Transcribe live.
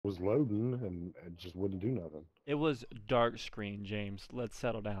Was loading and it just wouldn't do nothing. It was dark screen, James. Let's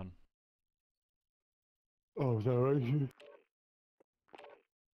settle down. Oh, is that right?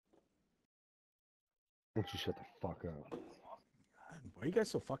 Why don't you shut the fuck up? Why are you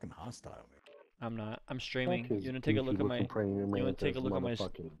guys so fucking hostile, man? I'm not. I'm streaming. Fuck his You wanna take a look at my? goofy-looking praying You wanna take a mantis look at my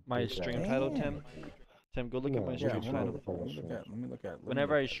motherfucking stream bitch title, ass. Tim? Tim, go look at my No, Yeah, stream hold on. title. Let me look at.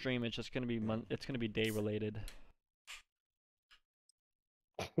 Whenever I stream, it's just gonna be it's gonna be day related.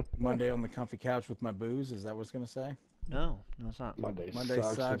 Monday on the comfy couch with my booze. Is that what it's gonna say? No, no, it's not. Monday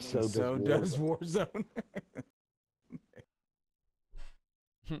Sucks, and and so does Warzone.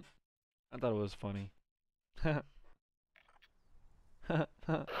 I thought it was funny. I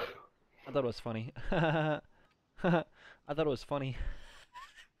thought it was funny. I thought it was funny.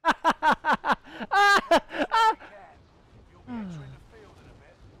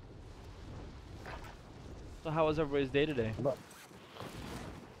 So how was everybody's day today? Well,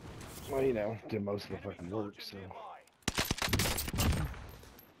 you know, did most of the fucking work, so.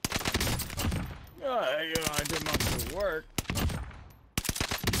 I did most of the work.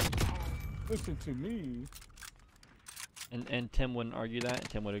 Listen to me. And Tim wouldn't argue that.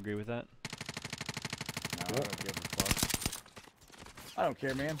 Tim would agree with that. No, I don't give a fuck. I don't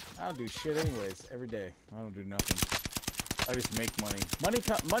care, man. I don't do shit anyways. Every day, I don't do nothing. I just make money. Money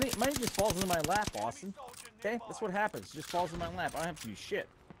just falls into my lap, Austin. Okay, that's what happens. It just falls in my lap. I don't have to do shit.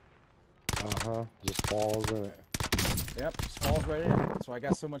 Just falls in it. Yep, just falls right in. That's why I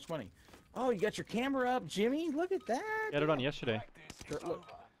got so much money. Oh, you got your camera up, Jimmy? Look at that. Got it on yesterday. Sure, look.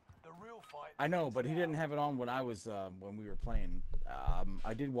 I know, but he didn't have it on when I was when we were playing.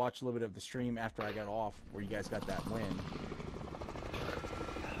 I did watch a little bit of the stream after I got off, where you guys got that win.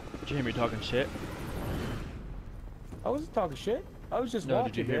 Jamie talking shit. I wasn't talking shit. I was just No,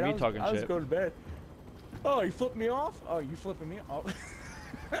 watching. did you hear man. me talking I was shit? going to bed. Oh, you flipped me off? Oh, you flipping me off?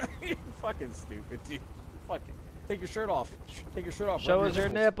 You fucking stupid, dude. Fucking take your shirt off. Take your shirt off. Show us your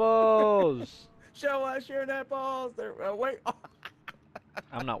nipples. Show us your nipples. There. Wait.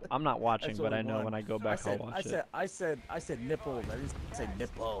 I'm not watching, That's but only I know one. when I go back I'll watch it. I said nipples. I didn't say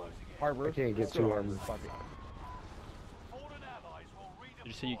nipples. Harbor. I can't get Let's go to Harbor. him. Fuck it. Did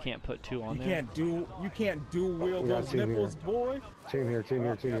you say you can't put two on You there? can't dual wield We got those team nipples, here. boy. Team here, team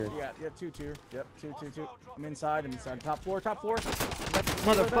here, team here. Yeah, two. Yep, two. I'm inside. Top floor.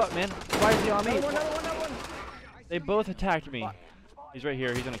 Motherfucker, man. Why is he on me? Another one. They both attacked me. He's right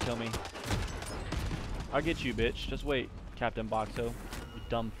here. He's gonna kill me. I'll get you, bitch. Just wait, Captain Boxo. You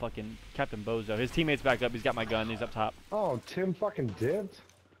dumb fucking Captain Bozo. His teammate's back up. He's got my gun. He's up top. Oh, Tim fucking dipped?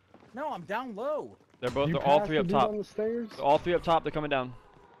 No, I'm down low. They're both. You They're all passed three the up dude top. on the stairs? They're all three up top. They're coming down.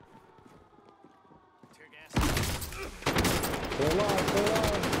 Stay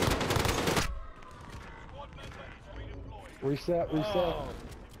alive. Reset. Oh.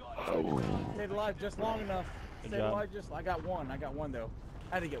 Stayed alive just long enough. Good Stayed job. alive I got one though.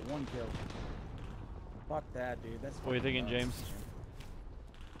 I had to get one kill. Fuck that, dude. That's What are you fucking thinking, nuts. James?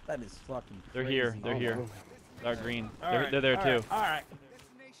 That is fucking They're crazy. here. They're here. Oh, Dark green. All They're, right, they're there all too. right, all right.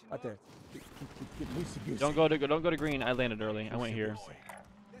 Right there. Get loosey-goosey. Don't go to green. I landed early. I went here.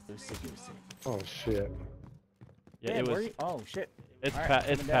 Loosey-goosey. Oh, shit. Yeah, Damn, it where was. you? Oh shit. It's All right, packed.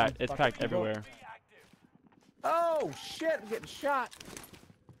 It's coming down. packed. It's Fuck packed it, keep going. everywhere. Oh shit! I'm getting shot.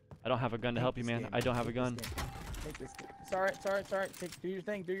 I don't have a gun to help you, man. I don't have a gun. Take this. It's alright. Do your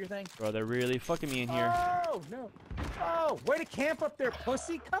thing. Bro, they're really fucking me in here. Oh no! Oh, way to camp up there,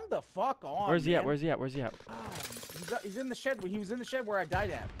 pussy! Come the fuck on. Where's he at? man. Where's he at? Where's he at? He's in the shed. He was in the shed where I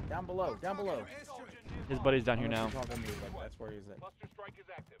died at. Down below. His buddy's down here Unless now. you're talking to me, but that's where he's at.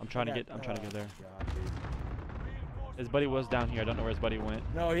 I'm trying to get there. God, dude. His buddy was down here. I don't know where his buddy went.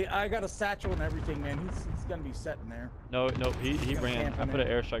 No, I got a satchel and everything, man. He's gonna be sitting there. No, he gonna ran. camp I in put an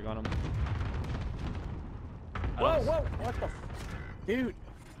there. airstrike on him. Whoa! What the? Dude,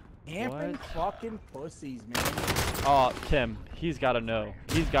 camping What? fucking pussies, man. Oh, Tim, he's gotta know.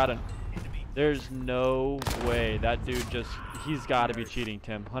 There's no way that dude he's gotta be cheating,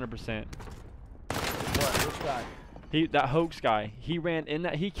 Tim. 100%. What? Which guy? That hoax guy. He ran in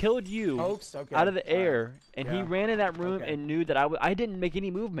that. He killed you Hoax? Okay. out of the all right. air, and he Yeah. ran in that room Okay. and knew that I didn't make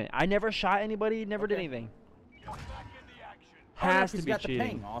any movement. I never shot anybody. Never did Okay. anything. Oh, Has no, to he be got the cheating.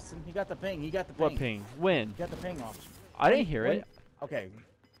 ping, Austin. He got the ping. What ping? When? He got the ping off. I didn't hear When- it. Okay.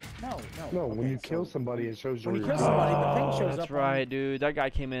 No. No, when okay, you kill so- somebody, it shows when your you kill somebody, the ping shows That's up. right, dude. That guy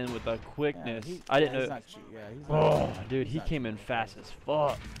came in with a Yeah, quickness. he- I didn't yeah, he's know. not cheat- yeah, he's Oh, not dude, he's he not came in cheating. fast as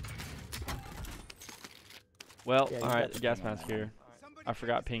fuck. Well, Yeah, he's all got right, the gas ping on mask that here. I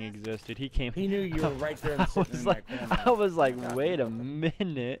forgot ping existed. He came. He knew you were right there and I sitting was in like, that corner. I was like, Yeah. wait a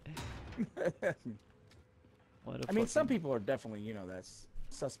minute. What a I mean, some fucking- people are definitely, that's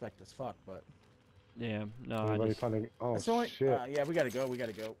suspect as fuck, but. Yeah, no, I Anybody just... finding? Oh That's the only, shit! yeah, we gotta go. We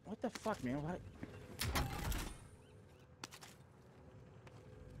gotta go. What the fuck, man? What?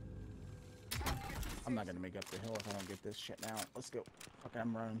 I'm not gonna make up the hill if I don't get this shit now. Let's go. Fuck,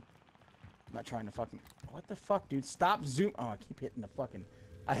 I'm running. I'm not trying to fucking. What the fuck, dude? Stop zoom. Oh, I keep hitting the fucking.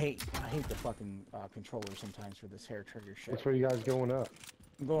 I hate the fucking controller sometimes for this hair trigger shit. Which way you guys going up?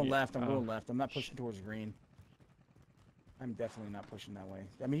 I'm going Yeah, left. I'm going left. I'm not pushing towards green. I'm definitely not pushing that way.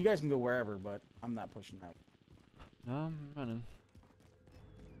 I mean, you guys can go wherever, but I'm not pushing that way. No, I'm running.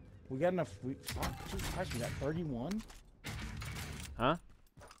 We got enough. Fuck, Jesus Christ, we got 31. Huh?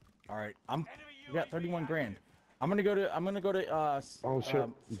 All right, we got 31 grand. I'm gonna go to. Oh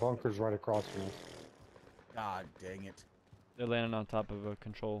shit! Bunker's right across from us. God dang it. They're landing on top of a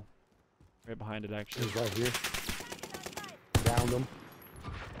control. Right behind it, actually. He's right here. Downed him.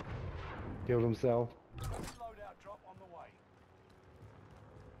 Killed himself.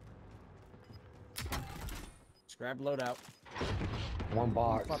 Just grab loadout. One Don't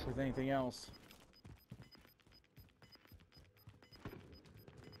box. fuck with anything else.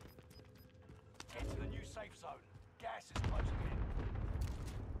 Get to the new safe zone. Gas is closing in.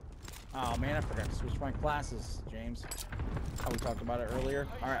 Oh man, I forgot to switch my classes, James. Oh, we talked about it earlier.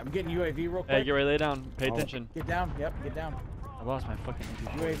 All right, I'm getting UAV real quick. Hey, get ready, lay down. Pay attention. Get down. Yep, get down. I lost my fucking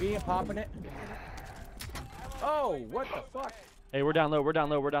UAV and popping it. Oh, what the fuck? Hey, we're down low. We're down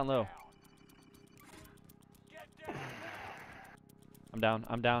low. We're down low. I'm down.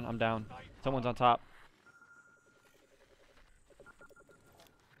 I'm down. I'm down. Someone's on top.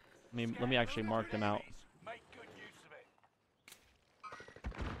 Let me actually mark them out. Make good use of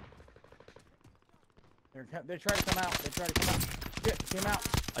it. They try to come out. They try to come out. Shit, came out.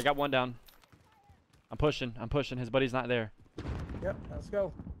 I got one down. I'm pushing. I'm pushing. His buddy's not there. Yep, let's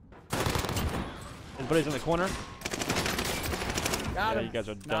go. His buddy's in the corner. Got Yeah, him. you guys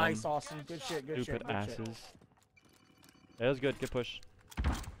are dumb. Nice, awesome. Good shit, good Stupid shit. Good asses. shit. That was good. Good push.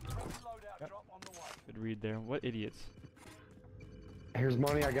 Loadout Yep. drop on the way. Good read there. What idiots. Here's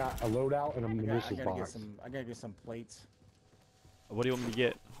money. I got a loadout and a I munitions gotta get box. some. I gotta get some plates. What do you want me to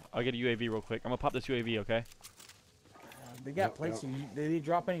get? I'll get a UAV real quick. I'm gonna pop this UAV, okay? They got Yep, plates. yep. Did they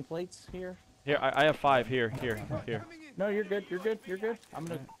drop any plates here? Here, I have 5 here. Here. No, you're good. You're good. You're good. I'm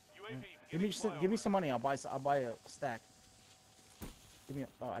gonna give me some money. I'll buy a stack. Give me.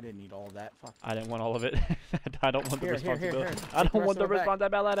 Oh, I didn't need all of that. Fuck. I didn't want all of it. I don't want the Here, here, here, responsibility. here. I Take the don't want the rest of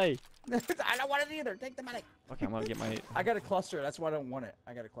it back. responsibility. I don't want it either. Take the money. Okay, I'm gonna get my. I got a cluster. That's why I don't want it.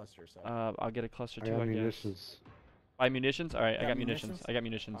 I got a cluster. So. I'll get a cluster I too. got I guess. munitions. Buy munitions. All right, I Got got munitions. munitions? I got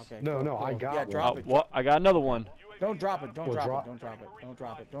munitions. Okay. No, cool, no, I cool. got Yeah, one. drop Oh, it. what? I got another one. Don't drop it. Don't Well, drop drop- it. Don't drop it. Don't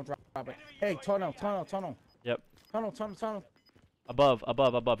drop it. Don't drop it. Hey, tunnel. Yep. Tunnel.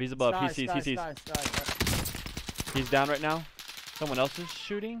 Above. He's above. Sky, he sees. sky, He sees. sky, sky. He's down right now. Someone else is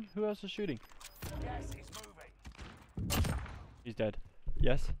shooting. Who else is shooting? Gas is moving. He's dead.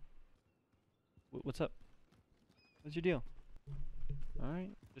 Yes. What's up? What's your deal? All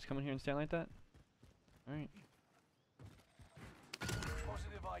right. Just come in here and stand like that. All right.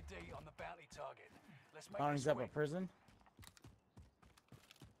 Positive ID on the bounty target. Let's make Bounty's this up quick. at prison.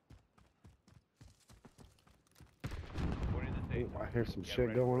 Oh, I hear some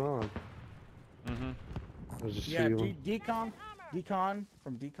shit going on. Mhm. There's a Yeah, shield. decon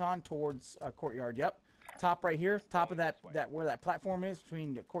from decon towards courtyard. Yep, top right here, top of that where that platform is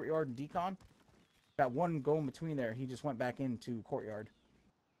between the courtyard and decon. Got one going between there. He just went back into courtyard.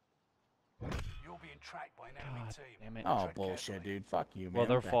 You're being tracked by an enemy God team. damn it. Oh Tread bullshit, carefully. dude. Fuck you, man. Well,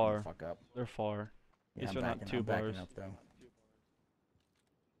 they're I'm backing the far. Fuck up. They're far. Yeah, These I'm are not backing, 2 I'm backing bars. up though.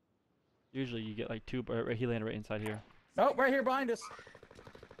 Usually you get like 2 bar. He landed right inside here. Oh, right here behind us.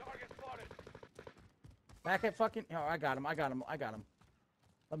 Target spotted. Back at fucking. Oh, I got him.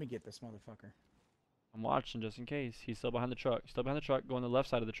 Let me get this motherfucker. I'm watching just in case. He's still behind the truck. Still behind the truck. Going the left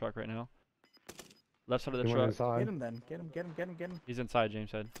side of the truck right now. Left side of the He went truck. Get inside. him then. Get him. He's inside,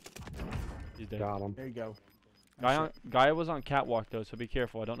 James said. He's dead. Got him. There you go. Guy was on catwalk though, so be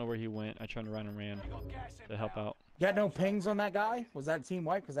careful. I don't know where he went. I turned around and ran We got gas to help inbound. out. You got no pings on that guy? Was that team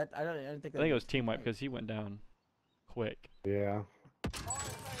wipe? Because I didn't think. I think it was team wipe because he went down quick. Yeah.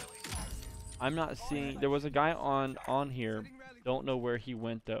 I'm not seeing. There was a guy on here. Don't know where he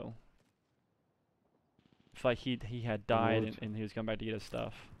went though. It's like he had died and he was coming back to get his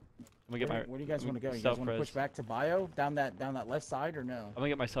stuff. I'm gonna get Where do you guys I'm want to gonna go? You guys want to self-res. push back to bio down that left side or no? I'm gonna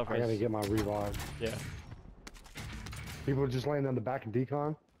get my self I gotta res. get my revive. Yeah. People just laying on the back of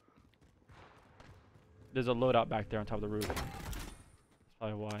decon. There's a loadout back there on top of the roof. That's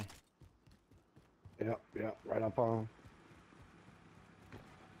probably why. Yep, right up on 'em.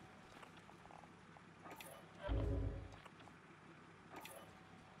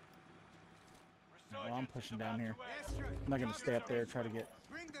 well, I'm pushing down here. I'm not gonna stay up there. Try to get.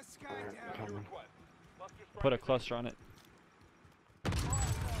 Coming. Put a cluster on it.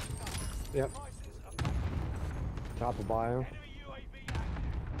 Yep. Top of bio.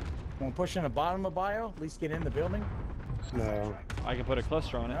 Want to push in the bottom of bio? At least get in the building. No. I can put a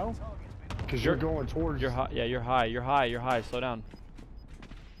cluster on it. No. Because you're going towards. You're high. Yeah, you're high. You're high. You're high. Slow down.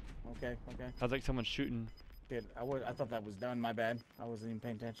 Okay. Okay. Sounds like someone's shooting. Good. I thought that was done. My bad. I wasn't even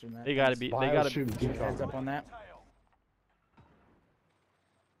paying attention to that. They gotta be. They Bio's gotta. shooting Keep deep heads up. up on that.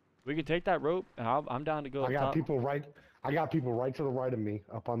 We can take that rope, and I'm down to go. I up got top. people right. I got people right to the right of me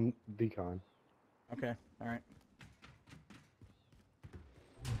up on decon. Okay. All right.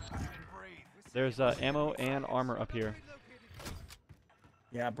 There's ammo and armor up here.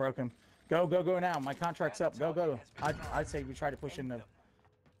 Yeah, I broke him. Go, go, go now. My contract's up. Go, go. I'd say we try to push in the.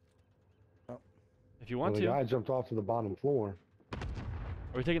 If you Well, want the to. guy jumped off to the bottom floor.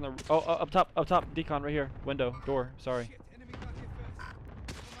 Are we taking the? Oh, up top, decon right here. Window, door. Sorry.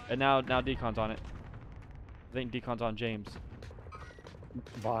 And now decon's on it. I think decon's on James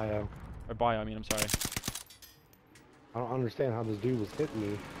Bio. or bio. I mean, I'm sorry. I don't understand how this dude was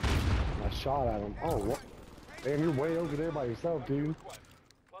hitting me. I shot at him. Oh, what? Man, you're way over there by yourself, dude.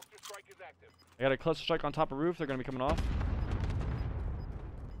 I got a cluster strike on top of roof. They're gonna be coming off.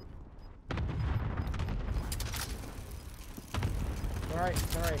 All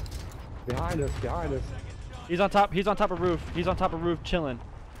right. All right. Behind us, behind us. He's on top. He's on top of roof. He's on top of roof, chilling.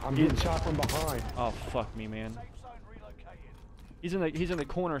 I'm getting shot from behind. Oh fuck me, man. He's in the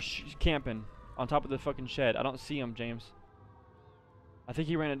corner camping on top of the fucking shed. I don't see him, James. I think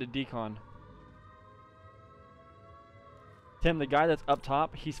he ran into decon. Tim, the guy that's up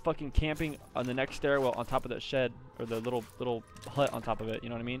top, he's fucking camping on the next stairwell on top of that shed or the little hut on top of it. You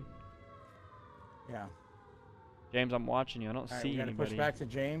know what I mean? Yeah. James, I'm watching you. I don't All right, see we gotta anybody. push back to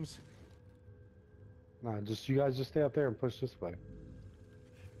James. Nah, just you guys just stay up there and push this way.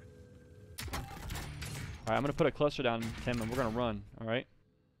 Alright, I'm gonna put a cluster down, Tim, and we're gonna run. All right?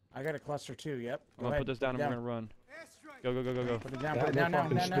 I got a cluster too. Yep. I'm gonna put this down and we're gonna run. Go, go, go, go, go. Put it down. Yeah, Put it they're down now.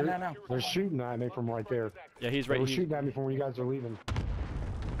 fucking No, no, shoot- no, no. They're shooting at me from right there. Yeah, he's They right. were He, shooting at me from where you guys are leaving.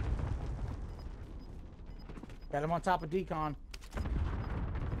 Got him on top of decon.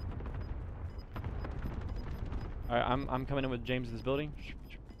 Alright, I'm coming in with James in this building.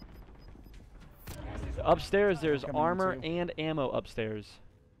 Upstairs, there's coming in armor too. and ammo upstairs.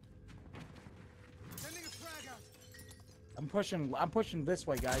 I'm pushing this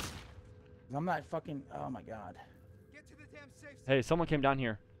way, guys. I'm not fucking. Oh my god. Hey, someone came down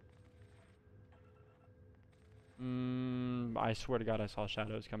here. I swear to God, I saw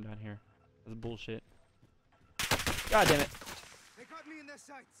shadows come down here. That's bullshit. God damn it!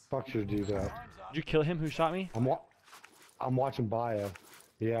 Fuck should do that. Did you kill him? Who shot me? I'm watching bio.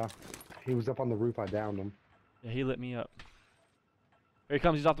 Yeah, he was up on the roof. I downed him. Yeah, he lit me up. Here he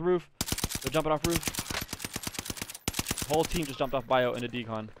comes. He's off the roof. They're jumping off roof. The whole team just jumped off bio into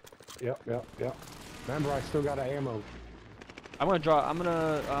decon. Yep. Remember, I still got an ammo. I'm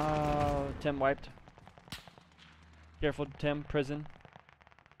gonna Tim wiped. Careful, Tim. Prison.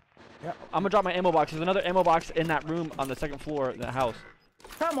 Yep. I'm gonna drop my ammo box. There's another ammo box in that room on the second floor of the house.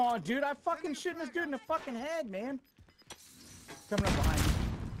 Come on, dude. I fucking shooting this dude in the fucking head, man. Coming up behind you.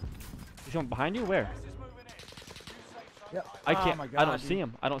 He's coming behind you? Where? Yep. I can't. Oh my god, I don't dude. see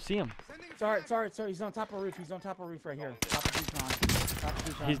him. I don't see him. Sorry. He's on top of roof. He's on top of roof right here. Top of decon. Top of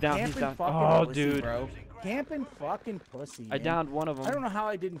decon. He's down, he's Camping down. fucking Oh, pussy, dude. Bro. Camping fucking pussy. I man. downed one of them. I don't know how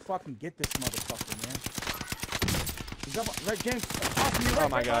I didn't fucking get this motherfucker, man. He's up. Right, James. Off of you, right, Oh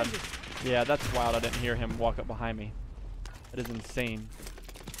my right god. behind you. Yeah, that's wild. I didn't hear him walk up behind me. That is insane.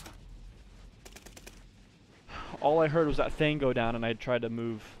 All I heard was that thing go down, and I tried to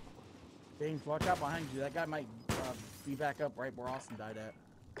move. James, watch out behind you. That guy might be back up right where Austin died at.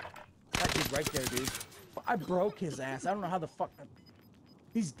 That dude right there, dude. I broke his ass. I don't know how the fuck.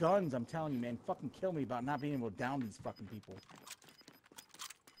 These guns, I'm telling you, man, fucking kill me about not being able to down these fucking people.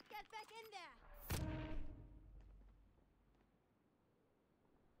 Get back in there!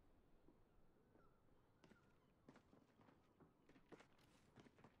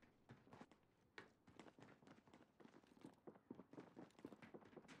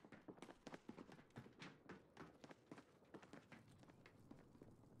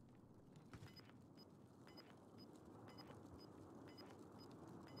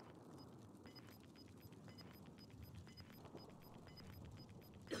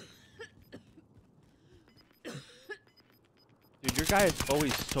 Dude, your guy is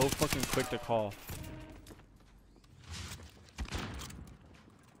always so fucking quick to call.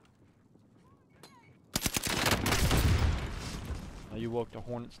 Oh, you woke the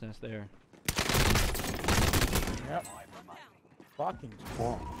hornet's nest there. Yep. Fucking.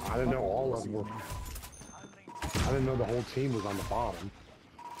 Well, I didn't know all of them were. I didn't know the whole team was on the bottom.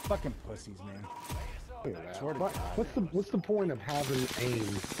 Fucking pussies, man. Look at that. Swear to What- God. what's the point of having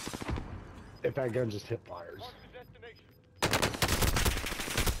aim if that gun just hip fires?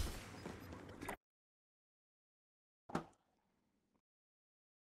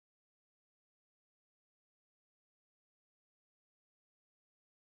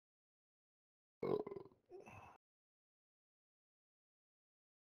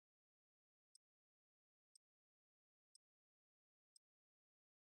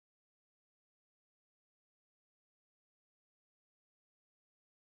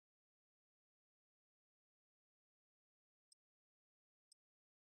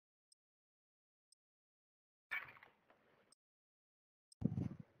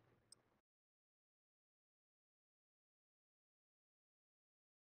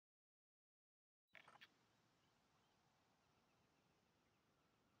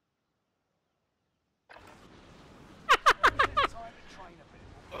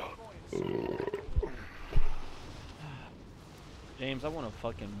 James, I want to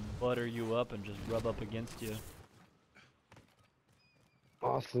fucking butter you up and just rub up against you.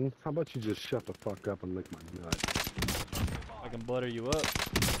 Austin, how about you just shut the fuck up and lick my nut? I can butter you up.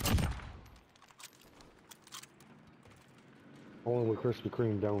 Only with Krispy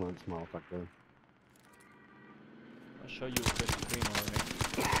Kreme donuts, motherfucker. I'll show you what Krispy Kreme are,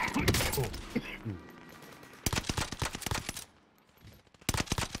 mate.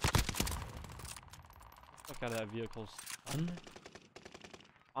 Fuck out of that vehicle, son.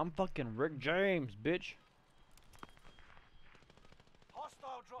 I'm fucking Rick James, bitch.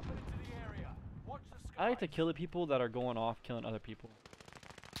 Hostile dropping into the area. Watch the skies. I like to kill the people that are going off killing other people.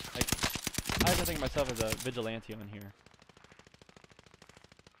 Like, I like to think of myself as a vigilante on here.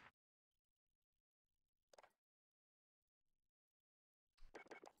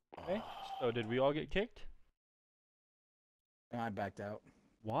 Okay, so did we all get kicked? And I backed out.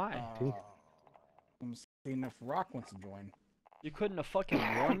 Why? I'm seeing if Rock wants to join. You couldn't have fucking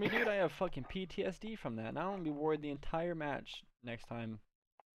warned me, dude. I have fucking PTSD from that. And I want to be worried the entire match next time.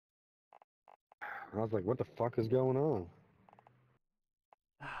 I was like, what the fuck is going on?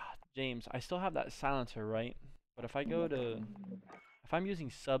 James, I still have that silencer, right? But if I go to... If I'm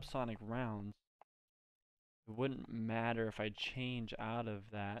using subsonic rounds, it wouldn't matter if I change out of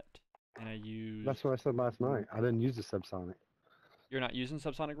that and I use... That's what I said last night. I didn't use the subsonic. You're not using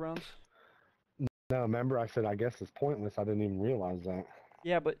subsonic rounds? No, remember I said I guess it's pointless. I didn't even realize that.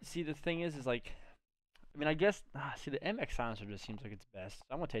 Yeah, but see, the thing is like... I mean, I guess... see, the MX silencer just seems like it's best.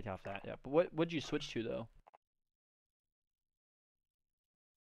 I'm going to take off that, yeah. But what'd you switch to, though?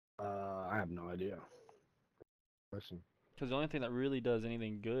 I have no idea. Question. Because the only thing that really does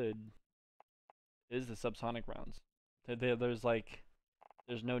anything good is the subsonic rounds. There's like...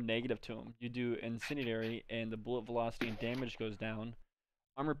 There's no negative to them. You do incendiary, and the bullet velocity and damage goes down.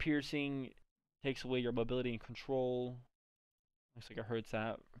 Armor piercing takes away your mobility and control. Looks like it hurts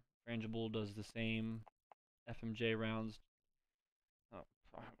that. Rangeable does the same. FMJ rounds. Oh,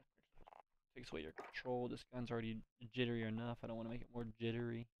 takes away your control. This gun's already jittery enough. I don't want to make it more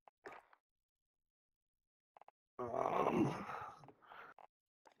jittery.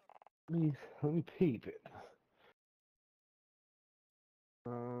 Let me peep it.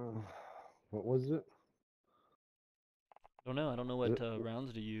 What was it? I don't know. I don't know what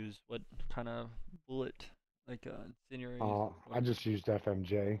rounds to use. What kind of bullet, like incendiary. I just used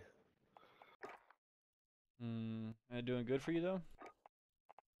FMJ. Are doing good for you though?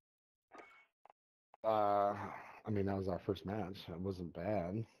 I mean that was our first match. It wasn't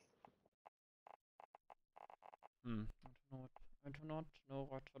bad. I do not know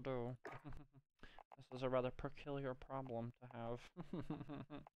what to do. This is a rather peculiar problem to have.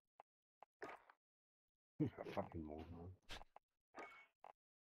 Fucking moron.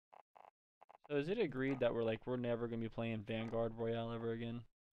 So is it agreed that we're never gonna be playing Vanguard Royale ever again?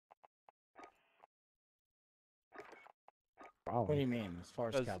 What do you mean, as far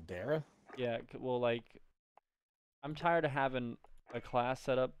as Caldera? Yeah, well, like, I'm tired of having a class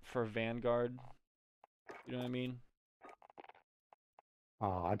set up for Vanguard. You know what I mean?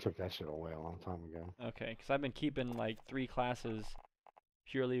 Oh, I took that shit away a long time ago. Okay, because I've been keeping like 3 classes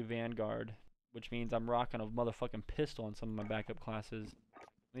purely Vanguard, which means I'm rocking a motherfucking pistol on some of my backup classes.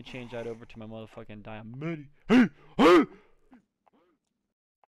 Let me change that over to my motherfucking Diamante.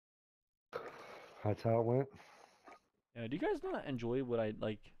 That's how it went. Yeah, do you guys not enjoy what I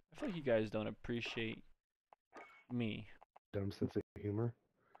like? I feel like you guys don't appreciate me. Dumb sense of humor.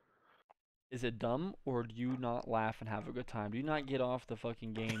 Is it dumb, or do you not laugh and have a good time? Do you not get off the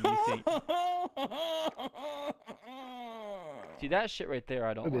fucking game? You think? See that shit right there?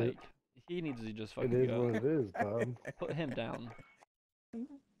 I don't It is. like. He needs to just It fucking is go. what it is, bub. Put him down.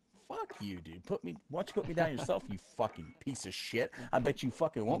 Fuck you, dude. Why don't you put me down yourself, you fucking piece of shit? I bet you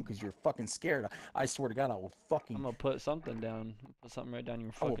fucking won't, because you're fucking scared. I swear to God, I will fucking... I'm gonna put something down. Put something right down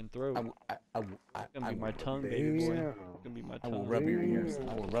your fucking throat. It's gonna be my tongue, Damn. baby boy. It's gonna be my I will tongue. rub your ears.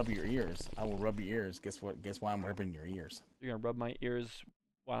 I will rub your ears. I will rub your ears. Guess what? Guess why I'm rubbing your ears? You're gonna rub my ears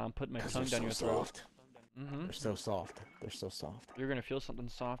while I'm putting my tongue down your throat. Soft. Mm-hmm. They're so soft. They're so soft. You're gonna feel something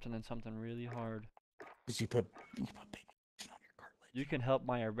soft and then something really hard. Did you put baby lotion on your cartilage? You can help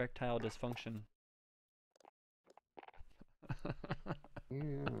my erectile dysfunction.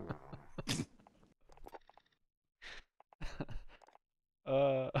 Yeah.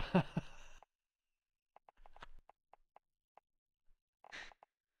 uh.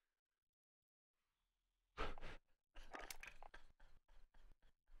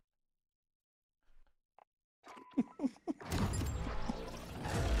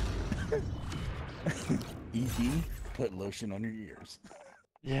 ED, put lotion on your ears.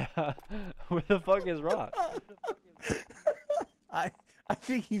 Yeah. Where the fuck is Rock? I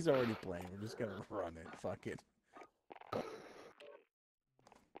think he's already playing. We're just gonna run it. Fuck it.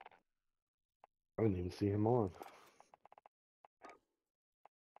 I didn't even see him on.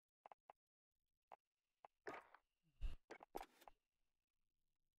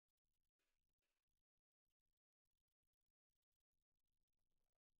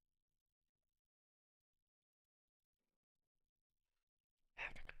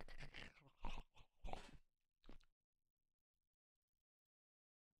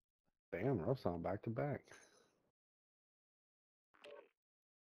 Damn, Ruff's on back to back.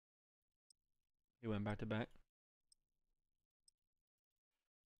 He went back to back.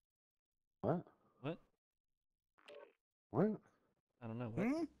 What? What? What? I don't know. What?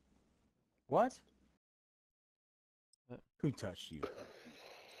 Hmm? What? What? Who touched you?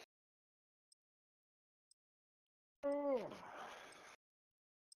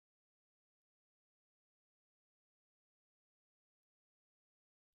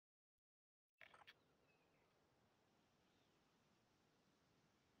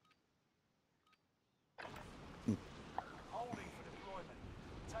 Holding for deployment.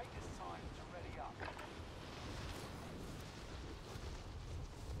 Take this time to ready up.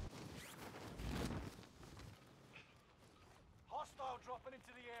 Hostile dropping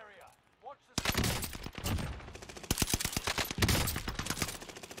into the area. Watch the sky.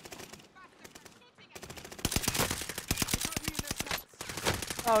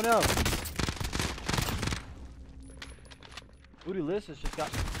 Oh no! Bootylicious just got.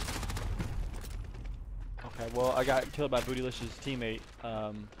 Okay, well I got killed by Bootylicious' teammate.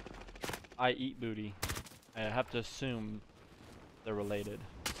 I eat booty. I have to assume they're related.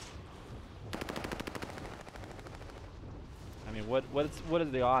 I mean, what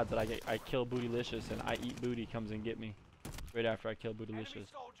is the odds that I kill Bootylicious and I eat booty comes and get me right after I kill Enemy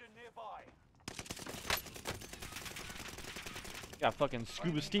Bootylicious? soldier nearby. Got fucking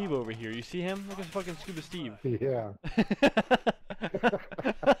Scuba Steve over here. You see him? Look at fucking Scuba Steve. Yeah.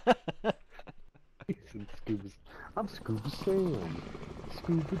 He's in Scuba. I'm Scuba Sam.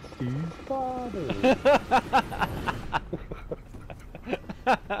 Scuba Steve's father.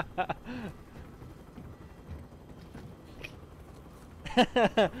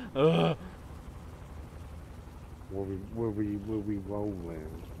 Ugh. Where we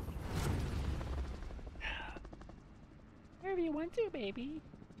rolling? Wherever you want to, baby.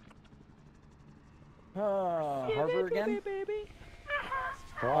 Harbor again? baby.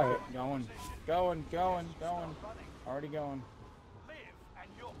 Try it. Going. Already going. Live and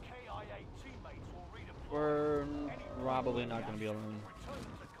your KIA teammates will redeploy. We're probably not gonna be alone. Return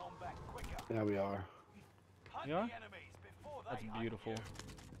to combat quicker. Yeah, we are. Hunt You are? the enemies before they That's hunt beautiful. you.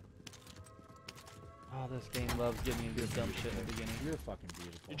 Oh, this game loves giving me good dumb shit in the beginning. You're fucking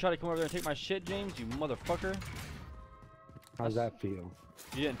beautiful. You try to come over there and take my shit, James, you motherfucker. How's that feel?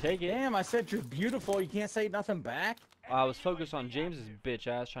 You didn't take it. Damn, I said you're beautiful. You can't say nothing back? I was focused on James's bitch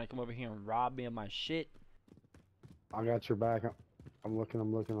ass trying to come over here and rob me of my shit. I got your back. I'm looking. I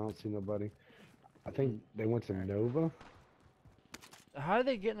don't see nobody. I think they went to Nova. How are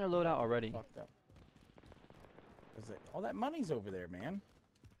they getting their loadout already? Fucked up. All that money's over there, man.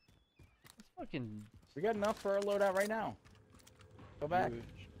 It's fucking. We got enough for our loadout right now. Go back. Dude,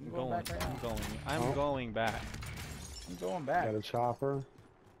 I'm I'm going going. back right I'm now. going. I'm Oh. going back. I'm going back. Got a chopper.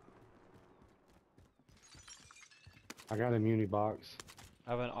 I got a muni box.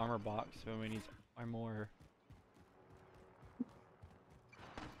 I have an armor box if anyone needs armor.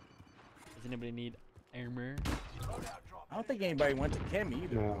 Does anybody need armor? I don't think anybody went to Kim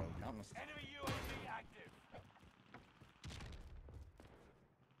either. No. Bro. That was- Enemy UAV active.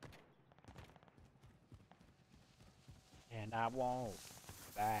 And I won't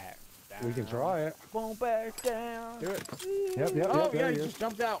back down. We can try it. Won't back down. Do it. Yep, yep, Oh yep. yeah, There he he is. just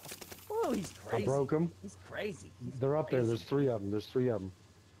jumped out. Oh, he's I crazy. broke him. He's crazy. He's They're up there. crazy. There's 3 of them. There's 3 of them.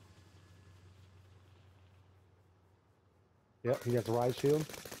 Yep, he got the riot shield.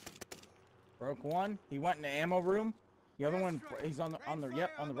 Broke one. He went in the ammo room. The other one, he's on the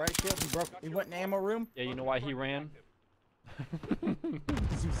right shield. He went in the ammo room. Yeah, you know why he ran?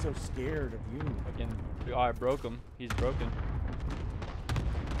 Because he's so scared of you. Fucking, oh, I broke him. He's broken.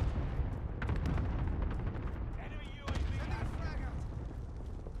 Enemy UAV active.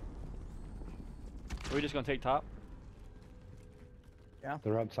 Are we just gonna take top?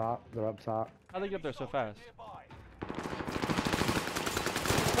 They're up top. They're up top. How'd they get up there so fast? Nearby.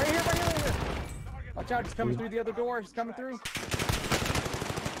 Right here, right here, right here. Watch out, he's coming through the other door. He's coming through.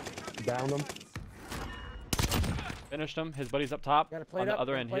 Down them. Finished him. His buddy's up top. Gotta play On it the up,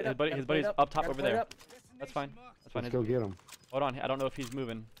 other gotta end. play it His up, buddy, gotta his play it buddy's up, up top gotta over play it there. up. That's fine. That's fine. Let's His- go get him. Hold on. I don't know if he's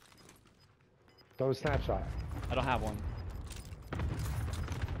moving. Throw a snapshot. I don't have one.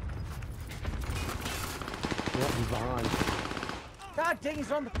 Yep, he's behind. God dang,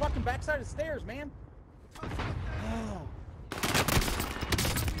 he's on the fucking backside of the stairs, man. Oh.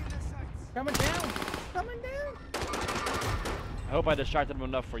 Coming down. Coming down. I hope I distracted him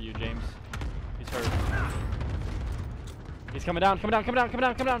enough for you, James. He's hurt. He's coming down. Coming down. Coming down. Coming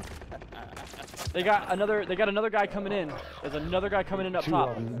down. Coming down. They got another guy coming in. There's another guy coming in up 2 top.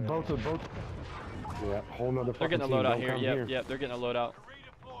 of them. Both. Yeah, whole nother They're fucking getting a team. loadout Don't here. come Yep, yep. They're getting a loadout.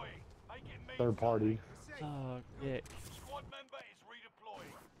 Redeploying. Make it mean. Third party. Oh, yeah. Squad member is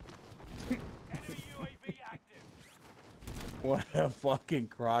redeploying. Enemy UAV active. What a fucking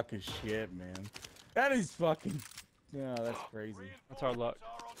crock of shit, man. That is fucking. Yeah, that's crazy. That's our luck.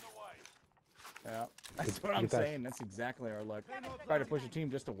 Are on the way. Yeah, that's what I'm Get that- saying. That's exactly our luck. Try to push a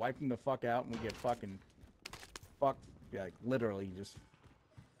team just to wipe them the fuck out, and we get fucking fucked. Yeah, like literally just.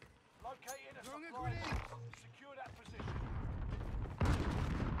 Locating a supply box. Secure that position.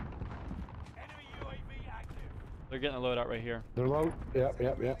 Enemy UAV active. They're getting a loadout right here. They're low. Yep,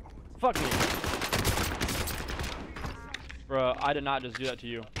 yep, yep. Fuck me. Bruh, I did not just do that to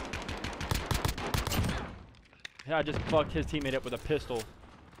you. Yeah, I just fucked his teammate up with a pistol.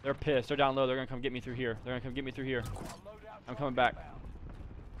 They're pissed. They're down low. They're gonna come get me through here. They're gonna come get me through here. I'm coming back.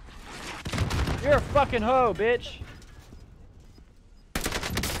 You're a fucking hoe, bitch.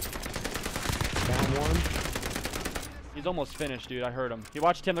 Down one. He's almost finished, dude. I heard him. You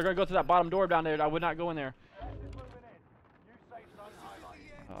watch Tim. They're gonna go through that bottom door down there. I would not go in there.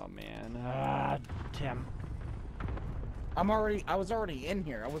 Oh man. Ah, Tim. I was already in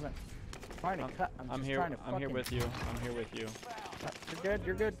here. I wasn't trying to cut. I'm just here. trying to I'm here fucking- with you. I'm here with you. You're good.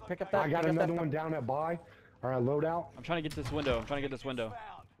 You're good. Pick up that. I got pick up another that- one down at buy. Alright, loadout. I'm trying to get this window. I'm trying to get this window.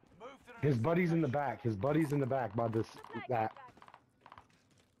 Found. Move to the His buddy's in the back. His buddy's in the back by this that.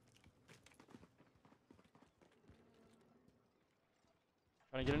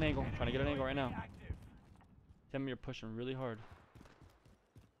 Trying to get an angle. Trying to get an angle right now. active. Tim, you're pushing really hard.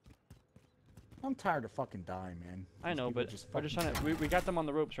 I'm tired of fucking dying, man. I These know, people but we're fucking just trying to. We got them on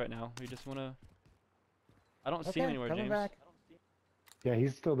the ropes right now. We just wanna. I don't see him Okay, anywhere, coming James. back. Yeah,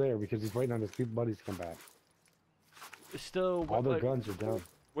 he's still there because he's waiting on his two buddies to come back. It's still. All their like, guns are down.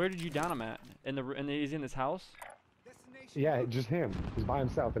 where did you down him at? He's in this house. Yeah, just him. He's by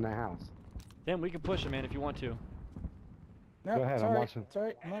himself in that house. Tim, we can push him, man, if you want to. No, Go ahead, it's I'm alright, watching. It's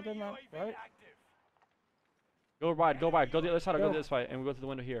alright. I'm not good enough. UAV Alright. active. Go wide. Go wide. Go the other side. I'll go Go. this way, and we'll go through the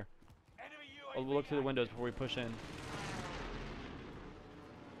window here. Enemy We'll UAV look through the windows before we push in.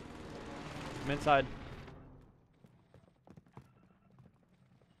 I'm inside.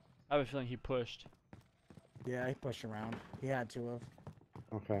 I have a feeling he pushed. Yeah, he pushed around. He had to have.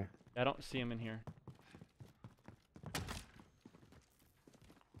 Okay. I don't see him in here.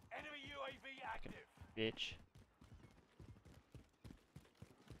 Enemy UAV active. Bitch.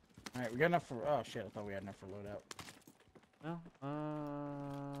 Alright, we got enough for. Oh shit! I thought we had enough for loadout. Well,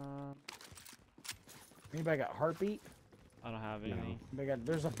 Anybody got heartbeat? I don't have No. any. Anybody got?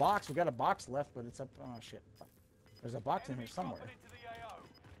 There's a box. We got a box left, but it's up. Oh shit! There's a box in here somewhere. Dropping into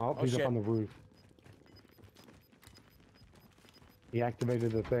the AO. Oh, Oh, he's shit. up on the roof. He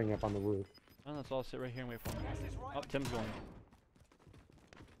activated the thing up on the roof. Well, let's all sit right here and wait for him. Gas is right. Oh, Tim's going.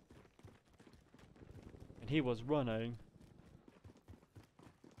 And he was running.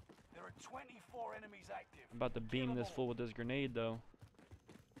 There are 24 enemies active. I'm about to beam this fool with this grenade, though.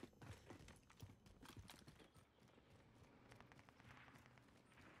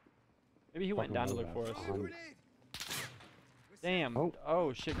 Maybe he went down to look for us. Behind. Damn. Oh.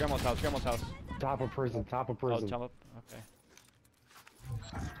 Oh shit, grandma's house, grandma's house. Top of prison, top of Oh, prison. jump up. Okay.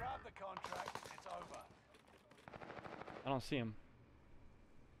 Grab the contract. It's over. I don't see him.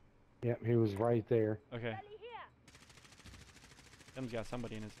 Yep, he was right there. Okay. Tim's got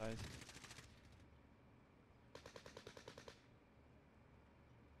somebody in his eyes.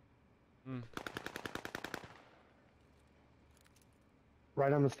 Hmm.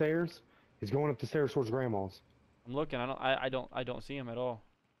 Right on the stairs. He's going up the stairs towards grandma's. I'm looking. I don't see him at all.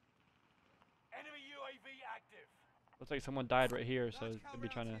 Enemy UAV active. Looks like someone died right here, so they'd be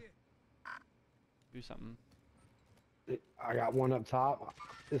trying to do something. I got one up top.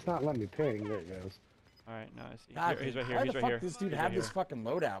 It's not letting me ping. There it goes. All right, now I see. God, Here, he's right here. why He's the right fuck here. does this dude He's have right this here. fucking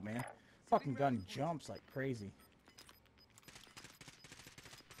loadout, man? Fucking gun jumps like crazy.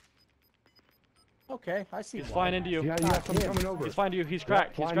 Okay, I see. He's why. flying into you. You got something coming over. He's flying to you. He's Yep, cracked.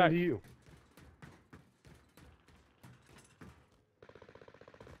 He's flying cracked. into you.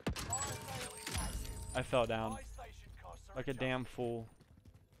 Fire sale is active. I fell down Buy station costs are like a adjusted. damn fool.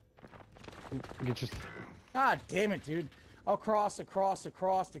 Get just God damn it, dude. Across.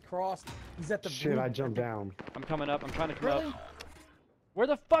 He's at the shit. blue. I jumped down. I'm coming up. I'm trying to come Really? up. Where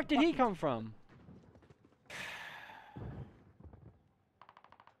the fuck did he come from?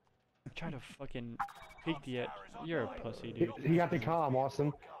 Try to fucking peek the edge. You're a pussy, dude. He got the comm,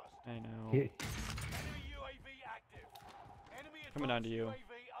 Austin. I know. He, Enemy UAV active. Enemy Coming down to you. UAV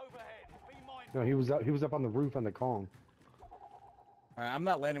overhead. Be mindful. no, he was up on the roof on the Kong. Alright, I'm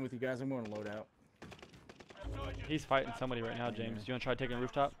not landing with you guys. I'm going to load out. Resurgence He's fighting somebody right now, James. Do you want to try taking a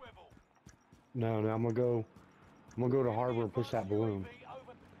rooftop? swivel. No, I'm gonna go to harbor and push that balloon. UAV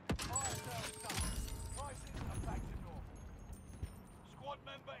over. Fire sale done. Prices are back to normal. Squad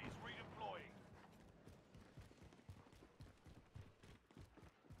member is redeploying.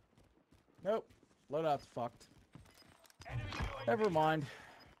 Nope. Loadout's fucked. Enemy UAV. Never mind.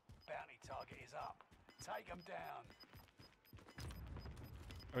 Bounty target is up. Take them down.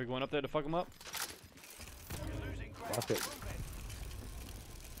 Are we going up there to fuck him up? You're losing ground. Fuck it. Move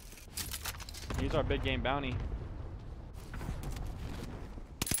it. He's our big game bounty.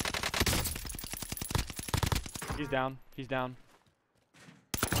 He's down. He's down.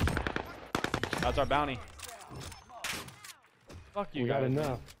 That's our bounty. Fuck you We guys. got man.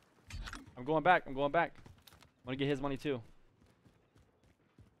 enough. I'm going back. I'm going back. I want to get his money too.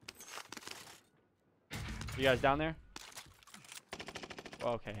 You guys down there?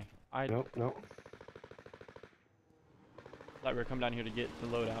 Okay. I Nope. thought we were coming down here to get the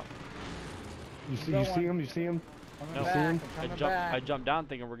loadout. You see Going. him? You see him? Coming No. back. See him? I'm coming I back. jumped down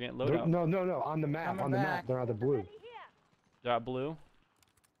thinking we're getting They're- loadout. No. On the map. Coming On the back. map. They're either blue. They're at blue.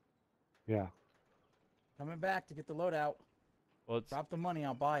 Yeah. Coming back to get the loadout. Well, it's Drop the money.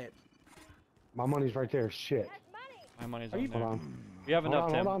 I'll buy it. My money's right there. Shit. my money's Are on you- there. Hold on. We have Hold enough,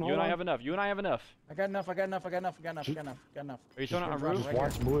 on, Tim. hold on, You hold and I on. have enough. You and I have enough. I got enough. Got enough. Are you throwing it on Just roof? Just right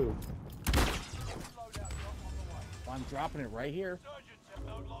watch here. blue. Loadout drop on the way. I'm dropping it right here. Surgeons are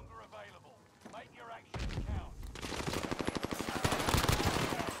no longer available. Make your actions count.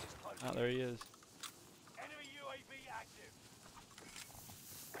 Oh, there he is. Enemy UAV active.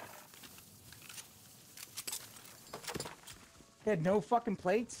 They had no fucking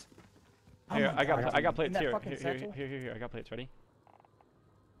plates. Oh Here, my I got God. plates In that here. fucking Here, satchel? here. I got plates. Ready?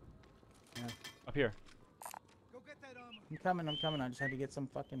 Yeah. Up here. I'm coming. I just had to get some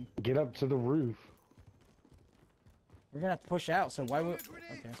fucking. Get up to the roof. We're gonna have to push out. So why would?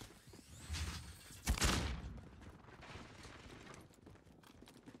 Okay.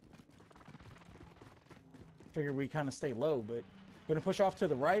 Figure we kind of stay low, but gonna push off to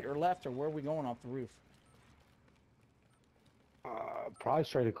the right or left, or where are we going off the roof? Probably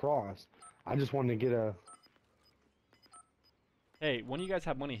straight across. I just wanted to get a. Hey, when you guys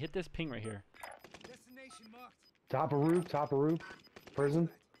have money, hit this ping right here. Top of roof. Prison.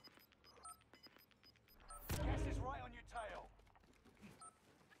 Gas is right on your tail.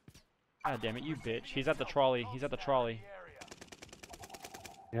 God damn it, you bitch. He's at the trolley. He's at the trolley.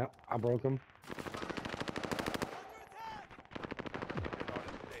 The area. Yep, I broke him.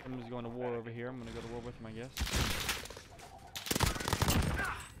 I'm just going to war over here. I'm gonna go to war with him, I guess.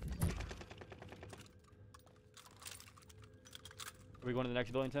 Are we going to the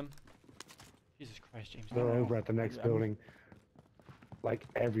next building, Tim? Jesus Christ, James. They're over at the next building. Like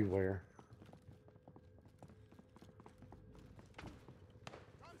everywhere.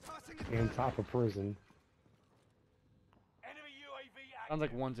 And top of prison. Enemy UAV active. Sounds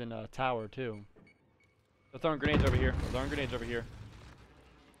like one's in a tower too. They're throwing grenades over here. They're throwing grenades over here.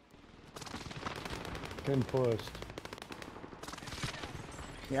 Been pushed.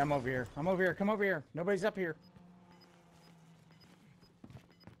 Yeah, I'm over here. I'm over here. Come over here. Nobody's up here.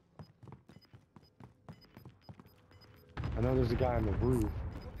 I know there's a guy on the roof.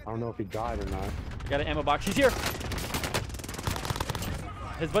 I don't know if he died or not. Got an ammo box. He's here.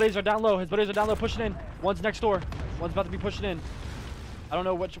 His buddies are down low. His buddies are down low, pushing in. One's next door. One's about to be pushing in. I don't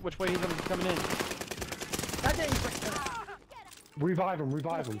know which way he's gonna be coming in. Revive him,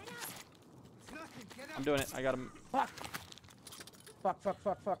 revive him. I'm doing it. I got him. Fuck. Fuck, fuck,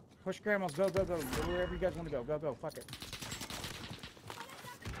 fuck, fuck. Push grandmas. Go, go, go. Go wherever you guys want to go. Go, go. Fuck it.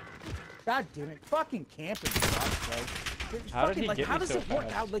 God damn it. Fucking camping sucks, bro. How did he get how me does so it work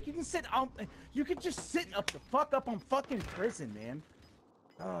fast? out? Like, you can sit on... You can just sit up the fuck up on fucking prison, man.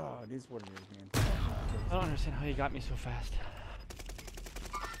 Oh, it is what it is, man. I don't understand how he got me so fast.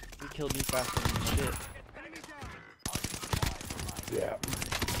 He killed me faster than shit. Yeah.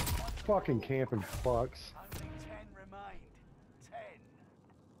 Fucking camping fucks. Only 10 remained. 10.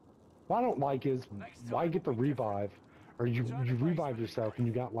 What I don't like is, why get the revive? Or you revive yourself and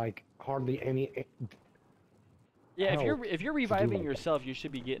you got like hardly any... Yeah, if help you're to reviving do it. yourself, you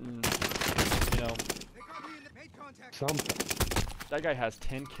should be getting, you know. Something. That guy has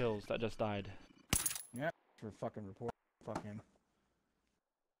 10 kills that just died. Yeah, for fucking report. Fucking.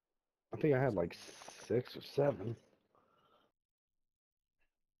 I think I had like 6 or 7.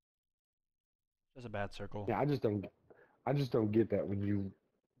 That's a bad circle. Yeah, I just don't get that when you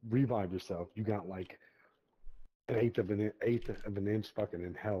revive yourself, you got like an eighth of an inch fucking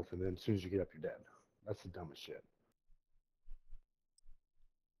in health, and then as soon as you get up, you're dead. That's the dumbest shit.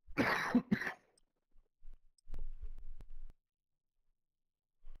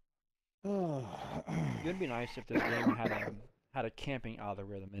 It'd be nice if this game had a camping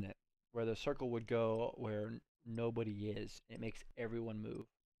algorithm in it, where the circle would go where nobody is. It makes everyone move.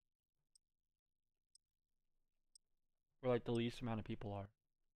 Where like the least amount of people are.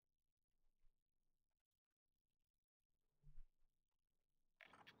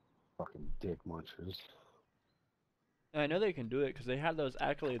 Fucking dick munchers. And I know they can do it because they had those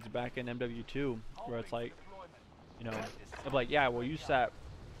accolades back in MW2, where it's like, you know, they're like, yeah, well you sat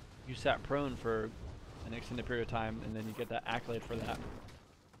prone for an extended period of time, and then you get that accolade for that.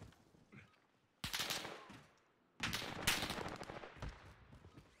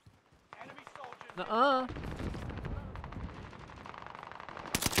 Enemy soldiers. Nuh-uh.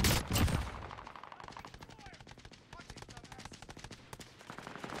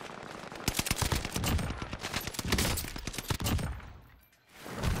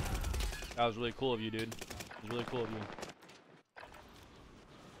 That was really cool of you, dude. It was really cool of you.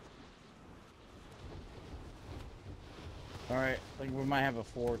 Alright, like we might have a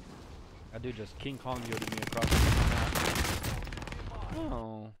fourth. That dude just King Kong yo'd me across the map.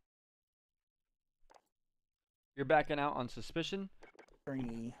 Oh. You're backing out on suspicion?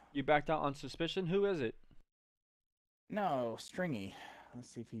 Stringy. You backed out on suspicion? Who is it? No, Stringy. Let's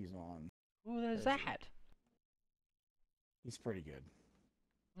see if he's on. Who is that? He's pretty good.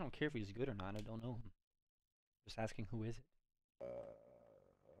 I don't care if he's good or not. I don't know him. Just asking who is it.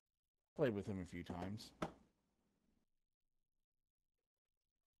 Played with him a few times.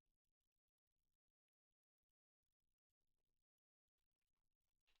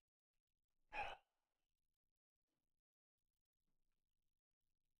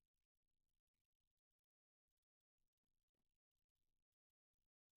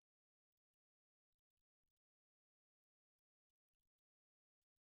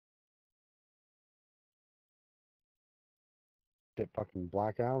 Get fucking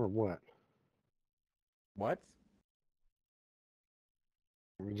blackout or what? What?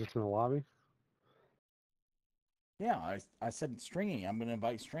 Are we just in the lobby? Yeah, I said Stringy. I'm gonna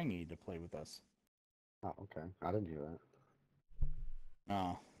invite Stringy to play with us. Oh, okay. I didn't hear that.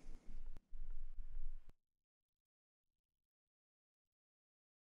 Oh.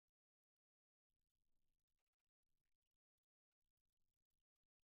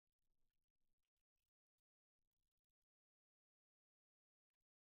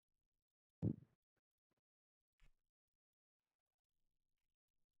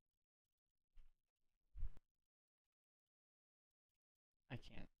 I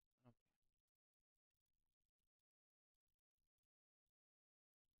can't.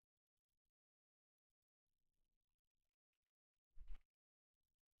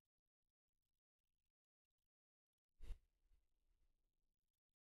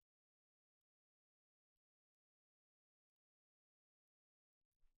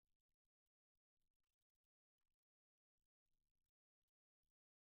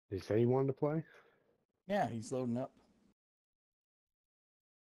 Did he say he wanted to play? Yeah, he's loading up.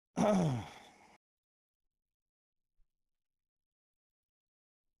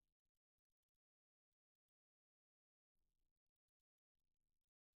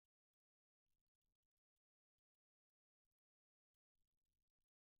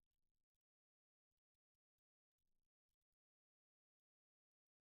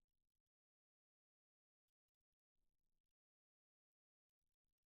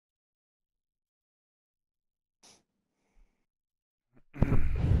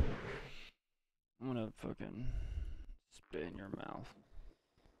 I'm gonna fucking spit in your mouth.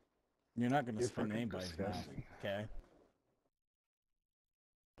 You're not gonna You're spin fucking anybody's mouth, disgusting. okay?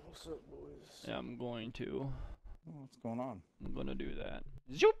 What's up, boys? Yeah, I'm going to. What's going on? I'm gonna do that.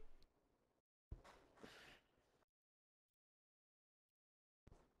 Zoop!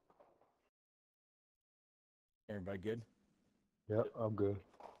 Everybody good? Yep, I'm good.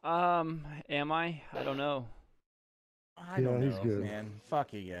 Am I? I don't know. I don't Yeah, he's know, good. man.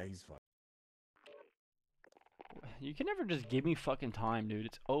 Fuck it, yeah, he's fine. You can never just give me fucking time, dude.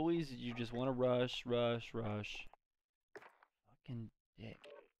 It's always you just want to rush, rush, rush. Fucking dick.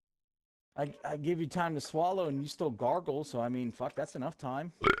 I give you time to swallow and you still gargle, so I mean, fuck, that's enough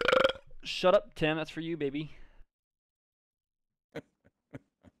time. Shut up, Tim. That's for you, baby.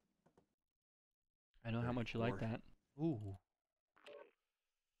 I know how much you like that. Ooh.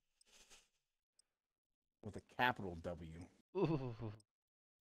 With a capital W. Ooh.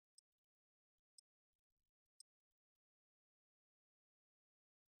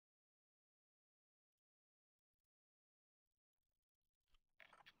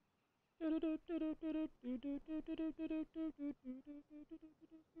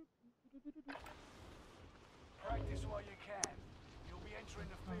 Practice while you can. You'll be entering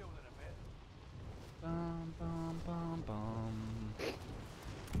the field in a bit. Bum, bum, bum, bum.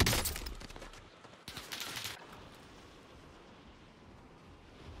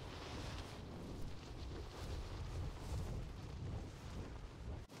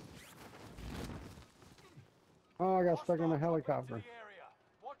 Oh, I got stuck in a Hostiles dropping into helicopter. the area.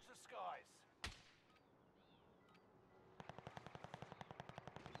 Watch the skies.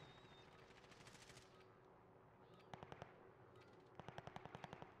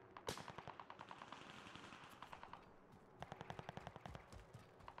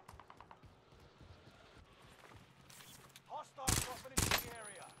 Hostiles dropping into the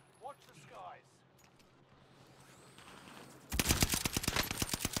area. Watch the skies.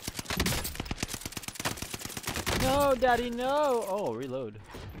 No, Daddy, no! Oh, reload.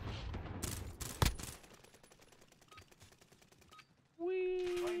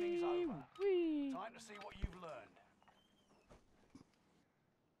 Wee, Training's over. wee. Time to see what you've learned.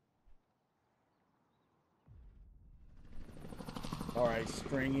 Alright,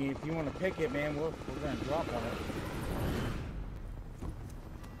 Stringy, if you want to pick it, man, we're gonna drop on it.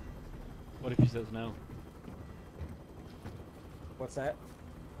 What if he says no? What's that?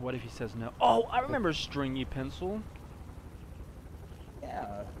 What if he says no? Oh, I remember Stringy Pencil.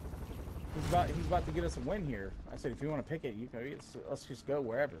 Yeah. He's about to get us a win here. I said, if you want to pick it, you can. Let's just go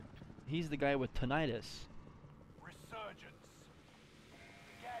wherever. He's the guy with tinnitus. Resurgence.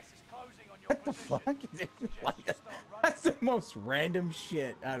 The gas is closing on your What the position. fuck? Suggest you start running. That's the most random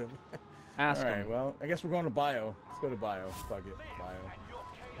shit out of. Ask All right, him. well, I guess we're going to bio. Let's go to bio. Fuck it, bio. And your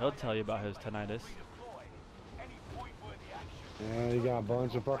He'll tell you about his tinnitus. redeploy. Any point-worthy action. Yeah, you got a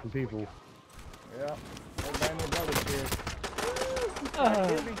bunch of fucking people. Yeah. Everybody and their brothers here. Can't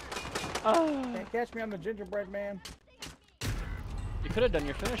get me. Can't catch me. I'm the gingerbread man. You could have done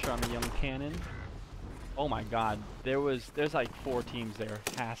your finisher on the young cannon. Oh my god, there's like 4 teams there.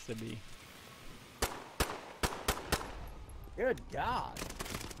 Has to be. Good God.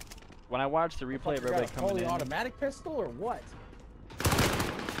 When I watched the replay of You got everybody a coming fully in, automatic pistol or what?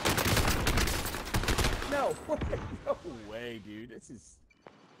 No, no way, dude. This is.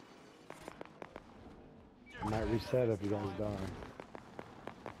 I might reset if you guys die.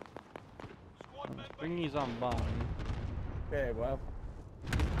 Squad member Stringy's on bottom. Okay, well.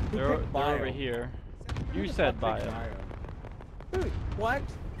 Who They're picked bio? over here. Who You the said fuck picked bio. Who? What?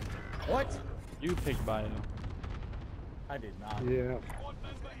 What? You picked bio. I did not. Yeah. Squad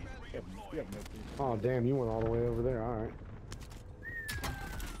member is You have redeployed. no clue. Oh, damn, you went all the way over there. All right.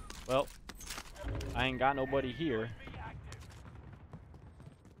 Well, I ain't got nobody here. Be active.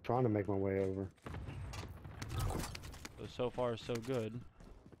 Trying to make my way over. So far so good.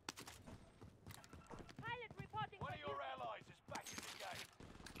 Pilot reporting One for of your allies is back in the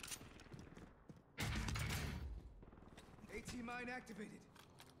game. AT mine activated.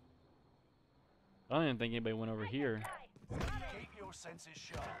 I don't even think anybody went over here. Keep your senses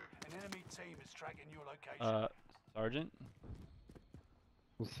sharp. An enemy team is tracking your location. Sergeant?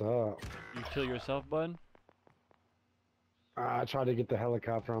 What's up? You kill yourself, bud? I tried to get the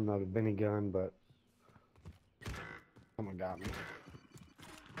helicopter on the Benny gun, but someone got me.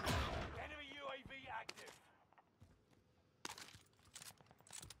 Enemy UAV active.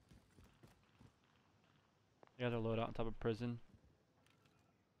 You guys are loaded out on top of prison.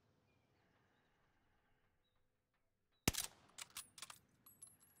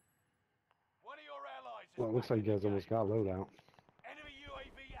 One of your allies is Well, it looks back like you in guys the almost game. got loadout. Enemy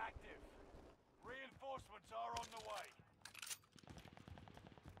UAV active.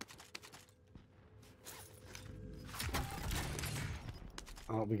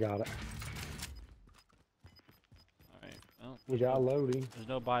 Oh, we got it. Alright, well, We got loading. there's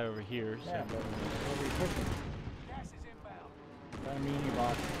no buy over here, so Yeah, but where are we pushing? Gas is inbound. Got a mini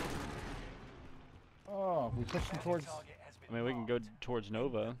box. Oh, we pushing towards. Target has I been mean we can go towards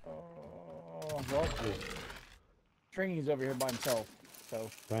Nova. Oh, well. Stringy's over here by himself. So,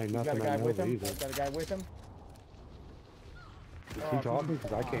 There ain't you got a nothing guy I know with him? either. Got a guy with him? Is he talking?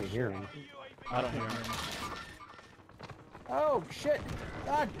 Because I can't hear him. I don't hear him. Oh, shit.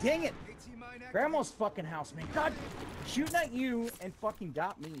 God dang it. Grandma's fucking house, man. God, shooting at you and fucking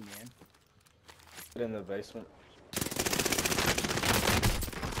got me, man. Get in the basement.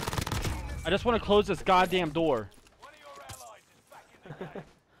 I just want to close this goddamn door. One of your allies is back in the game.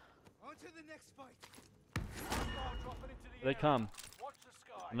 On to the next fight. Hostile dropping into the They area. come. Watch the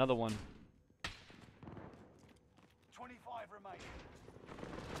sky. Another one. 25 remain.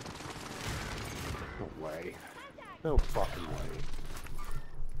 No way. No fucking way.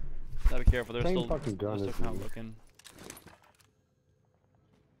 Gotta be careful. They're Same still, fucking gun they're as still kind me. of looking.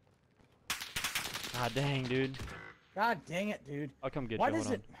 God dang, dude. God dang it, dude. I'll come get Why you. does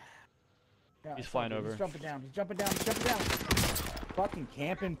Hold it... on. Yeah, He's it's flying okay. over. He's jumping down. He's jumping down. He's jumping down. Fucking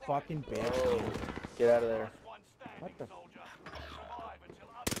camping fucking bitch. Oh, man. get out of there. Last one standing, What the... soldier. Survive until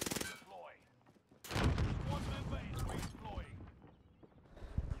others redeploy. Squad member is redeploying.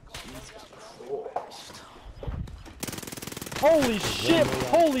 Holy shit!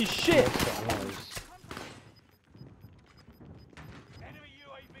 Holy shit! That's the ours. Enemy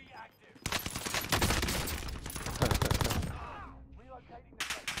UAV active. Relocating the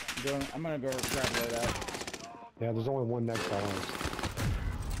safe zone. I'm gonna go grab loadout. Yeah, there's only one next to ours.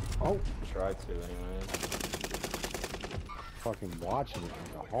 Oh, Try to, anyway. fucking watching it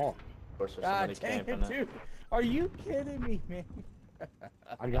like a hawk. Of course, there's God somebody dang camping it, dude. Are you kidding me, man?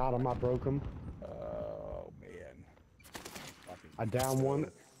 I got him. I broke him. Oh, man. Fucking I down one.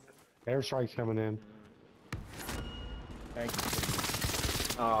 Airstrike's coming in. thank you.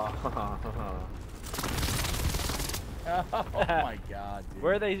 Oh, Oh my god, dude.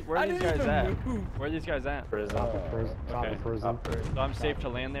 Where are they? Where I are these didn't guys even at? move. Where are these guys at? prison. Top of prison. Top Okay. of prison. Up there. So I'm safe to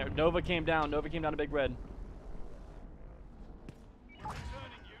land there. Nova came down. Nova came down to Big Red. Returning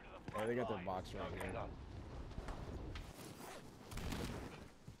you to the Yeah, front they got their line. box right here.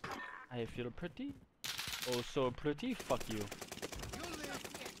 I feel pretty. Oh, so pretty. Fuck you.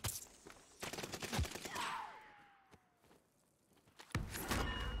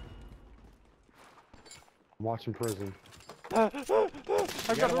 I'm watching prison. I You got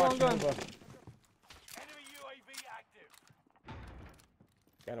the gotta wrong watch gun. Nova. Enemy UAV active.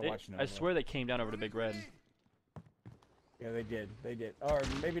 Gotta They- watch Nova. I swear they came down over to Big Red. Yeah, they did. They did. Or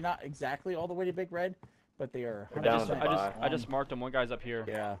maybe not exactly all the way to Big Red, but they are. They're I down just, at the I just on. marked them. One guy's up here.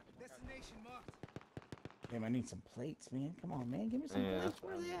 Yeah. Destination marked. Damn, I need some plates, man. Come on, man. Give me some Yeah. plates.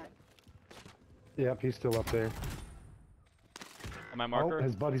 Where are they at? Yep, he's still up there. On my Oh, marker.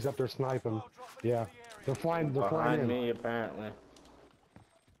 his buddy's up there sniping. Hostile dropping Yeah. into the area. They're flying. They're flying Behind in. me, apparently.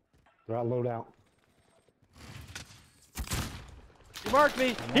 They're out loadout. He marked me.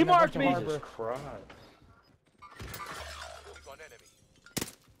 I'm He on the marked bunch of me. harbor. Jesus Christ. We've got enemy.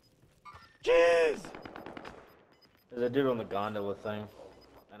 Jeez. There's a dude on the gondola thing.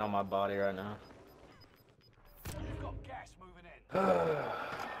 And on my body right now. You've got gas moving in.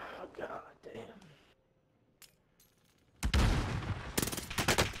 Oh, god damn.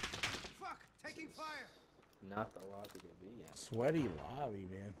 Fuck! Taking fire! Not the lobby to be in. Sweaty lobby,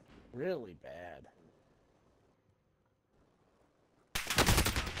 man. Really bad.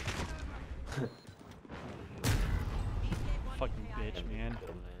 Fucking bitch, man.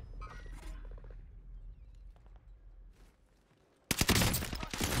 Kill me.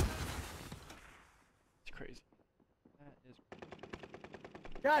 It's crazy. That is.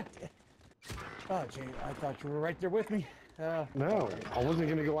 God. Oh, Jay, I thought you were right there with me. No, I wasn't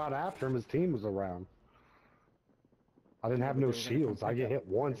gonna go out after him. His team was around. I didn't have but no they were gonna come shields. I pick get up. hit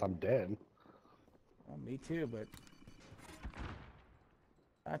once, I'm dead. Well, me too, but.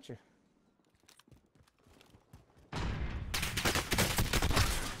 Gotcha.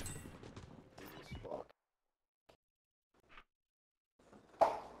 Fuck.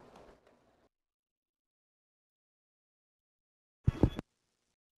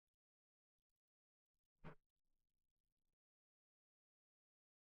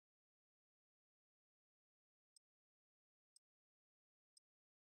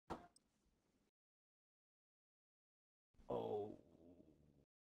 Oh.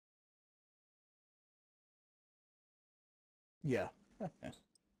 Yeah.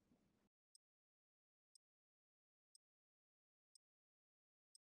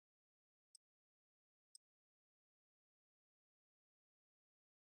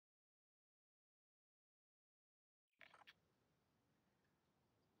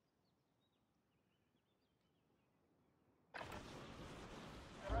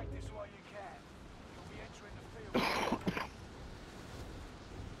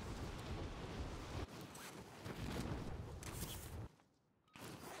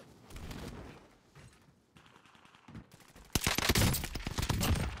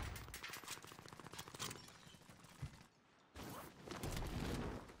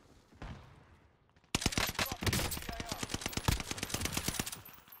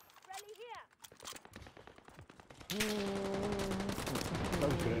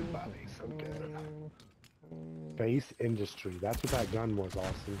 Space Industry. That's what that gun was,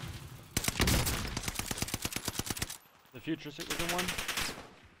 Austin. The futuristic looking one?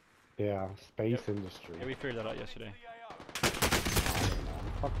 Yeah, Space Yep. Industry. Yeah, we figured that out yesterday.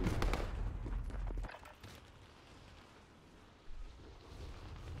 Fuck you.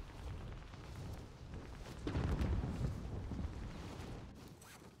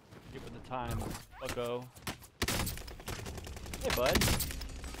 Get with the time, bucko. Hey, bud.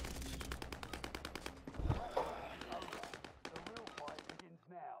 The real fight begins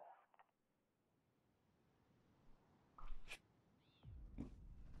now.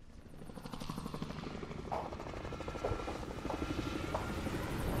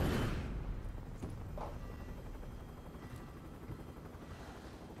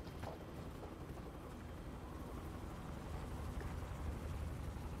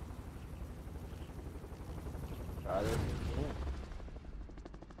 Try this.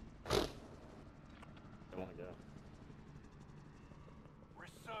 I want to go.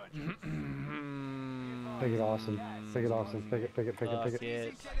 Resurgence. Take it, Austin. Take it, Austin. Take it, take it, take it, take Fuck it.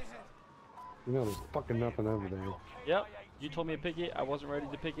 it. Dead ahead. You know, there's fucking nothing over there. Yep. You told me to pick it. I wasn't ready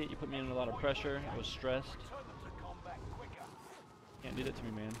to pick it. You put me in a lot of pressure. I was stressed. Turn them to combat quicker. Can't do that to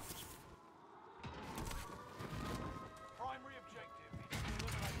me, man. Primary objective is to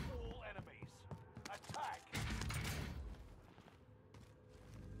eliminate all enemies. Attack.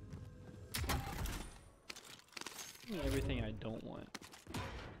 Give me everything I don't want.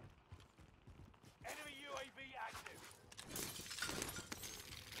 Enemy UAV active.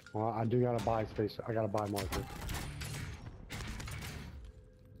 Well, I do gotta buy space. I gotta buy marker.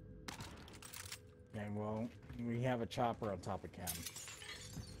 Okay, well, we have a chopper on top of Cam.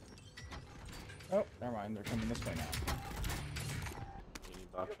 Oh, never mind. They're coming this way now. Mini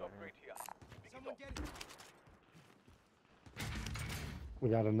box over Right here. here. Someone get it. We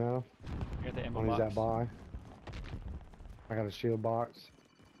got enough. I got the ammo One is that box. buy. I got a shield box.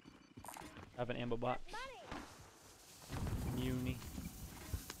 I have an ammo box. Muni.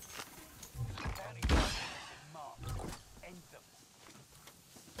 Bounty targets marked. End them.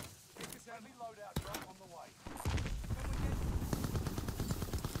 Take this Enemy ammo. loadout drop on the way. Someone get it.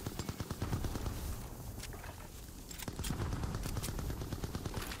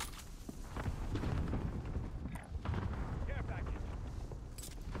 Care package.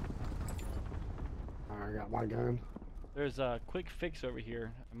 Alright, I got my gun. There's a quick fix over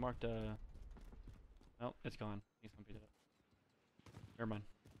here. I marked a. Oh, it's gone. He's gonna beat it up. Never mind.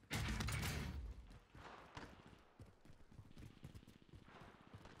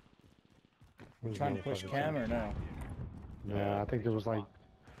 Where's Trying the to push motherfucker? Cam or no? Yeah, I think there was like.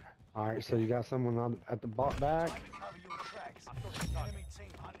 Alright, so you got someone on at the back. Time to cover your tracks. I've got an enemy team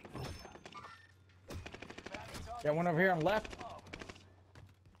hunting for you. Bounty Got one over here on left. targets.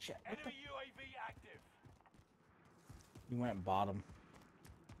 Shit. What the? Enemy UAV active. You went bottom.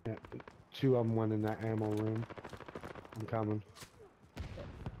 Yeah, two of them went in that ammo room. I'm coming.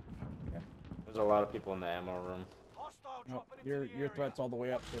 There's a lot of people in the ammo room. Hostile Oh, dropping into your the area. threat's all the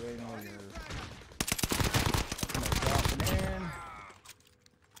way up, so they know you're dropping in.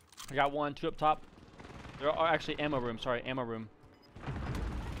 I got one, two up top. There are actually ammo room. Sorry, ammo room.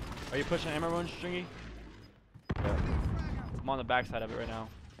 Are you pushing ammo room, Stringy? I'm on the backside of it right now.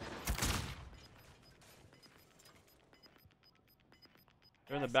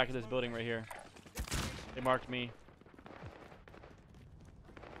 They're in the back of this building right here. They marked me.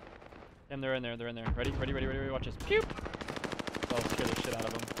 And they're in there. They're in there. Ready? Ready? Ready? Ready? Ready? Watch this. Pew! Oh, scare the shit out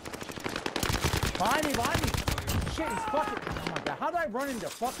of them. Behind me, behind me! Shit, he's fucking. Oh my god, how did I run into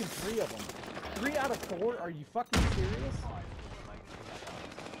fucking 3 of them? 3 out of 4? Are you fucking serious?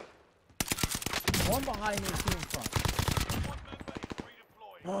 One behind me, 2 in front. Squad member is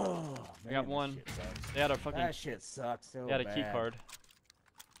redeploying. Oh, I got man, one. That shit sucks. They had a fucking. That shit sucks so They had a key bad. card.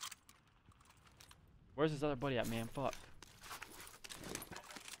 Where's his other buddy at, man? Fuck.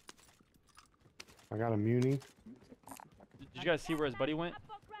 I got a muni. Did you guys see where his buddy went?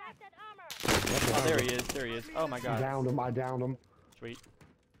 Yep, Oh, there he is. There he is. Oh my I god. downed him. I downed him. Sweet.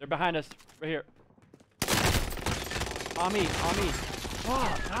 They're behind us. Right here. On me. On me.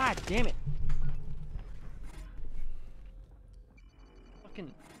 Oh, god damn it.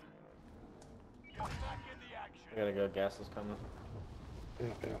 Fucking. You're back in the action. I gotta go. Gas is coming. Yeah,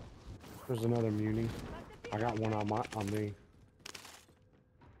 yeah. There's another muni. I got one on me.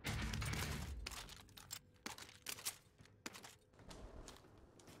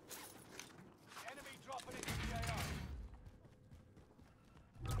 Enemy dropping into the AO.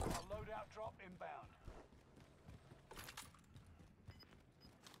 A loadout drop inbound.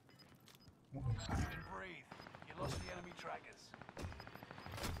 You can breathe. You lost the enemy trackers.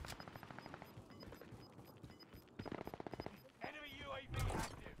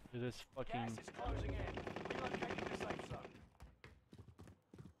 To this fucking. Gas is closing in. Relocating the safe zone.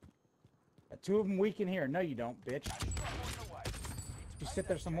 Got two of them weak in here. No, you don't, bitch. Drop on the way. You sit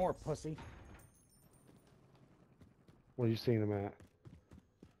there some more, pussy. Where you seeing them at?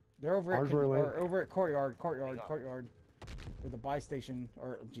 They're over Ours at, were or over at courtyard, where the buy station,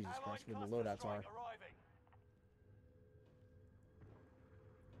 or Jesus Christ, where the loadouts are. Arriving.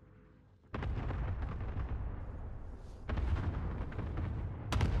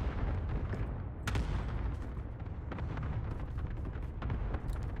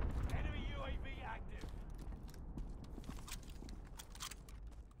 Enemy UAV active.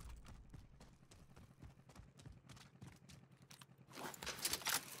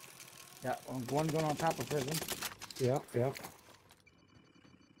 Yeah, one going on top of prison. Yeah, yeah. Allied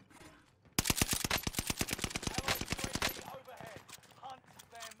UAV overhead. Hunt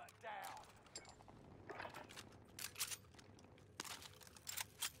them down.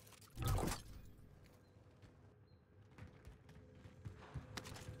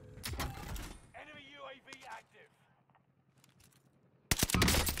 Enemy UAV active.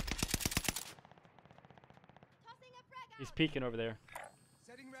 Tossing a frag He's out. peeking over there.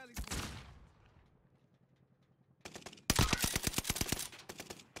 Setting rally point.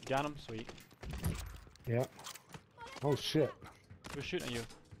 Got him. Sweet. Yeah. Oh shit. Who's shooting at you?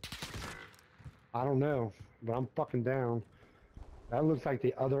 I don't know, but I'm fucking down. That looks like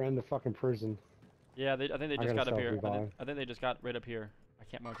the other end of fucking prison. Yeah, I think they I just gotta got up here. self-revive. I think they just got right up here. I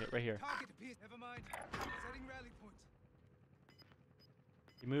can't mark it. Right here. Target appears. Never mind. Setting rally point.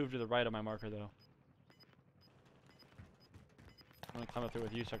 He moved to the right of my marker though. I'm gonna climb up there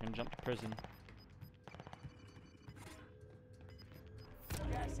with you so I can jump to prison.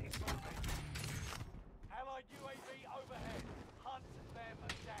 Gas is moving. Allied UAV overhead. Hunt them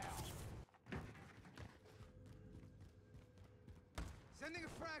down. Sending a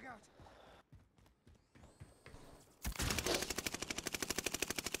frag out.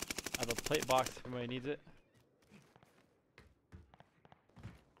 I have a plate box if anybody needs it.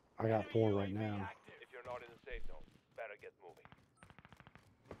 I got Enemy 4 right UAV now. active. If you're not in the safe zone, better get moving.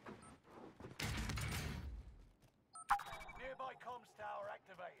 Nearby comms tower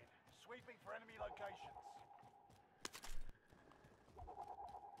activated. Sweeping for enemy locations.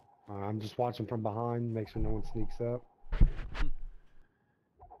 I'm just watching from behind, make sure no one sneaks up.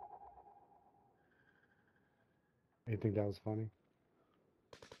 You think that was funny?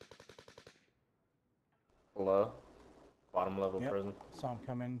 Below. Bottom level Yep. prison. Saw him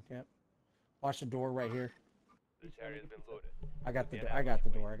come in. Yep. Watch the door right here. This area's been loaded. I got the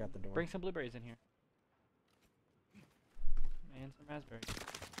door. Bring some blueberries in here. And some raspberries. Taking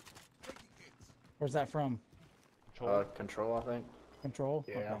hits. Where's that from? Control. Control, I think. Control?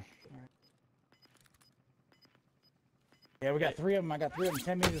 Yeah. Okay. Alright. Yeah, we got 3 of them. I got 3 of them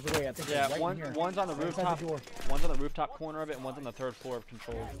 10 meters away. I think they're Yeah, right in here. one's on the Right inside rooftop. the door. One's on the rooftop corner of it, and one's on the 3rd floor of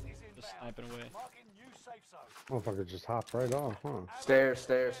control. Just sniping away. Marking new safe zone. Motherfucker just hopped right off, huh? Stairs.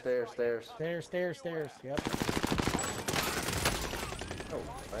 Stairs. Yep. Oh,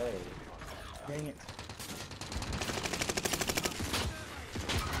 hey. Dang it.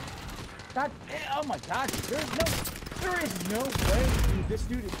 God, oh my God, there is no way, dude. This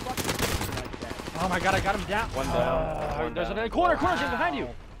dude is fucking like that. Oh my god, I got him down. One down. There's another corner, she's behind you.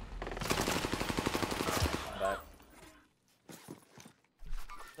 Back.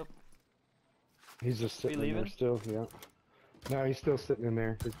 He's just sitting in there leaving? still, yeah. No, he's still sitting in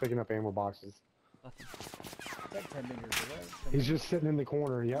there. He's picking up ammo boxes. Nothing. That's 10 meters away. He's just sitting in the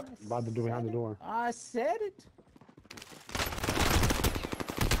corner, yep, by the behind the door. I said it.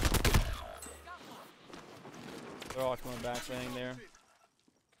 They're all coming back, laying there.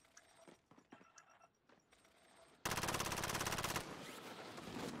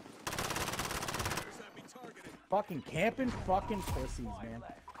 Fucking camping fucking pussies, man.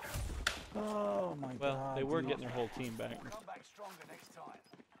 Oh my God. Well, they were dude. getting their whole team back. Come back stronger next time.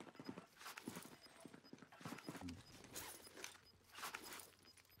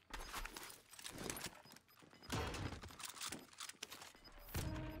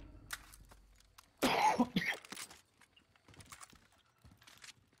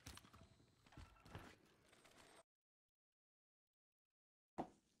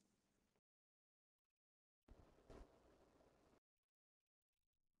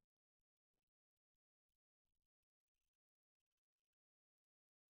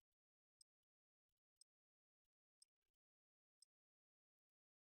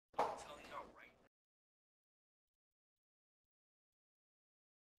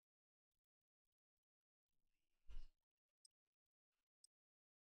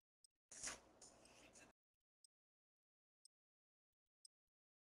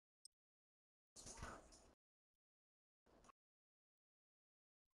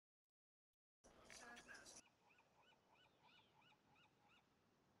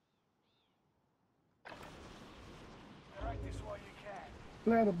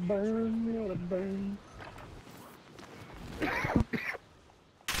 Let it burn, let it burn.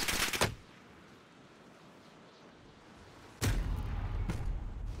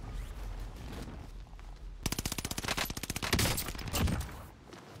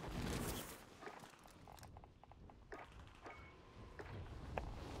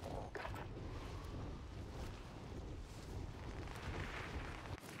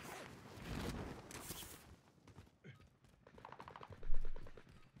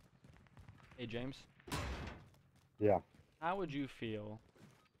 Hey James, Yeah. how would you feel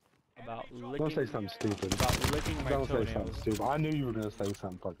about Don't licking say something stupid. about licking my Don't say something toenails? stupid. I knew you were gonna say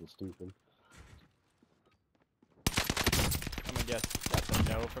something fucking stupid. I'm gonna guess that's a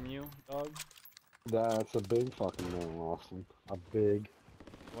no from you, dog. That's a big fucking no, Austin. A big.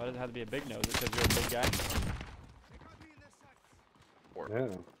 Why does it have to be a big no? Is it because you're a big guy? They got me in their sights.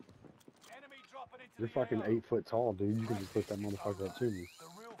 Yeah. Enemy dropping into You're the fucking AO. 8 foot tall, dude. You can just put that motherfucker up to me. The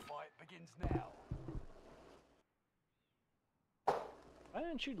real fight begins now. Why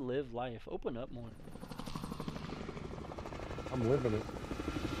don't you live life? Open up more. I'm living it.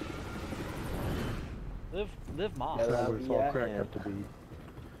 Live mob. Yeah, That's what it's all yeah, cracked yeah. up to be.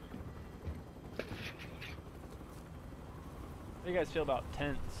 How do you guys feel about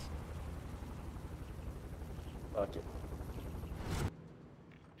tents? Fuck it.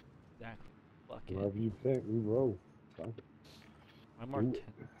 Exactly. Fuck it. Whatever you pick, we roll. Fuck it. I'm more Ooh. tent.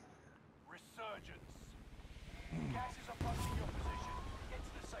 Resurgence. Gas is approaching your position. Get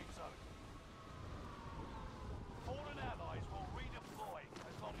to the safe zone. Fallen allies will redeploy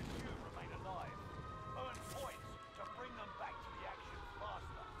as long as you remain alive. Earn points to bring them back to the action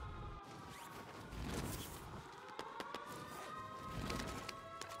faster.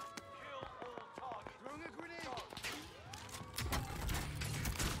 Kill all targets. Throwing a grenade. Go.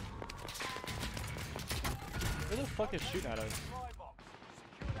 Who the fuck is shooting at us? Supply box.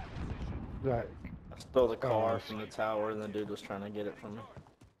 Secure that position. Right. I spilled a car Oh, from the tower and the dude was trying to get it from me.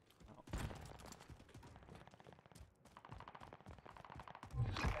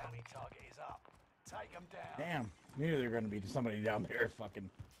 Bounty target is up. Take them down. Damn. Knew there were gonna be somebody down there fucking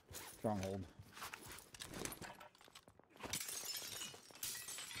stronghold.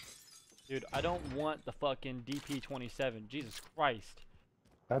 Dude, I don't want the fucking DP-27. Jesus Christ.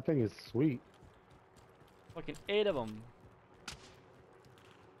 That thing is sweet. Fucking 8 of them.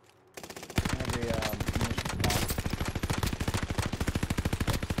 Every munitions box.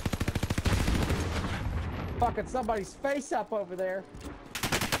 Fucking somebody's face up over there.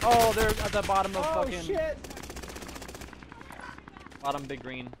 Oh, they're at the bottom of Oh fucking... shit! Bottom big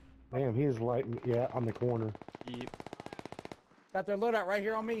green. Damn, he is lighting. Yeah, on the corner. Yep. Got their loadout right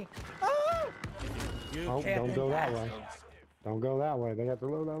here on me. Oh! You Oh, can't don't go that impact. way. Don't go that way. They got the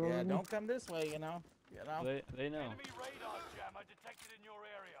load out Yeah, on don't come this way, you know. You know. They know. Enemy radar jammer detected in your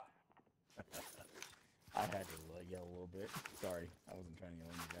area. I had to yell a little bit. Sorry, I wasn't trying to yell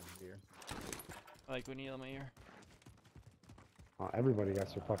in you guys' ear. I like when you yell in my ear. Everybody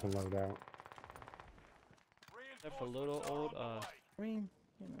got their fucking load out. Except for little old us. I mean,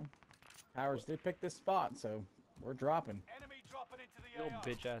 you know, Powers did pick this spot, so we're dropping. Enemy dropping into the Little AO.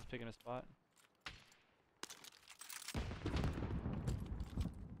 bitch ass picking a spot.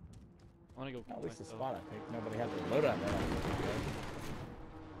 I wanna go kill At least the myself. spot I picked, nobody had their loadout there.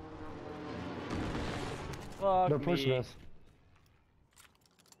 Fuck They're pushing me. us.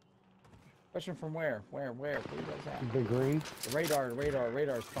 Question from where? Where you guys at? Big green. The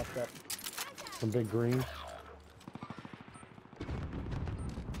radar's fucked up. Some big green. One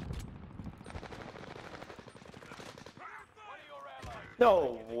of your allies.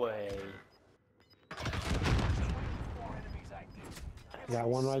 No way. 4 enemies active. Got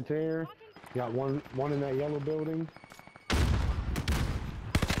one right there. Got one in that yellow building. Gas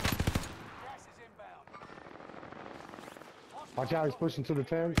is inbound. Watch out, he's pushing to the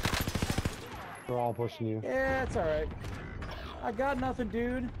tent. They're all pushing you. Yeah, it's alright. I got nothing,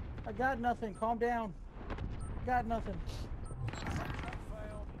 dude. I got nothing. Calm down. Got nothing.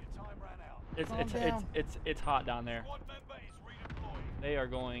 Failed. Your time ran out. Calm down. It's hot down there. Squad member is redeploying. They are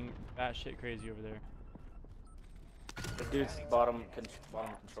going batshit crazy over there. The dude's bottom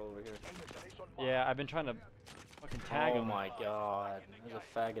control over here. Yeah, I've been trying to fucking tag Oh him. my god. There's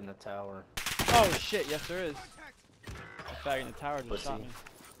a fag in the tower. Oh shit, yes there is. A fag in the tower just shot Pussy. me.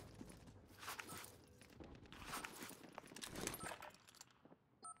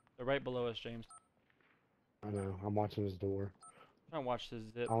 They're right below us, James. I know. I'm watching his door. Trying to watch this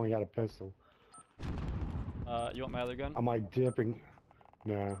zip. I only got a pistol. You want my other gun? I might dip and...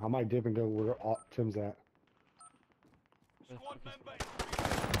 No, I might dip and go where Tim's at. Squad member is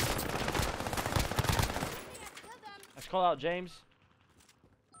Let's call out James.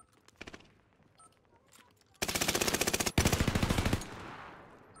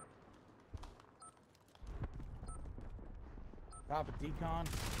 Top of decon. Top of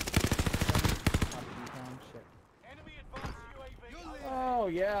decon. Shit. Enemy advanced UAV. Oh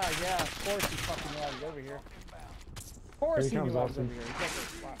yeah. Of course he fucking was over here. Of course he Here he was comes, over Austin. here. He got the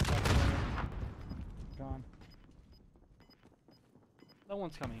fucking gone. No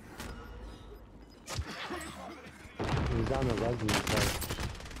one's coming. He's down the resident side.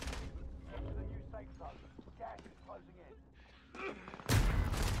 The new safe zone. Gas is closing in.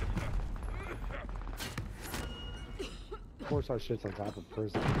 Of course our shit's on top of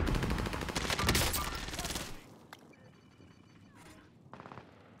prison.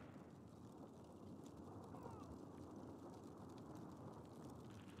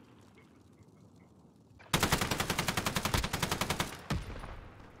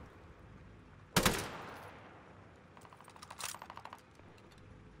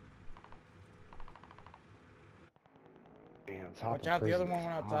 Damn, top Watch of out, the other prison. one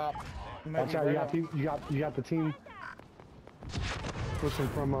went out top. He might Watch be out, right you got, up. you got the team pushing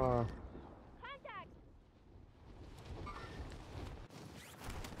from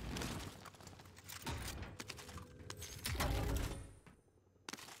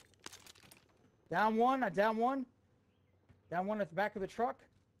Down one, I down one. Down one at the back of the truck.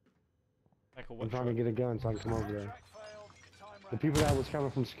 Like a I'm what trying to truck? get a gun so I can come over there. Track failed. Time The ran people that was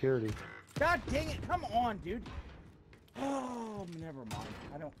coming from security. God dang it, come on, dude. Oh, never mind.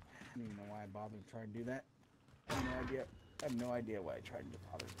 I don't even know why I bothered to try to do that. I have no idea. I have no idea why I tried to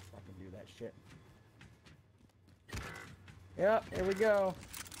bother to fucking do that shit. Yep, here we go.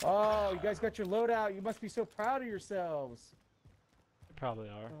 Oh, you guys got your loadout. You must be so proud of yourselves. They probably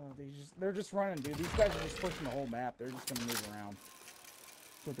are. Oh, they're just running, dude. These guys are just pushing the whole map. They're just gonna move around.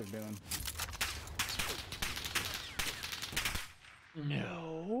 That's what they're doing.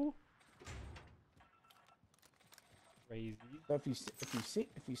 No. Crazy. So if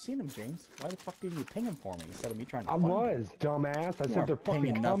you seen them, James, why the fuck didn't you ping them for me instead of me trying to I find them? was, dumbass. I You said weren't they're fucking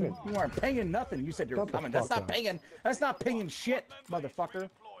pinging coming. nothing. You weren't pinging nothing. You said you're Shut the coming. That's fuck not up. pinging. That's not pinging shit, motherfucker.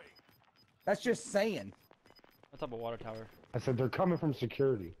 That's just saying. What's up a water tower? I said they're coming from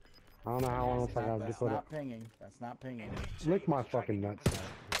security. I don't know how else I got to That's put it. not pinging. That's not pinging. Lick my fucking nuts.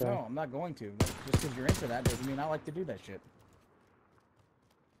 Okay? No, I'm not going to. Just because you're into that doesn't mean I like to do that shit.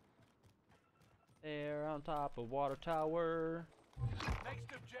 They're on top of water tower.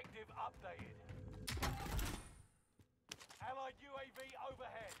 Next objective updated. Allied UAV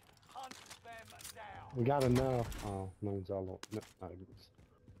overhead. Hunt them down. We got enough. Oh, no one's all. No, not even.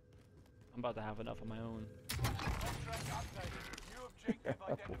 I'm about to have enough of my own. Contract updated. New objective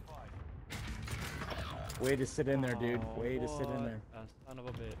identified. Way to sit in there, dude. Oh, Way to sit in what there. a son of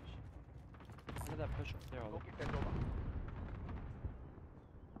a bitch. Where did that push up there? All the...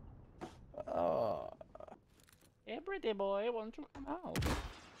 Oh. Hey, pretty boy, why don't you come out? Did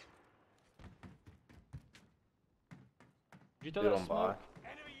you throw Dude that on smoke? by.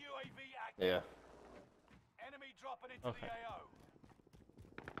 Enemy UAV active. Yeah. Enemy dropping into Okay. the AO.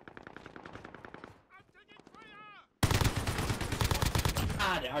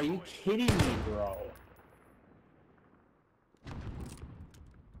 God, are you kidding me, bro?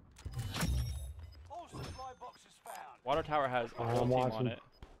 All supply boxes found. Water tower has a I'm whole team on watching. it.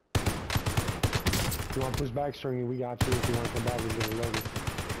 If you want to push back, Stringy, we got you. If you want to come back, we get it loaded.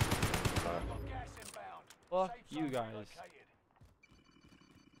 Got gas inbound. Fuck Safe you zone guys. relocated.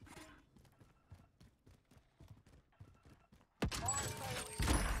 Fire sale is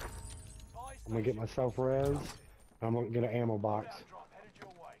buy I'm gonna get myself res. And I'm gonna get an ammo box. station drop headed your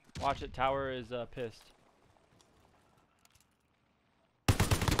way. Watch it, tower is pissed.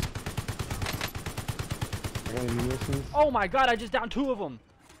 I got any munitions. Oh my god, I just downed 2 of them!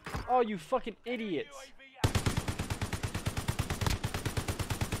 Oh, you fucking idiots! UAV active.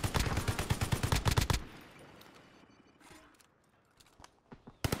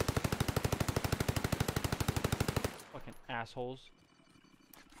 Fucking assholes.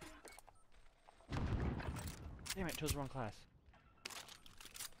 Damn it, chose the wrong class.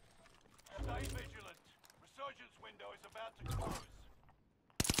 Stay vigilant. Resurgence window is about to close.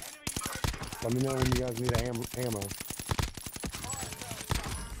 Enemy UAV Let me know when you guys need ammo. fire sale is done.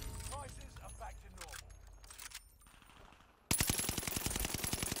 Prices are back to normal.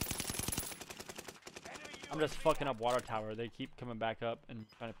 Enemy I'm just UAV fucking up water tower. They keep coming back up and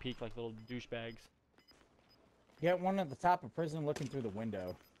trying to peek like little douchebags. Get one at the top of prison looking through the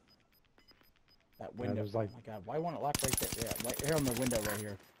window. That window. there's like- Oh my god, why won't it lock right there? Yeah, right here on the window right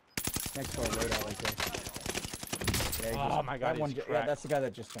here. Next to our loadout right there. Yeah, Oh my God, that one, he's yeah, cracked. that's the guy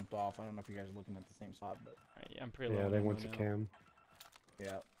that just jumped off. I don't know if you guys are looking at the same spot, but Alright, I'm pretty low Yeah, on they ammo went to now. cam.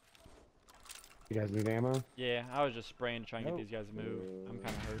 yeah. You guys need ammo? Yeah, I was just spraying to try and Nope. get these guys to move. I'm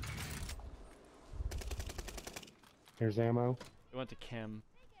kind of hurt. Here's ammo. It went to Kim.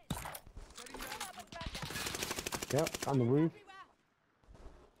 Yep, on the roof.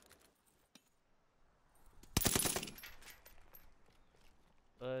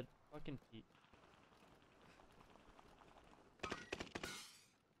 Bud, fucking Pete.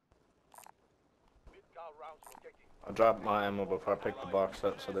 I'll drop my ammo before I pick the box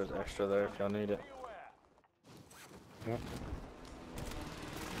up, so there's extra there if y'all need it. Yep.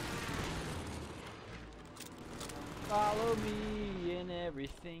 Follow me in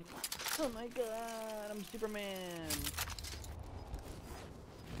everything. Oh my god, I'm Superman.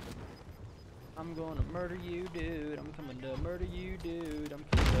 I'm gonna murder you, dude. I'm coming to murder you, dude. I'm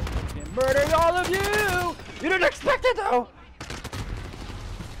coming to fucking murder all of you! You didn't expect it though!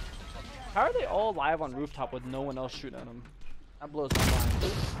 How are they all live on rooftop with no one else shooting at them? That blows my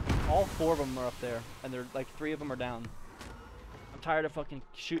mind. All 4 of them are up there, and they're like 3 of them are down. I'm tired of fucking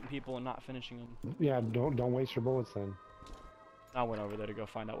shooting people and not finishing them. Yeah, don't waste your bullets then. I went over there to go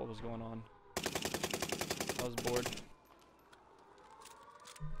find out what was going on. I was bored.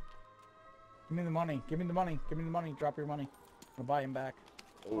 Give me the money. Give me the money. Give me the money. Drop your money. I'll buy him back.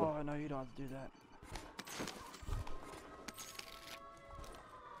 Oh, no, you don't have to do that.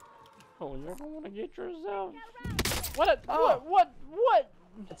 Oh, you ever want to get yourself? What? Oh. What?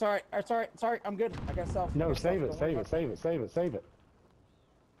 It's alright. It's alright. It's alright. I'm good. I got self. No, save it, save it, save it, save it, save it.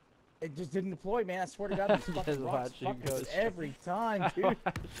 It just didn't deploy, man. I swear to God, this Just fucking rocks watch you fuck go this straight. every time, dude.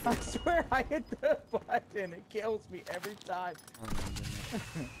 I swear I hit the button. It kills me every time. Oh, my goodness.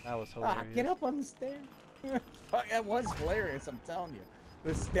 That was Ah, hilarious. get up on the stairs. Fuck, that was hilarious, I'm telling you.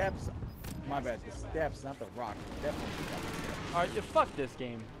 The steps, my bad, the steps, not the rock. Definitely not the steps. Alright, you fuck this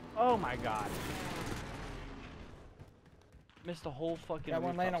game. Oh my god. Missed the whole fucking Got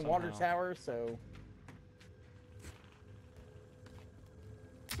one laying on rooftop water somehow. tower, so.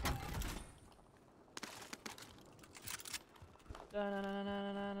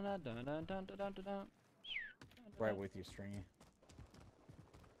 Right with you, Stringy.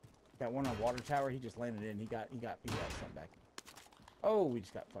 Got one on water tower. He just landed in. He got something back. Oh, we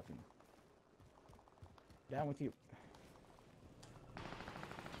just got fucking down with you.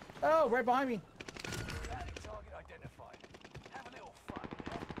 Oh, right behind me. Target identified. Have a little fun.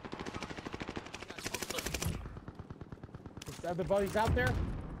 His other buddy's out there.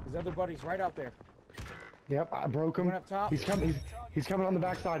 His other buddy's right out there. Yep, I broke him. One up top. He's coming on the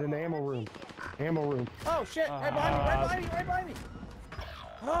backside in the ammo room. Ammo room. Oh shit! Right behind me! Right behind me! Right behind me!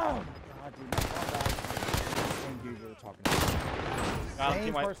 Oh my god, dude! My phone died. Same dude we were talking about. Same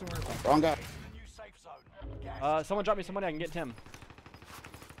team wipe. person we were talking about. Wrong guy. The new safe zone. Gas Someone drop me some money, I can get Tim.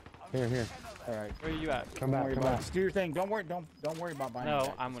 Here. All right. Where are you at? Come Don't back, worry come about it. back. Just do your thing. Don't worry. Don't worry about buying. No, me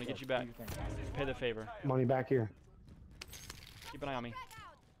back. I'm Just gonna get you do back. your thing. Pay the favor. Money back here. Keep an eye on me.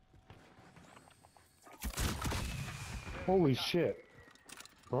 Holy shit.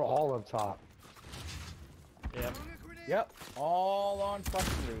 We're all up top. Yep. Yep. All on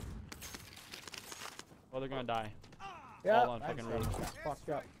fucking roof. Well, they're gonna die. Yep. on fucking that's roof. it. Fucked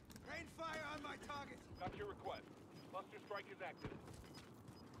up. Rain fire on my target. Got your request. Cluster strike is active.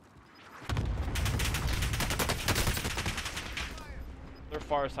 Their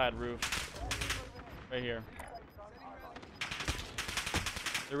far side roof. Right here.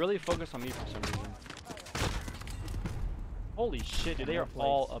 They're really focused on me for some reason. Holy shit, dude, they are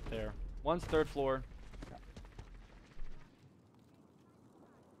all up there. One's 3rd floor.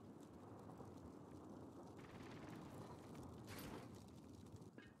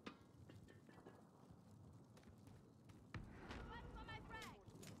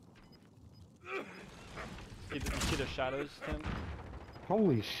 You see the shadows, Tim?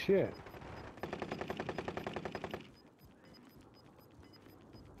 Holy shit.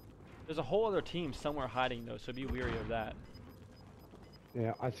 There's a whole other team somewhere hiding though, so be weary of that.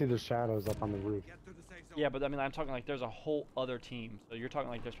 Yeah, I see the shadows up on the roof. Get to the safe zone. Yeah, but I mean, I'm talking like there's a whole other team. So you're talking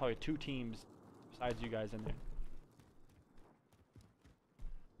like there's probably 2 teams besides you guys in there.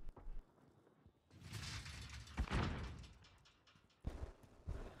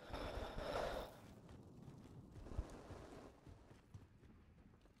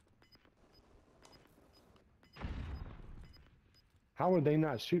 How are they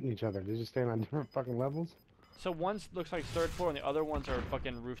not shooting each other? They just stand on different fucking levels? So one's looks like 3rd floor and the other ones are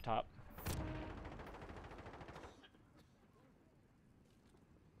fucking rooftop.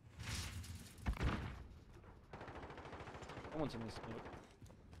 Someone's in this smoke.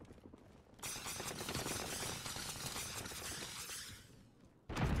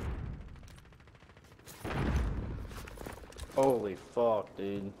 Holy fuck,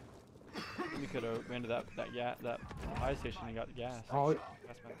 dude. We could have ran to that fire station and got the gas. Oh, Gas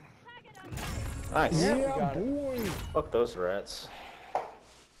mask. Nice. Yeah, we Yeah, got it. boy. Fuck those rats.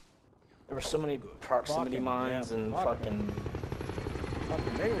 There were so many proximity Fucking, mines yeah, and fucking-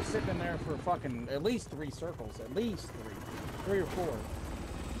 Fucking, they were sitting in there for fucking at least 3 circles. At least 3. 3 or 4. Good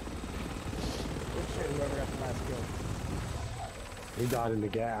shit, whoever got the last kill. He died in the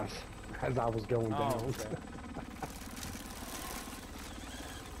gas as I was going down. Oh, okay.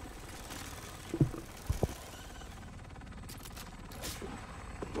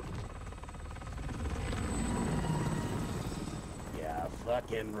 Yeah,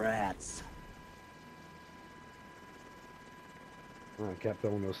 fucking rats. I kept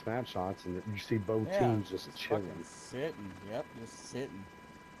throwing those snapshots, and you see both Yeah, teams just chilling. fucking sitting. Yep, just sitting.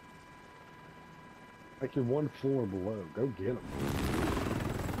 Like you're 1 floor below. Go get them.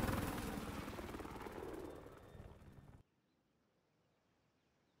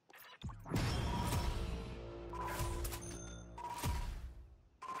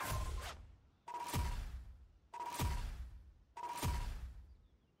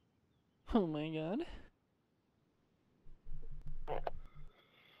 Oh my god.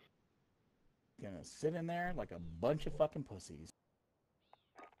 Gonna sit in there like a bunch of fucking pussies.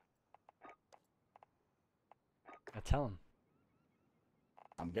 I tell him.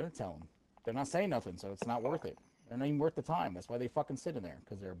 I'm gonna tell them. They're not saying nothing, so it's not worth it. They're not even worth the time. That's why they fucking sit in there,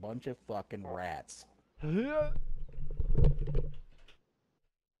 because they're a bunch of fucking rats.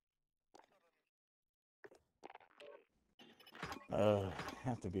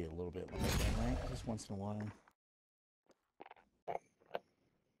 Have to be a little bit like that, right? Just once in a while.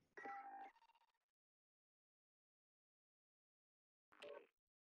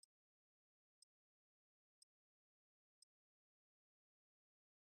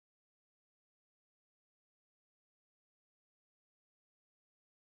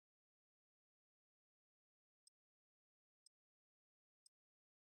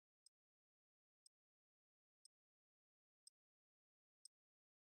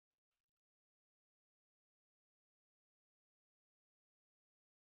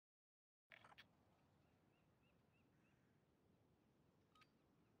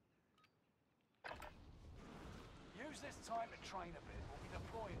 Use this time to train a bit. We'll be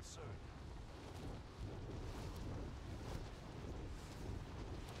deploying soon.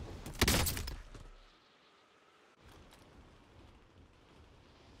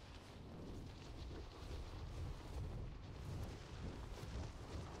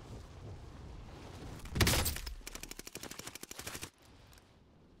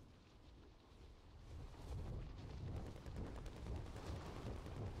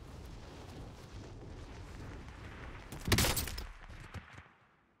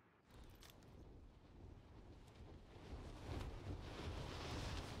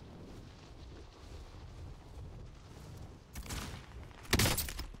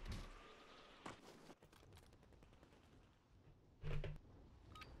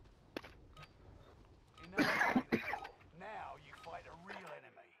 Now you fight a real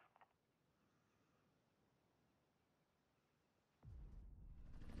enemy.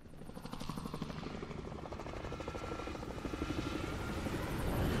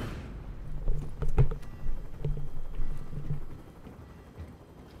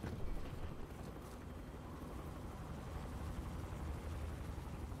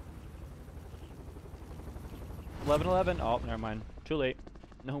 Eleven, 11. Oh, never mind. Too late.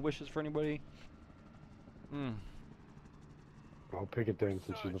 No wishes for anybody. Hmm. I'll pick it then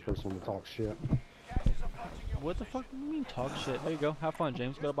since you're the first one to talk shit. What the fuck do you mean talk shit? There you go. Have fun,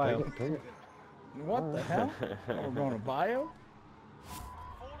 James. Go to bio. Pick it. What the hell? Oh, we're going to bio?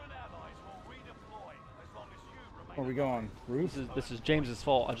 Fallen allies will redeploy as long as you remain. Where are we going? Roof? This is James's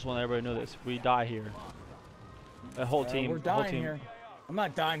fault. I just want everybody to know this. We die here. The whole team. We're the whole dying team. here. I'm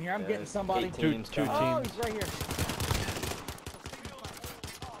not dying here. I'm Yeah, getting somebody. 8 Two teams teams. Oh, he's right here.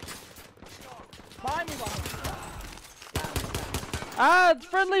 Behind me, behind me. Ah, it's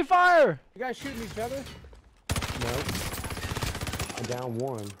friendly fire! You guys shooting each other? No. I down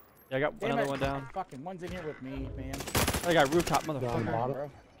one. Yeah, I got Damn another it. one down. Fucking one's in here with me, man. I got rooftop, Down motherfucker. bottom.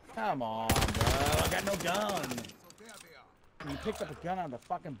 Bro. Come on, bro. I got no gun. When you picked up a gun out of the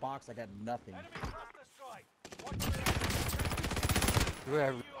fucking box, I got nothing.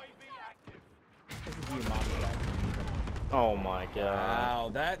 Whoever. This is you, mommy. Oh my god. Wow,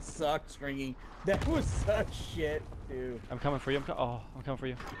 that sucked, Stringy. That was such shit, dude. I'm coming for you. I'm coming for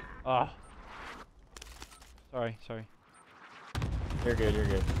you. Oh. Sorry, sorry. You're good, you're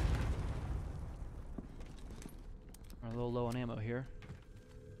good. We're a little low on ammo here.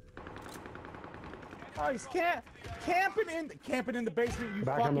 Oh, he's camping in the basement, you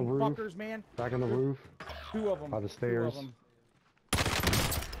Back on the fucking roof. fuckers, man. Back on the roof. 2 of them. By the 2 stairs. of them.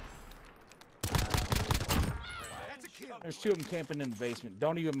 There's 2 of them camping in the basement.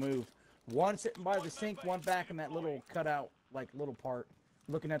 Don't even move. One sitting by the sink, one back in that little cutout, like little part,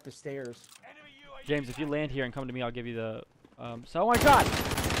 looking at the stairs. James, if you land here and come to me, I'll give you the. So, oh my God!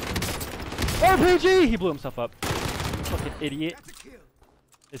 RPG! He blew himself up. Fucking idiot.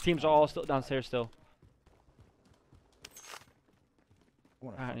 His teams are all still downstairs still.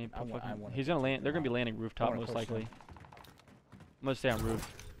 He's gonna land. They're gonna be landing rooftop most likely. I'm gonna stay on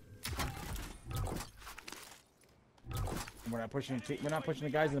roof. We're not pushing. We're not pushing the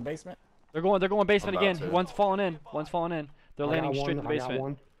guys in the basement. They're going basement again. to. One's falling in. One's falling in. They're landing straight in the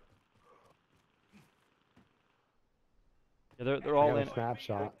basement. Yeah, they're all in.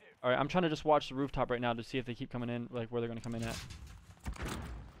 Snapshot. All right, I'm trying to just watch the rooftop right now to see if they keep coming in, like where they're gonna come in at.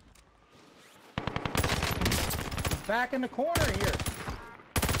 Back in the corner here.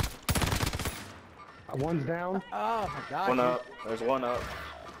 One's down. Oh my God. One up. There's one up.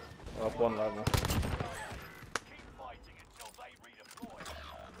 Up 1 level.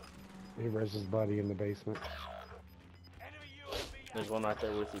 He res his buddy in the basement. There's one right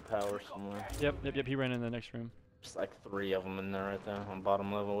there with you, power somewhere. Yep. He ran in the next room. There's like 3 of them in there right there on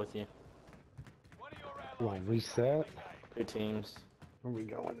bottom level with you. You want to reset? 2 teams. Where we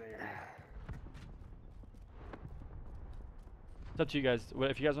going there? It's up to you guys.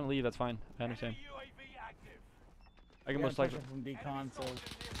 If you guys want to leave, that's fine. I understand. I can most likely. From decon, so.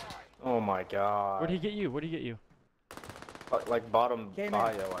 Oh my God. Where'd he get you? Where'd he get you? Like bottom Came in.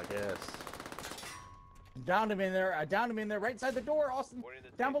 bio, I guess. Downed him in there. I downed him in there right inside the door, Austin.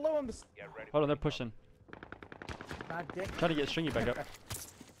 Down below him. Hold on, they're pushing. God, dick. Trying to get Stringy back up.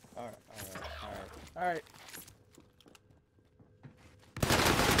 Alright.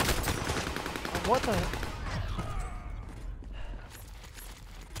 What the?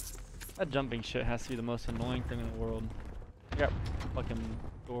 That jumping shit has to be the most annoying thing in the world. I got fucking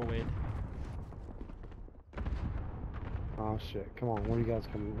doorwayed. Oh shit! Come on, where are you guys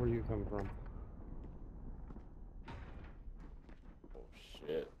coming? Where are you coming from? Oh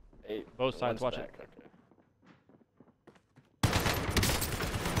shit. 8. Both sides, One's watch it. back, okay.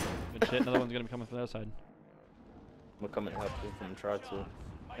 Good shit. Another one's gonna be coming from the other side. I'm gonna come and help you if I'm try to.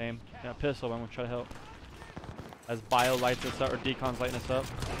 Same. Yeah, pistol. But I'm gonna try to help. As bio lights us up or decon's lighting us up.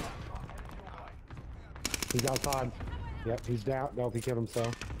 He's outside. Yep, he's down. Nope, he killed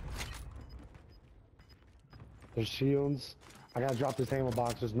himself. There's shields. I gotta drop this ammo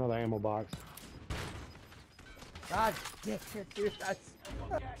box. There's another ammo box. God damn it, dude. That's... Oh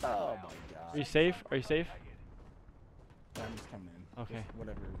my God. Are you safe? Are you safe? I'm just coming in. Okay. Just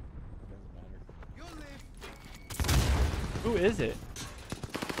whatever. Doesn't matter. Who is it?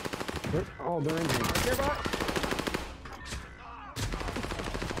 They're in here. Right there, bud.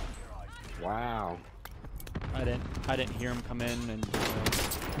 Wow. I didn't hear him come in and.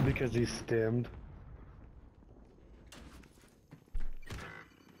 Because he's stemmed.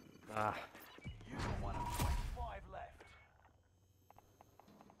 Ah. You got 1.5 left.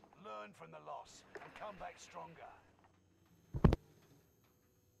 Learn from the loss and come back stronger.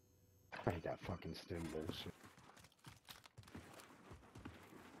 I hate that fucking stem bullshit.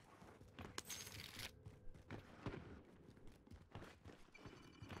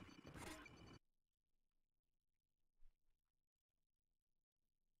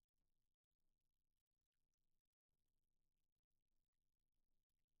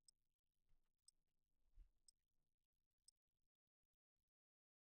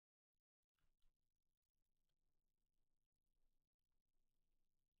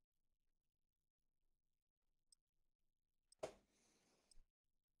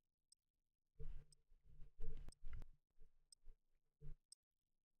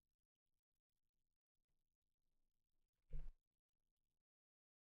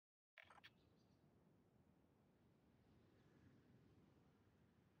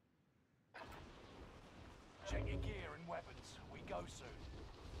 Check your gear and weapons. We go soon.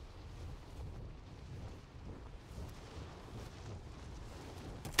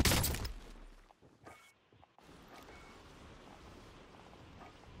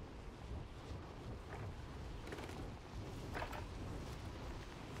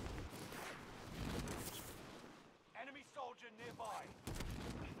 Enemy soldier nearby.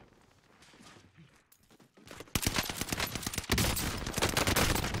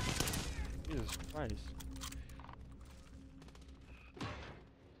 Jesus Christ.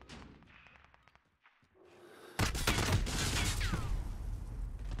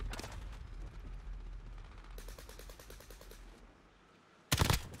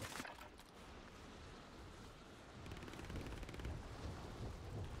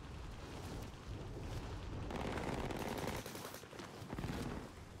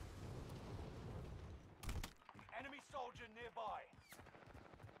 Enemy soldier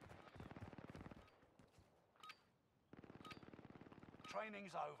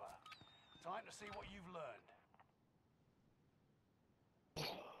training's over. Time to see what you've learned.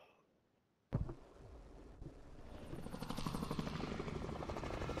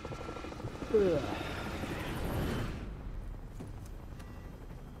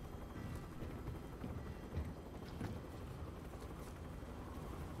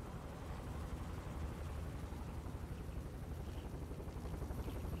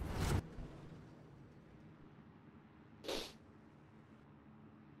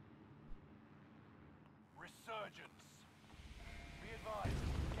 Resurgence. Be advised,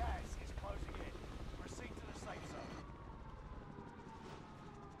 gas is closing in. Proceed to the safe zone.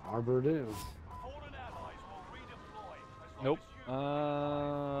 Harbor it is. Fallen allies will redeploy as long Nope. as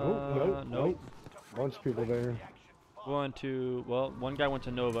you Nope. Nope. Bunch of people there. Going to, well, one guy went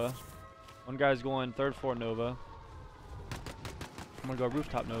to Nova. One guy's going third floor Nova. I'm gonna go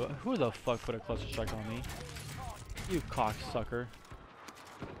rooftop Nova. Who the fuck put a cluster strike on me? You cocksucker.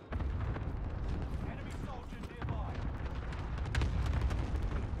 Enemy soldier nearby.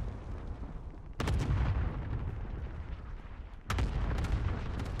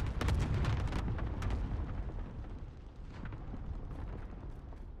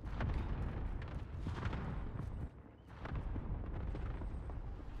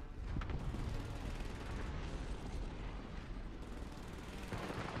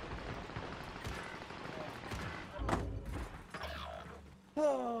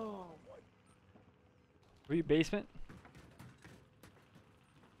 Were you basement?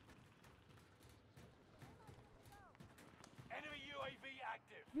 Enemy UAV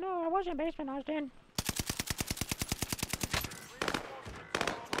active. No, I wasn't basement, I was in.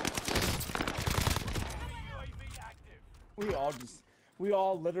 Enemy UAV active. We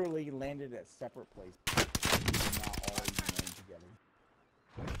all literally landed at separate places. Not all even land together.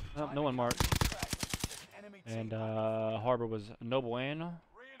 Oh, no one marked. Enemy And team. Harbor was Noble and.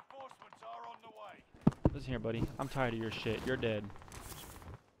 Reinforcements are on the way. Listen here, buddy. I'm tired of your shit. You're dead.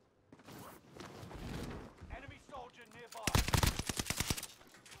 Enemy soldier nearby.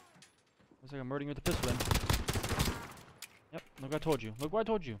 Looks like I'm murdering you with a pistol then. Yep, look what I told you. Look what I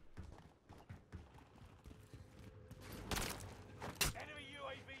told you. Enemy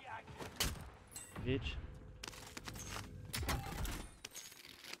UAV active. Bitch.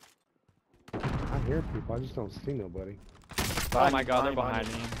 I hear people, I just don't see nobody. Oh my god, they're behind behind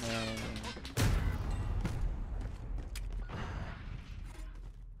me.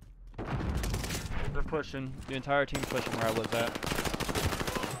 They're pushing. The entire team's pushing where I was at.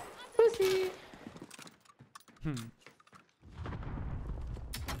 Pussy.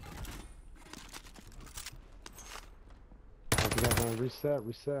 If you guys want to reset.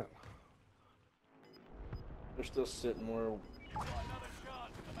 They're still sitting where. Another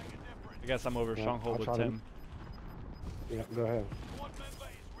chance to make a difference. I guess I'm over Yeah, Stronghold I'll with try to- Tim. Yeah, go ahead. One member is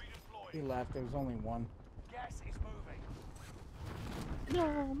He redeployed. left. There was only one. Gas is moving.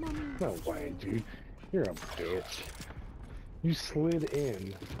 No way, dude. You're a bitch. You slid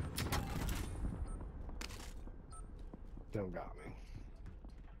in. Still got me.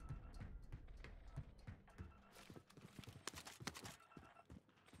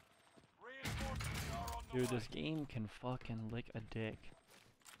 Reinforcements are on the Dude, way. this game can fucking lick a dick.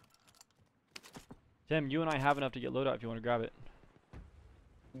 Tim, you and I have enough to get loadout if you want to grab it.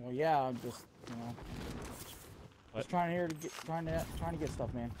 Well, yeah, I'm just, What? just trying to get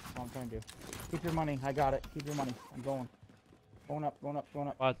stuff, man. That's all I'm trying to do. Keep your money. I got it. Keep your money. I'm going. Going up. Well,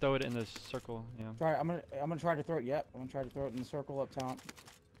 I'll throw it in this circle, yeah. Try. I'm gonna try to throw it. Yep. I'm gonna try to throw it in the circle up top.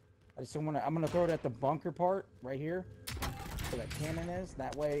 I just don't wanna. I'm gonna throw it at the bunker part right here, where that cannon is.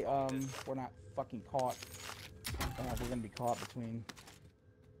 That way, we're not fucking caught. We're gonna be caught between.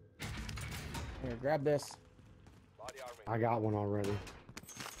 Here, grab this. I got one already.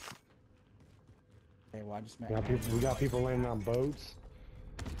 Okay, well, I just met. We got people landing on boats.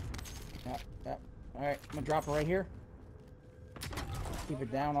 Yep. All right, I'm gonna drop it right here. Keep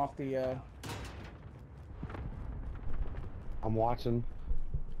it down off the. I'm watching.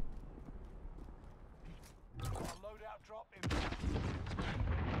 A loadout drop in.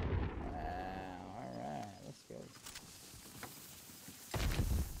 All right, let's go.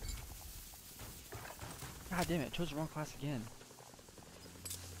 God damn it, I chose the wrong class again.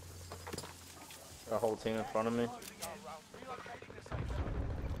 A whole team in front of me.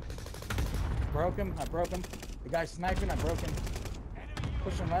 Broke him. I broke him. The guy's sniping. I broke him.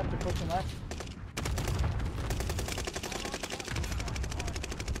 Pushing left. They're pushing left.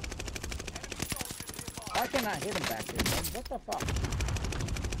 Why can't I hit him back here, man? What the fuck?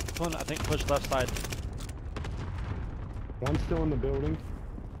 One, I think, push left side. One's still in the building.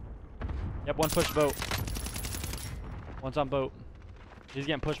 Yep, one push boat. One's on boat. He's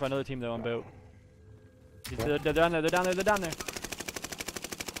getting pushed by another team though on boat. They're down there. They're down there. They're down there.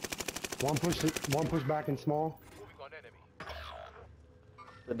 One push back in small.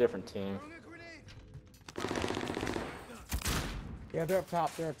 A different team. Throwing a grenade. Yeah, they're up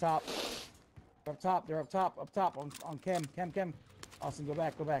top. They're up top. They're up top. They're up top. Up top on Chem. Chem. Austin, go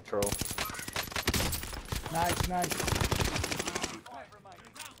back. Go back. Troll. Nice.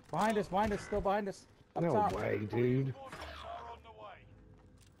 Behind us. Still behind us. Up No top. way, dude. Reinforcements are on the way.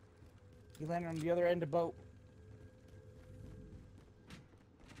 He landed on the other end of the boat.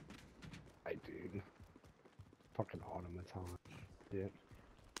 Hey, dude. Fucking automaton. Yeah.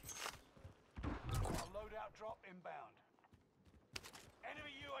 A loadout drop inbound.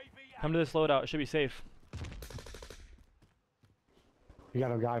 Enemy UAV Come to this loadout. It should be safe. You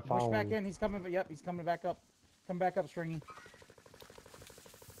got a guy Push following. back in. He's coming. Yep, he's coming back up. Come back up, Stringy.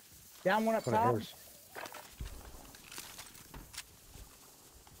 Down one up For the top. horse.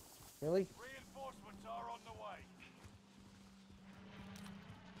 Really? Reinforcements are on the way.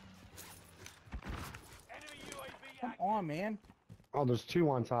 Enemy UAV Come active. on, man. Oh, there's two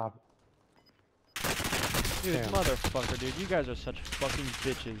on top. Dude, Damn. motherfucker, dude. You guys are such fucking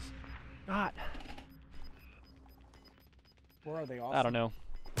bitches. God. Where are they? I don't know.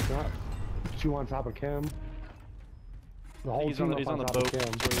 Yeah. Two on top of Chem. The I whole think he's team on up he's on the top boat. of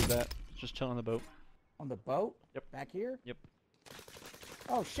Chem. That's where he's at. Just chilling on the boat. On the boat? Yep. Back here? Yep.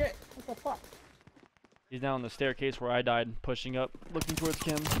 Oh shit! What the fuck? He's down on the staircase where I died, pushing up, looking towards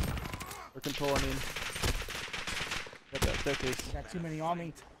Kim. Or control, I mean. Yep, that staircase. I got too many on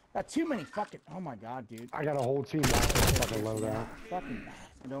me. Got too many fucking. Oh my god, dude. I got a whole team back in the fucking loadout. Fucking.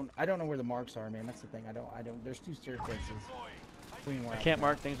 I don't know where the marks are, man. That's the thing. I don't. There's two staircases between where I can't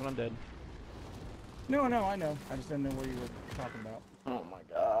mark things when I'm dead. No, I know. I just didn't know where you were talking about. Oh my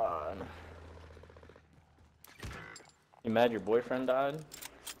god. You mad your boyfriend died?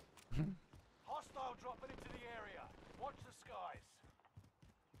 Hostile dropping into the area. Watch the skies.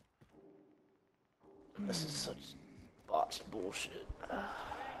 This is such botched bullshit. Reinforcements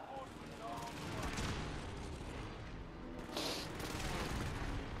are on the way.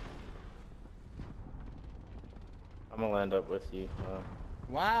 I'm gonna land up with you.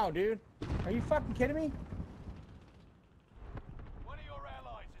 Wow, dude. Are you fucking kidding me? One of your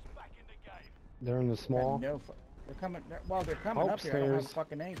allies is back in the game. They're in the small. No, they're coming. Well, they're coming up here. I don't have Upstairs.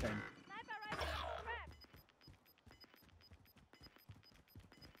 fucking anything.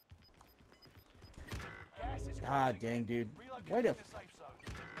 Gas is God closing dang, in. dude. Relocating Way to, the safe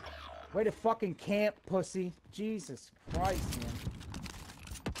zone. way to fucking camp, pussy. Jesus Christ, man.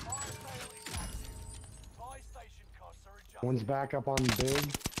 Fire sale is active. Buy station costs are adjusted. One's back up on big,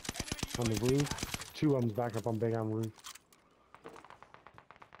 Enemy on the UAV roof. active. Two of them's back up on big on roof.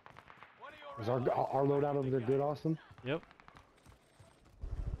 One of your Is our allies loadout over there good, Austin? Yep.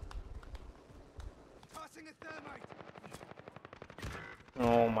 Tossing a thermite.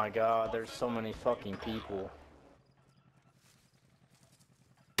 Oh my god, there's so many fucking people.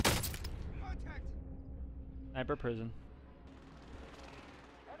 Contact. Sniper prison.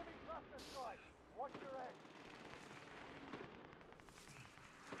 Enemy cluster strike. Watch your head.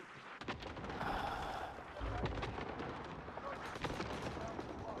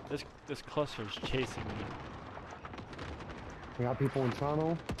 This cluster's chasing me. We got people in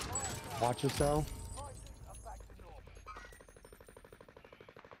tunnel. Watch yourself. Prices are back to normal.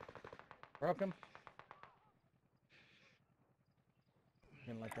 Broke him.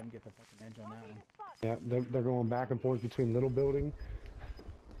 Gonna let them get the fucking edge on that one. Yeah, they're going back and forth between little building.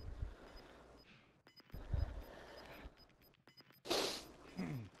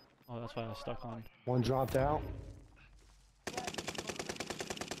 Oh, that's why I was stuck on. One dropped out.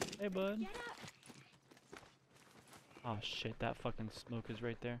 Hey, bud. Oh shit, that fucking smoke is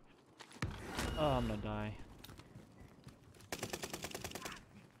right there. Oh, I'm gonna die.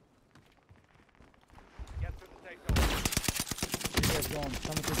 Get to the safe zone. You guys going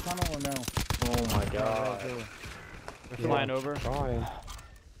coming through tunnel or no? Oh my god. They're Yeah, flying over. Trying.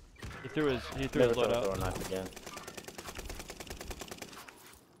 He threw his Never load throw a out. throw knife again.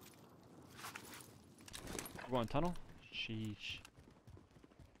 We're going tunnel? Sheesh.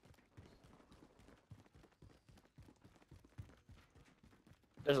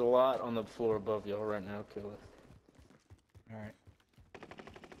 There's a lot on the floor above y'all right now, Killer. Alright.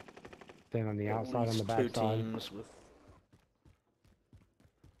 Stand on the At outside, on the least back two side. teams with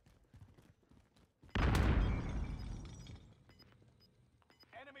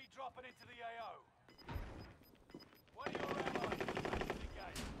Enemy dropping into the AO. One of your allies is back in the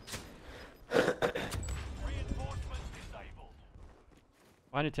game. Reinforcements disabled.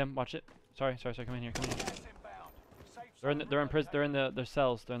 Behind you, Tim. Watch it. Sorry. Come in here. Gas inbound. Safe They're in prison. They're in their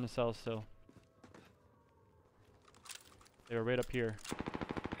cells. They're in the cells still. They were right up here.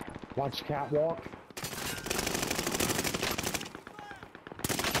 Watch catwalk.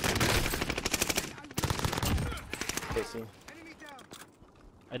 Casey. Enemy down.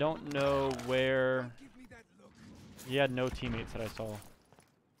 I don't know where. Give me that look. He had no teammates that I saw.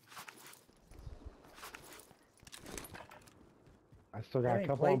 I still Got got a any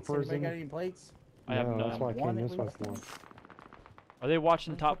couple on plates? Anybody prison. got any plates? I have No, none. that's why I One came at this way least? for. Are they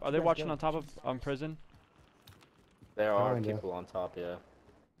watching Where the top? fuck Are you they guys watching go? on top of Jesus Christ. prison? There are Kinda. people on top, yeah.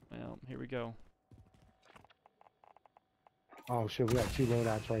 Well, here we go. Oh shit, we got 2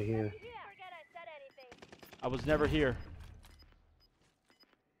 loadouts right here. I was never here.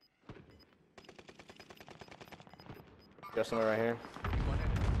 Got somewhere right here.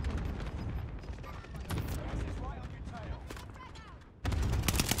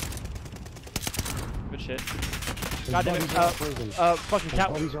 Good shit. His God damn it. buddies are on prison. Fucking His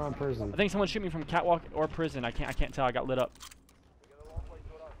cat. buddies are on prison. I think someone shoot me from catwalk or prison. I can't tell. I got lit up.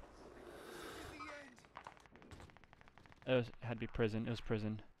 It had to be prison. It was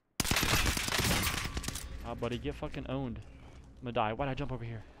prison. Ah, buddy, get fucking owned. I'm gonna die. Why'd I jump over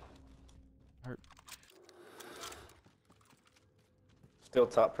here? Hurt. Still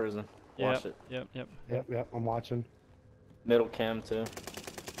top prison. Watch it. Yep. Yep, I'm watching. Middle cam too.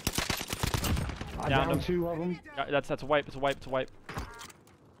 I Downed downed him. 2 of them. That's a wipe. It's a wipe. It's a wipe.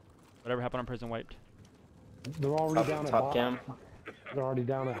 Whatever happened on prison wiped. They're already down at Top cam. They're already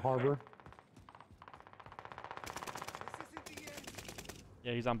down at Harbor. This isn't the end.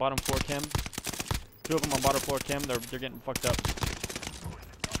 Yeah, he's on bottom floor chem. 2 of them on bottom floor chem. They're getting fucked up.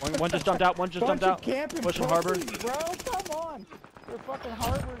 One just jumped out. One just Bunch jumped of out. camping Pushing Harbor. pussies, bro, come on. They're fucking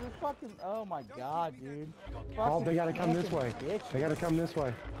Harbor. They're fucking. Oh my god, dude. Oh, they gotta come this Fucking way. bitches. They gotta come this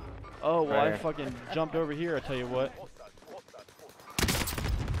way. Oh well, Right I here. fucking jumped over here. I tell you what.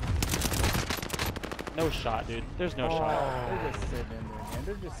 No shot, dude. There's no shot. They're just sitting in there, man.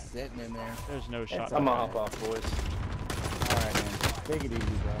 They're just sitting in there. There's no shot. I'm gonna hop off, boys. Alright, man. Take it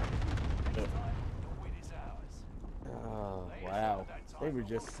easy, bro. Oh, wow. They were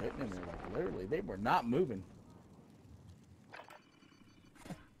just sitting in there, like, literally. They were not moving.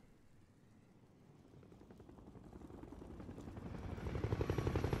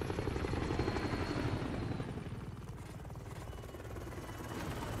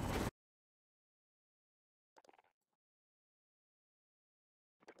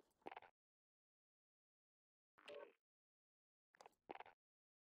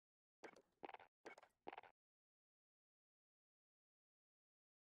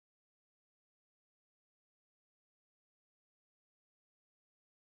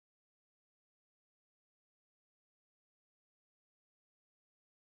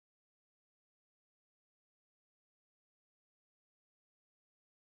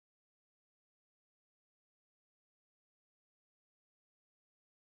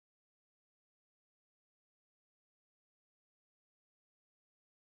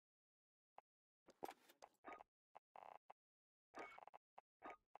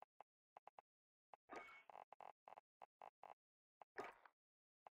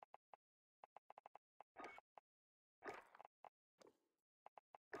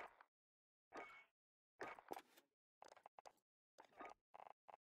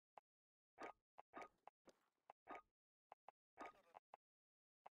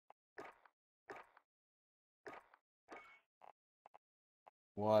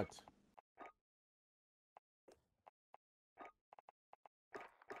 What?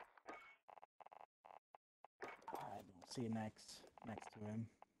 I don't see next to him.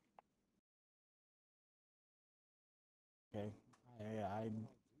 Okay. I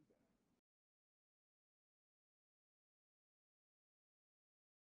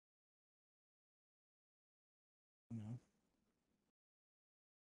no.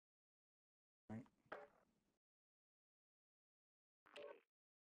 Right.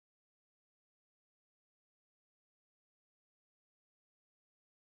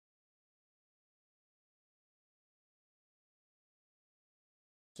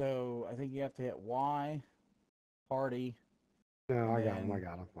 So I think you have to hit Y, party. No, I got And him. I then-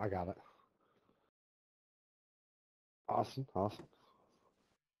 got him. I got it. Awesome.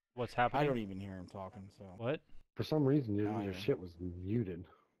 What's I happening? don't even hear him talking. So What? For some reason, your, No, I your hear. shit was muted.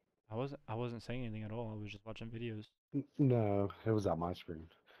 I wasn't saying anything at all. I was just watching videos. No, it was on my screen.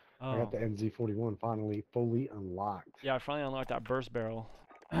 I Oh. got the NZ41 finally fully unlocked. Yeah, I finally unlocked that burst barrel,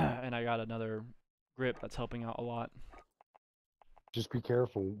 and I got another grip that's helping out a lot. Just be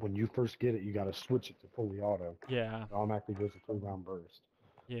careful when you first get it. You got to switch it to fully auto. Yeah, It automatically goes to 3-round burst.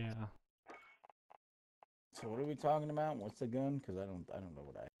 yeah. So what are we talking about? What's the gun? Because I don't know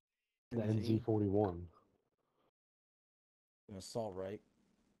what I. The NZ41. An assault, right?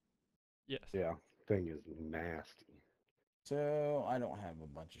 Yes. Yeah, thing is nasty. So I don't have a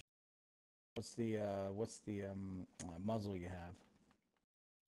bunch of. What's the muzzle you have?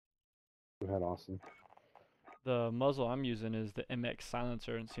 Go ahead, Austin. The muzzle I'm using is the MX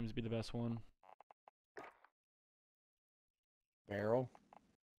silencer, and it seems to be the best one. Barrel.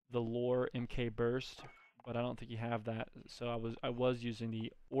 The Lore MK Burst, but I don't think you have that. So I was using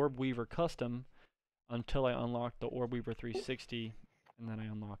the Orb Weaver Custom until I unlocked the Orb Weaver 360, and then I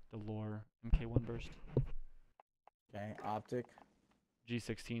unlocked the Lore MK1 Burst. Okay. Optic.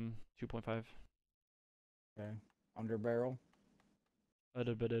 G16 2.5. Okay. Under barrel.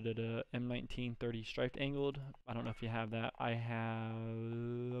 M19 30 striped angled. I don't know if you have that. I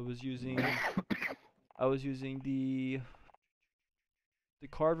was using the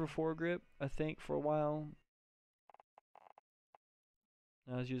Carver foregrip, I think, for a while.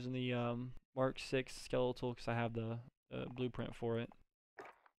 I was using the Mark 6 skeletal because I have the blueprint for it.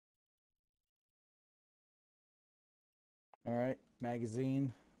 All right.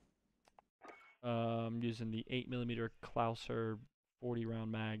 Magazine. Using the 8mm Klauser 40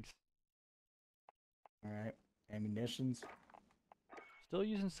 round mags. All right. Ammunitions. Still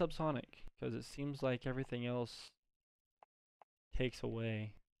using subsonic because it seems like everything else takes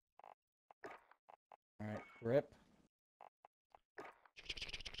away. All right. Grip.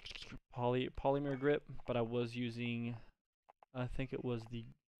 Polymer grip, but I was using, I think it was the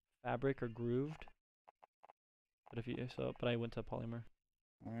fabric or grooved. But I went to polymer.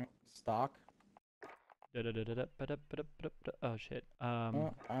 All right. Stock. Oh shit.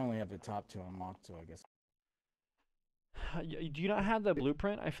 Well, I only have the top two unlocked, so I guess. Do you not have the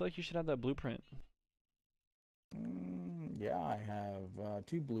blueprint? I feel like you should have that blueprint. Yeah, I have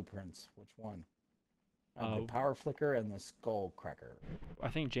 2 blueprints. Which one? I have Oh. the power flicker and the skull cracker. I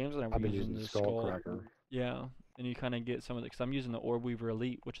think James and I were I've been using using the Skull Cracker. Yeah, and you kind of get some of the, because I'm using the Orb Weaver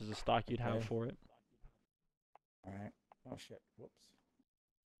Elite, which is a stock you'd have Okay. for it. All right. Oh shit. Whoops.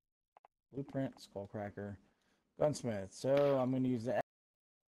 Blueprint, skull cracker, gunsmith. So I'm going to use the.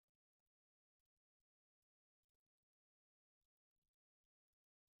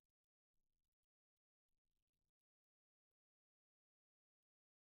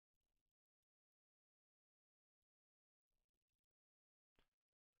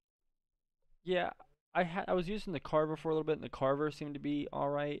 Yeah, I was using the Carver for a little bit, and the Carver seemed to be all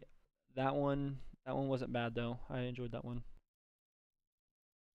right. That one wasn't bad though. I enjoyed that one.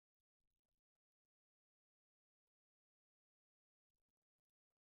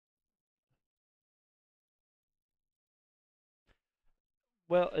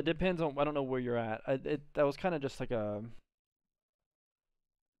 Well, it depends on, I don't know where you're at. That was kind of just like a,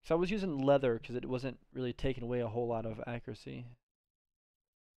 so I was using leather because it wasn't really taking away a whole lot of accuracy.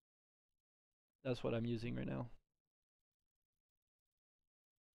 That's what I'm using right now.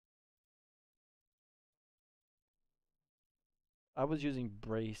 I was using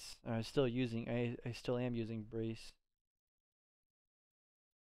brace. I still am using brace.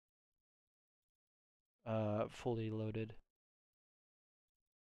 Fully loaded.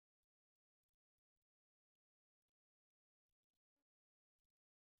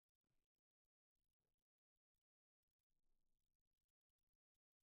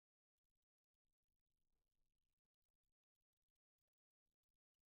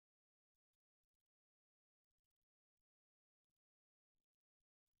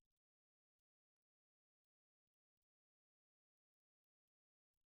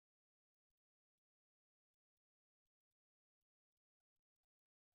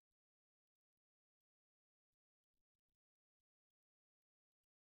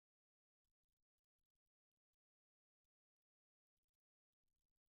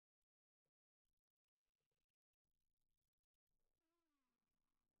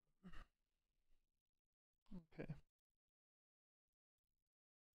 Okay.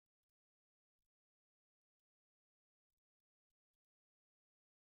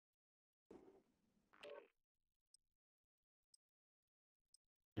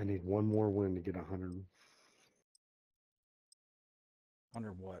 I need one more win to get 100.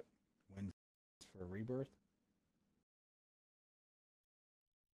 100 what? Wins for rebirth?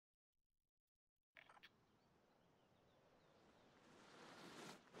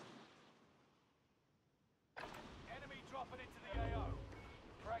 Enemy dropping into the AO.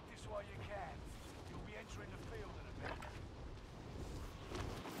 Practice while you can. You'll be entering the field in a bit.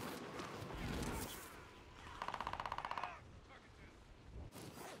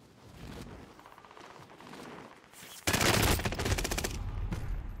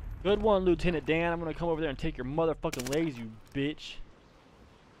 Good one, Lieutenant Dan. I'm gonna come over there and take your motherfucking legs, you bitch.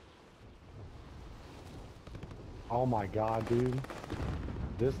 Oh my god, dude.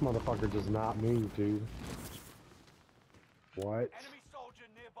 This motherfucker does not move, dude. What? Enemy soldier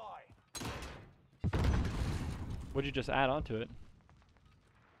nearby. What'd you just add onto it?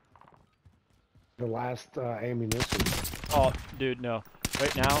 The last ammunition. Oh, dude, no.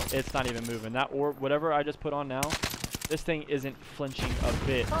 Right now, it's not even moving. That or whatever I just put on now, this thing isn't flinching a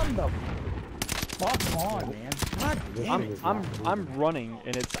bit. Come the fuck on, man. God This damn thing it. is not I'm moving. running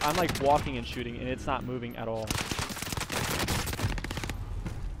and I'm like walking and shooting and it's not moving at all.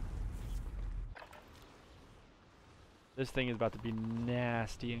 This thing is about to be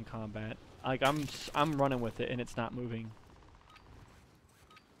nasty in combat. Like I'm running with it and it's not moving.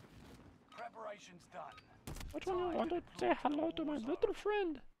 Preparation's done. Which one you want to say hello to my little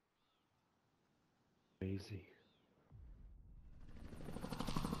friend? Crazy.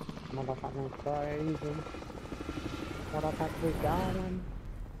 Motherfucking crazy. What the fuck we going?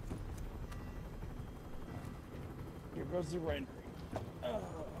 Here goes the rendering.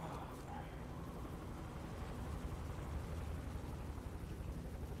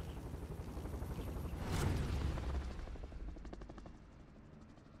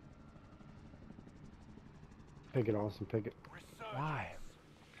 Pick it, Austin, pick it. Resurgence. Why?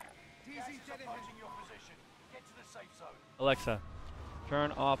 Gas is approaching your position. Get to the safe zone. Alexa,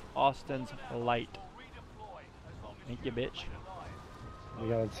 turn off Austin's light. We'll redeploy as long as Thank you, bitch. We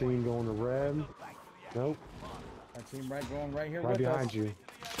got a team going to red. Nope, Our team right going right here right with behind us. you.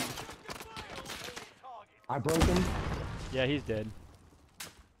 target. I broke him. Yeah, he's dead.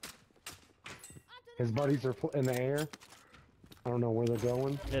 His buddies are in the air. I don't know where they're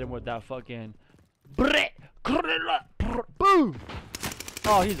going. Hit him with that fucking. Boom!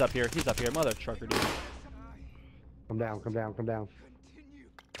 Oh, he's up here. He's up here. Mother trucker, dude. Come down, come down, come down.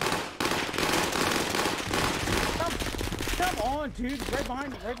 Come on, dude. Right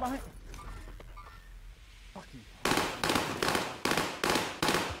behind me. Right behind. Fucking.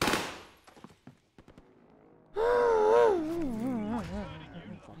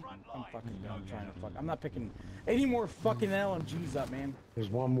 I'm fucking done trying to fuck. I'm not picking any more fucking LMGs up, man. There's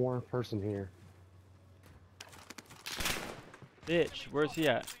one more person here. Bitch, where's he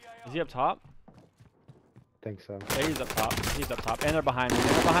at? Is he up top? Think so. Yeah, he's up top. He's up top. And they're behind me.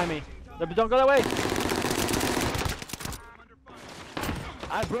 They're behind me. Don't go that way.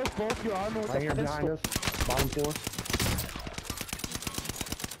 I broke both your armor with Right the here behind pistol. us. Bottom floor.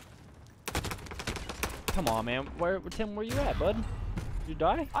 Come on, man. Tim, where you at, bud? You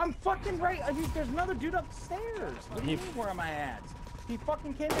die? I'm fucking right. I mean, there's another dude upstairs. What do you mean, where am I at? He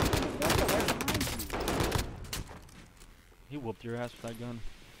fucking came in through the window right behind you. He whooped your ass with that gun.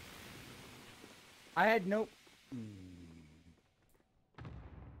 I had no.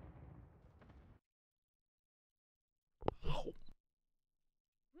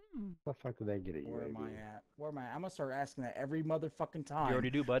 What the fuck did they get at you? Where am AB? I at? Where am I? I'm gonna start asking that every motherfucking time. You already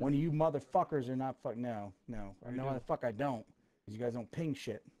do, bud. When you motherfuckers are not fuck. No, no. I You know do. how the fuck I don't. Cause you guys don't ping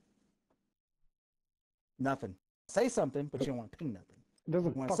shit. Nothing. Say something, but you don't want to ping nothing. It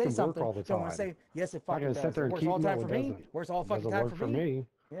doesn't You want to fucking say work something, all the you don't time. want to say yes. It I'm fucking not does. gonna sit there and Where's keep. all the No, time it for me? doesn't. Where's all fucking Doesn't time work for me?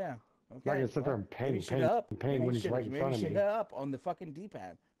 Yeah. Okay. I'm not gonna sit there well, and pain, maybe shut pain, up. pain Maybe when he's shut- right in maybe front of shut me. up on the fucking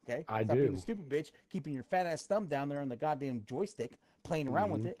D-pad. Okay. I Stop being do. a stupid bitch, keeping your fat ass thumb down there on the goddamn joystick, playing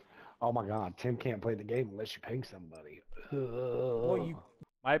around with it. Oh my god, Tim can't play the game unless you ping somebody. Well, you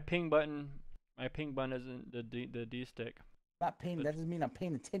My ping button isn't the D stick. not paying. That doesn't mean I'm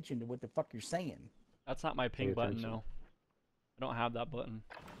paying attention to what the fuck you're saying. That's not my ping Pay button, attention. no. I don't have that button.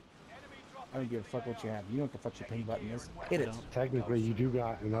 I don't give a fuck what you have. You know what the fuck your ping button is. Hit it. Technically, you do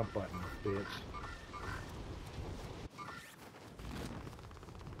got an up button, bitch.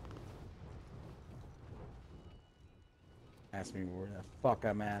 Ask me where the fuck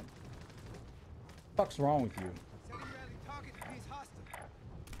I'm at. Fuck's wrong with you? Setting rally target appears hostile.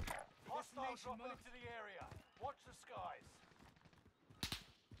 Hostile Destination dropping marked. into the area. Watch the skies.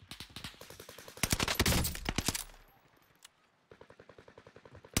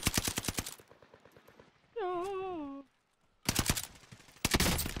 No.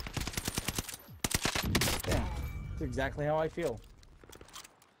 Yeah. That's exactly how I feel.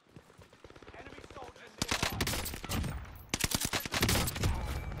 Enemy soldier nearby.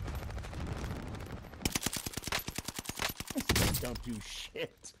 Don't do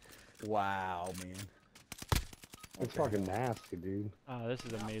shit. Wow, man. It's fucking nasty, dude. Oh, this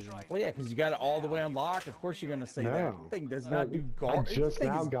is amazing. Well, yeah, because you got it all the way unlocked. Of course, you're gonna say that No. thing does No, not do I garbage. just This thing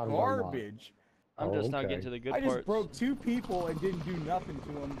now is got it unlocked. garbage. I'm Oh, just now okay. getting to the good I just parts. broke 2 people and didn't do nothing to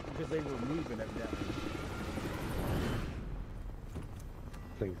them because they were moving evidently.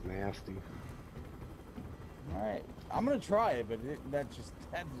 thing's nasty. All right, I'm gonna try it, but that just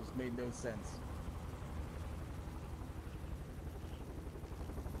made no sense.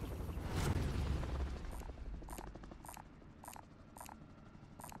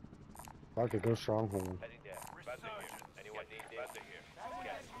 I could go stronghold. Heading there. Buzzer here. Anyone need this? Buzzer here.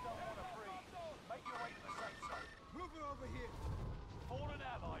 Guess you don't want to breathe. Make your way to the safe zone. Move her over here. Fallen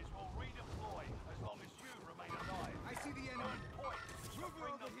allies will redeploy as long as you remain alive. I see the enemy. Earn points to Move her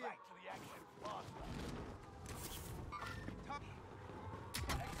bring over them here. back to the action faster. Top.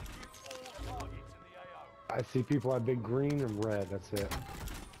 Execute all targets in the AO. I see people have big green and red. That's it.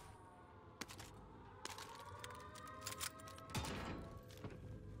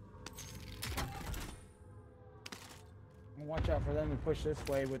 Watch out for them to push this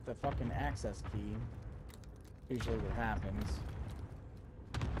way with the fucking access key. Usually what happens.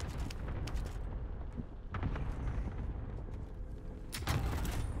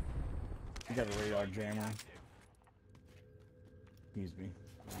 You got a radar jammer. Excuse me.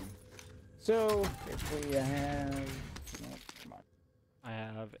 So, if we have... No, come on. I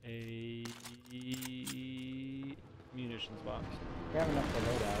have a munitions box. We have enough to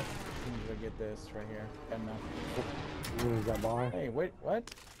load out. As soon as I get this right here. Got enough. What is that by? Hey, wait,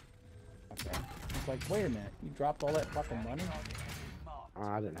 what? Okay. It's like, wait a minute. You dropped all that fucking money?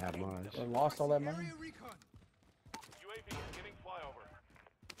 I didn't have much. Or lost all that money? Area recon. UAV is giving flyover.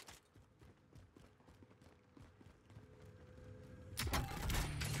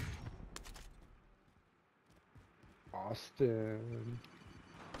 Austin.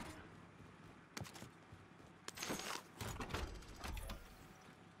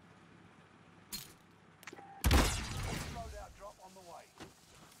 Loadout drop on the way.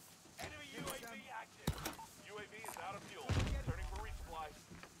 Enemy UAV active. UAV is out of fuel. Turning for resupply.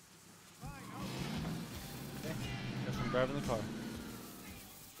 Guess I'm driving the car.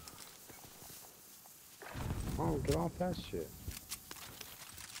 Oh, get off that shit.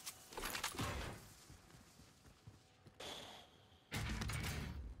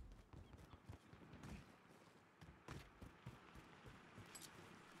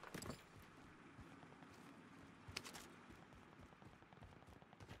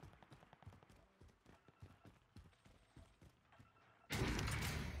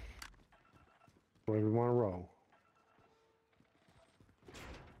 Where we want to roll.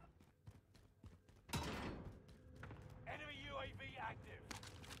 Enemy UAV active.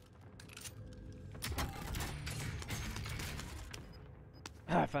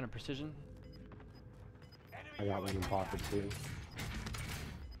 I found a precision. Enemy I got one in UAV pocket active. too.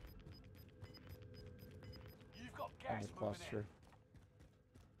 You've got On gas the moving cluster.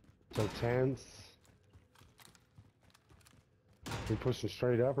 So tense. We pushing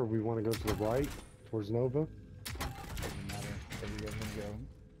straight up, or we want to go to the right towards Nova? Doesn't matter. Wherever you guys want to go. in.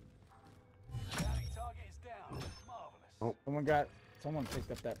 Bounty target is down. Marvelous. Oh. Someone picked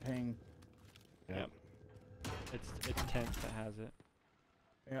up that ping. Yep. It's tense that has it.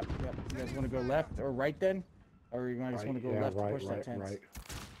 Yep, yep. You guys want to go left or right then? Or you guys want to go yeah, left right, to push that right, tense? right.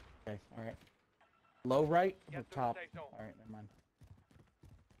 Okay, alright. Low right or Get to the top? safe zone. Alright, never mind.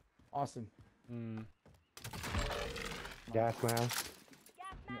 Austin. Hmm. Gas mask.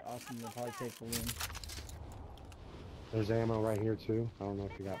 Yeah, Austin will probably take the win. There's ammo right here too. I don't know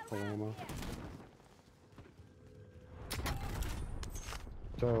if you got full ammo.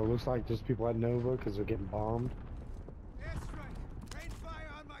 So it looks like there's people at Nova because they're getting bombed. Airstrike. Rain fire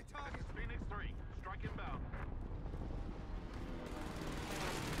on my target. Phoenix 3. Strike inbound.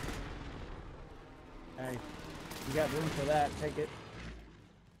 Hey, you got room for that, take it.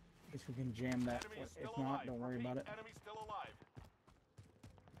 Guess we can jam that. Enemy is If still not, alive. don't worry about it. Enemy still alive.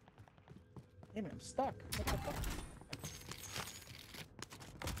 Damn it, I'm stuck. What the fuck?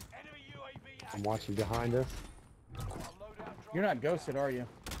 Enemy UAV I'm active. watching behind us. A loadout drop You're not inbound. ghosted, are you?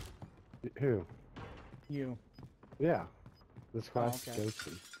 Who? You. Yeah. This guy's okay.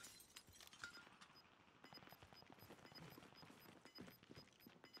 ghosting.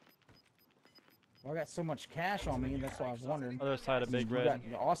 Well, I got so much cash on me, that's why I was wondering. Other side of Big You Red.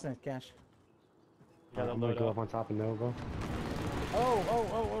 got Austin has cash. You got a I'm gonna go loadout. up on top of Nova.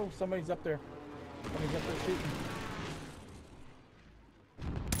 Oh, somebody's up there. Somebody's up there shooting.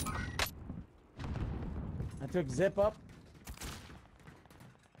 I took zip up.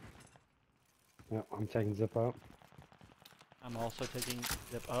 Yep, I'm taking zip up. I'm also taking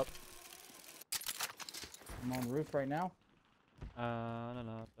zip up. I'm on the roof right now.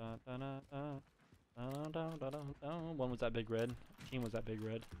 One was that Big Red. Team was that Big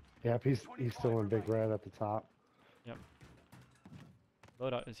Red. Yep, he's still in Big Red at the top. Yep.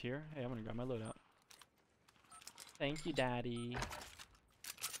 Loadout is here. Hey, I'm gonna grab my loadout. Thank you, Daddy.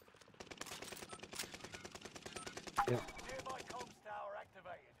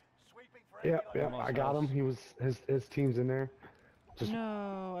 for Yeah, any yeah, Grandma's I got him. house. He was his team's in there. Just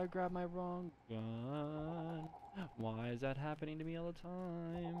No, I grabbed my wrong gun. Why is that happening to me all the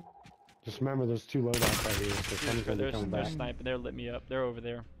time? just remember, there's 2 loadouts right here, so Dude, someone's gonna be coming they're back. sniping. They're lit me up. They're over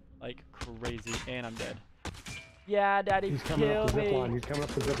there, like crazy, and I'm dead. Yeah, Daddy, He's coming up kill the zip line. me. He's coming up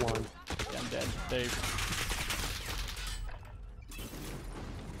the zip line. Yeah, I'm dead. They.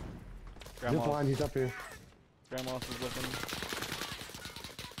 Zip line. He's up here. Grandma is looking.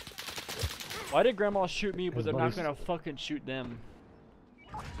 Why did Grandma shoot me, but His I'm not buddies- gonna fucking shoot them?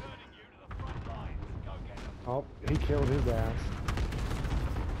 returning you to the front lines. Go get them. Oh, he killed his ass.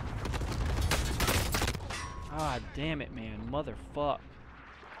 Ah, damn it, man, motherfuck. Airstrike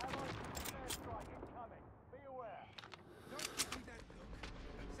incoming. Be aware. Don't give me that look.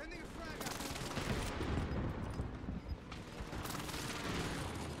 Sending a frag out.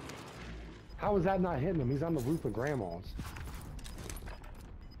 How is that not hitting him? He's on the roof of Grandma's.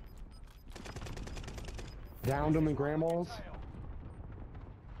 Downed him in Grandma's.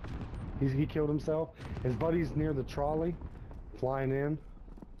 He killed himself. His buddy's near the trolley, flying in.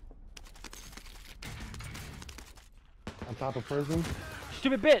 On top of prison.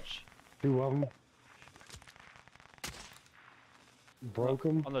 Stupid bitch! 2 of them. Broke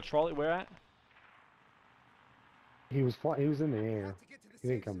him. On the trolley, where at? He was in the air. Have to get to the He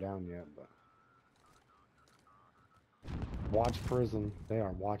didn't safe come zone. down yet, but watch prison. They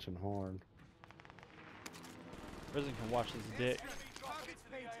are watching hard. Prison can watch this dick. Enemy dropping into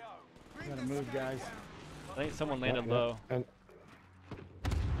the AO. Bring Gotta the move, fucker guys. down. I think someone Yeah, landed yeah. low. And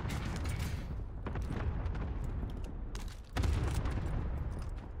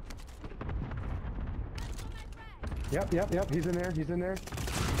Yep. He's in there. He's in there.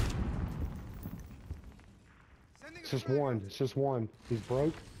 Sending a It's just frag one. out. It's just one. He's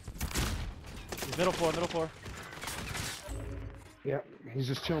broke. He's middle floor, middle floor. Yep. He's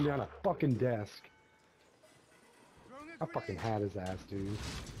just chilling behind a fucking desk. Throwing a I fucking grenade. had his ass, dude.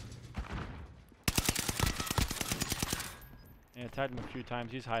 Yeah, I tagged him a few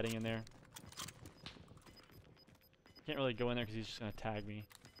times. He's hiding in there. Can't really go in there because he's just gonna tag me.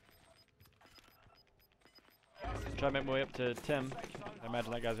 Try to make my way up to Tim. I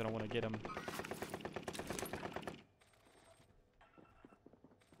imagine that guy's gonna want to get him.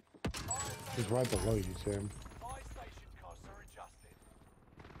 He's right below you, Tim. Buy station costs are adjusted.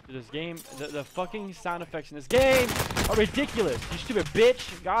 Dude, this game, the fucking sound effects in this game are ridiculous. You stupid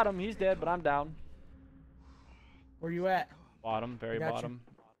bitch. Got him. He's dead, but I'm down. Where you at? Bottom, very Gotcha. bottom.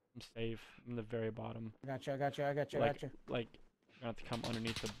 I'm safe. I'm the very bottom. I got you. Like, you're gonna have to come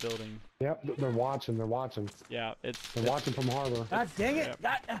underneath the building. Yep. They're watching. They're watching. Yeah, it's. They're watching from harbor. God dang it!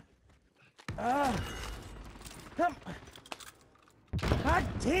 Yep. Come! God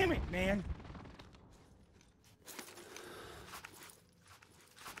damn it, man!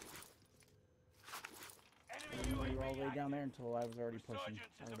 Enemy You were all UAV the way active. down there until I was already pushing.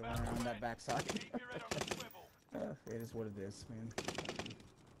 I would have went around that backside. Keep your head on a swivel. It is what it is, man.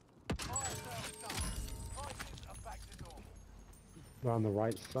 Fire sales done. Prices are back to normal. They're on the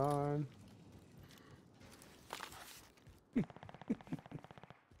right side.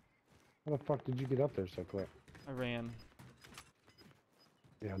 How the fuck did you get up there so quick? I ran.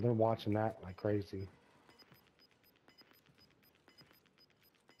 Yeah, they're watching that like crazy.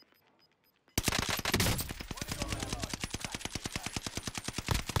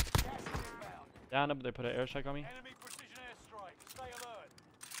 Gas is inbound. Down up, they put an airstrike on me. Enemy precision airstrike. Stay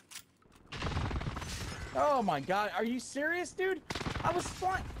alert. Oh my god, are you serious, dude? I was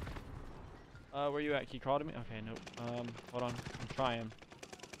flying. Where you at? Can you crawl to me? Okay, nope. Hold on. I'm trying.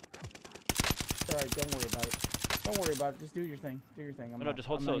 It's alright, don't worry about it. Don't worry about it. Just do your thing. Do your thing. No, no, just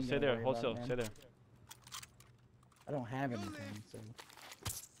hold still. Stay there. Hold still. Stay there. I don't have anything, so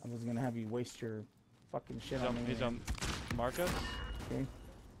I wasn't gonna have you waste your fucking shit He's on on, me. he's on Marcus. Okay.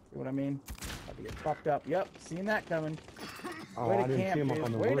 See what I mean? About to get fucked up. Yep, seen that coming. Oh, Way I to didn't camp, see him up dude.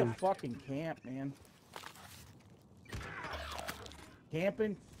 on the Way to roof. fucking camp, man.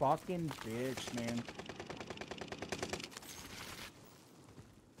 Camping fucking bitch, man.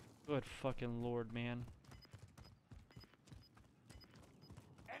 Good fucking lord, man.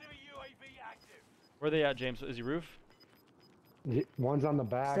 Enemy UAV active. Where they at, James? Is he roof? One's on the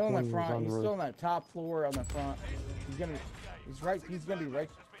back. Still in the one's front. on He's the still roof. on that top floor on the front. He's gonna. He's right. He's gonna be right.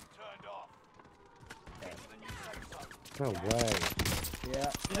 Has been turned off. Get to the new safe zone. No way. Yeah.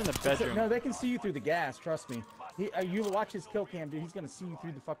 He's in the That's it. bedroom. No, they can see you through the gas. Trust me. You watch his kill cam, dude. He's gonna see you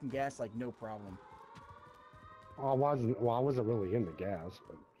through the fucking gas like no problem. Well, I wasn't really in the gas,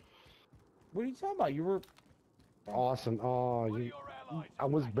 but What are you talking about? You were. awesome. Oh, One of you. your allies I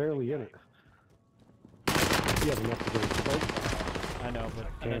was barely in it. You have enough to get it. I know, but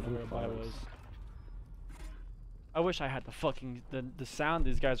I didn't know where the buy was. I wish I had the fucking the sound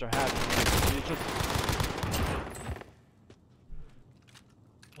these guys are having. It's just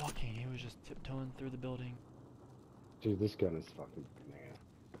walking. He was just tiptoeing through the building. Dude, this gun is fucking banana.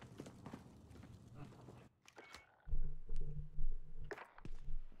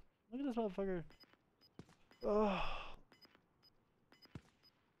 Look at this motherfucker. Oh.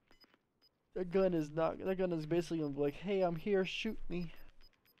 That gun is basically gonna be like, hey, I'm here, shoot me.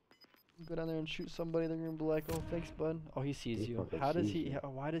 Go down there and shoot somebody, they're gonna be like, oh, thanks, bud. Oh, he sees you. How does he,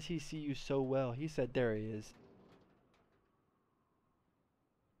 why does he see you so well? He said, there he is.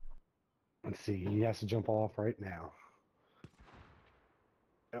 Let's see, he has to jump off right now.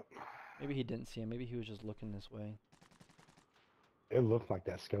 Yep. Maybe he didn't see him, maybe he was just looking this way. It looked like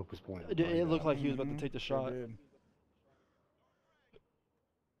that scope was pointing. It looked like he was about to take the shot. Did.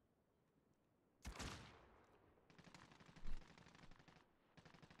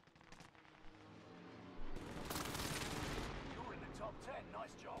 You're in the top 10. Nice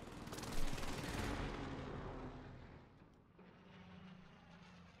job.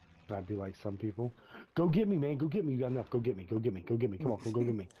 I'd be like some people. Go get me, man. Go get me. You got enough. Go get me. Go get me. Go get me. Come on, go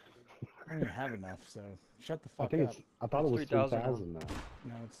get me. I don't even have enough, so shut the I fuck think up. it's. I thought it was 3,000 now. 3,000 now.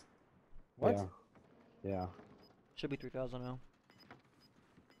 No, it's what? Yeah. Yeah. Should be 3,000 now.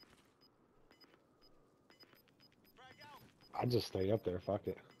 I just stay up there. Fuck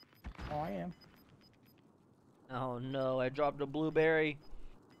it. Oh, I am. Oh no, I dropped a blueberry.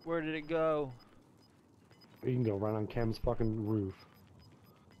 Where did it go? You can go right on Cam's fucking roof.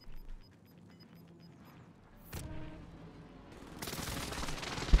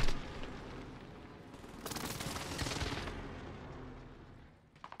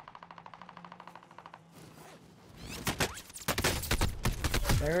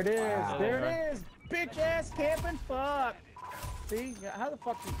 There it is. Wow. There it is. Bitch ass camping fuck. See? How the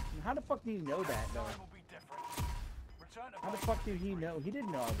fuck do you know that though? Will be different. Return to How the fuck did he know? He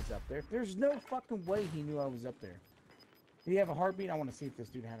didn't know I was up there. There's no fucking way he knew I was up there. Did he have a heartbeat? I want to see if this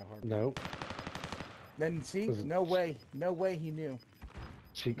dude had a heartbeat. No. Then see? Was it- No way. No way he knew.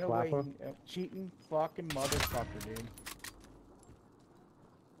 Cheek No way. clapper. Cheating fucking motherfucker, dude.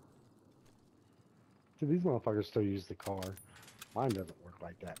 See, these motherfuckers still use the car. Mine doesn't work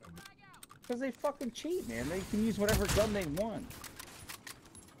like that. Because they fucking cheat, man. They can use whatever gun they want.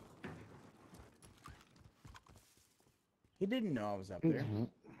 He didn't know I was up there.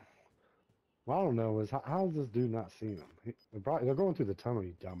 Well, I don't know. How does this dude not see them? They're going through the tunnel,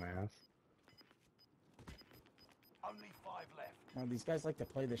 you dumbass. only 5 left. Now, these guys like to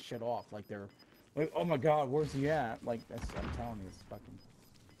play this shit off like they're like, oh my god, where's he at? Like, that's, I'm telling you, it's fucking.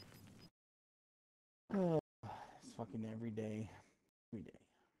 It's fucking every day. Every day.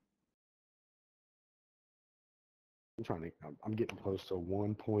 I'm getting close to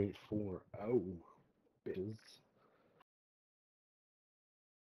 1.40. Biz.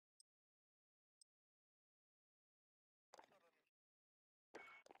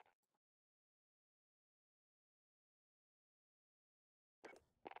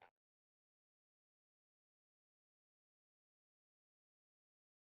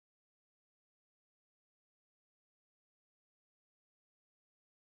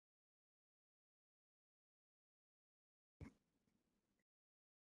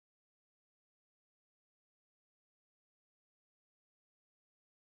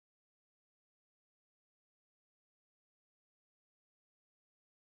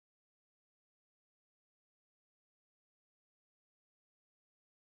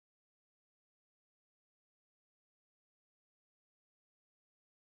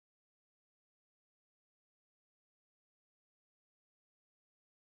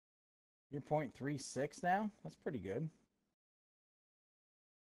 You're 0.36 now? That's pretty good.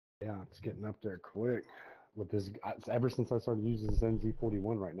 Yeah, it's getting up there quick. With this, ever since I started using this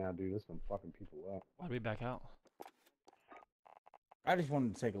NZ41 right now, dude, it's been fucking people up. Why'd we back out? I just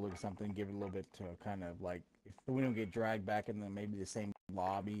wanted to take a look at something, give it a little bit to kind of like, if we don't get dragged back in maybe the same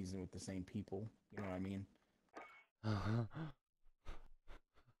lobbies and with the same people. You know what I mean?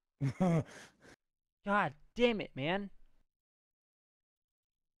 God damn it, man.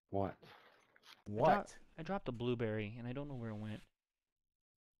 What? What? I dropped a blueberry and I don't know where it went.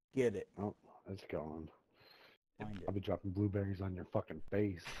 Get it. Oh, it's gone. Find I'll it. be dropping blueberries on your fucking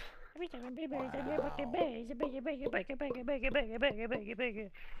face. Shut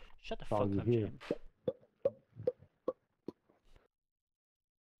the All fuck you up, hear. Jim.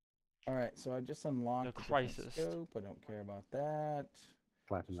 Alright, so I just unlocked The a different crisis. scope. I don't care about that.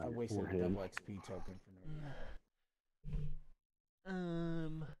 Slapping I on your wasted a forehead. double XP token for no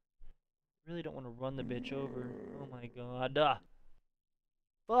reason. Really don't want to run the bitch over. Oh my god.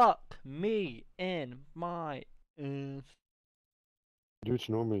 Fuck me in my ass. Do what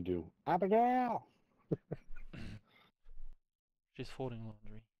you normally do. Abigail! She's folding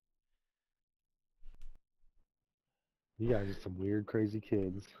laundry. You guys are some weird, crazy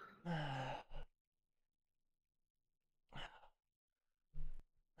kids.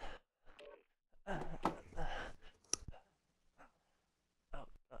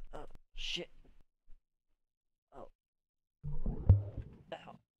 Shit. Oh.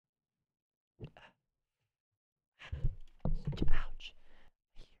 Ow. Ouch.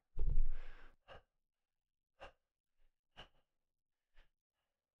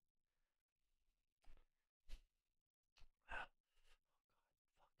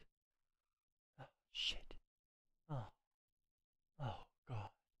 Oh, shit. Oh. Oh, God.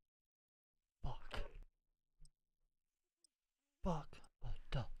 Fuck. Fuck a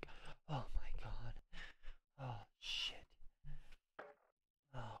duck. Oh, my God. Oh, shit.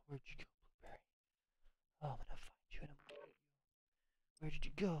 Oh, where'd you go, Blueberry? Oh, I'm gonna find you and I'm gonna get you. Where did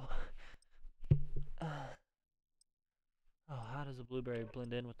you go? Oh, how does a blueberry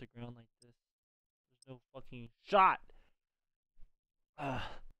blend in with the ground like this? There's no fucking shot!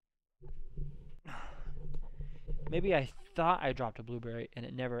 Maybe I thought I dropped a blueberry and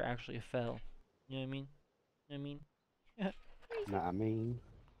it never actually fell. You know what I mean? You know what I mean? Nah, I mean.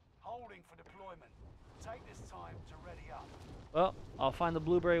 Holding for deployment. Take this time to ready up. Well, I'll find the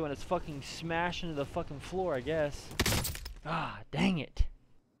blueberry when it's fucking smashed into the fucking floor, I guess. Ah, dang it.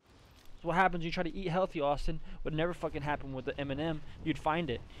 That's what happens when you try to eat healthy, Austin. Would never fucking happen with the M&M. You'd find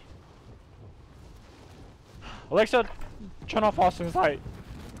it. Alexa, turn off Austin's light.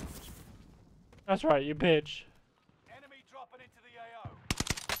 That's right, you bitch. Enemy dropping into the AO.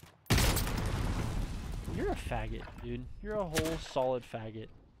 You're a faggot, dude. You're a whole solid faggot.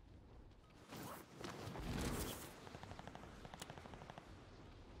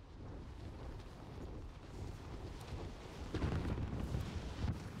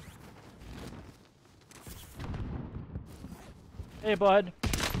 Hey, bud.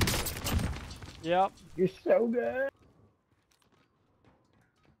 Yep. You're so good.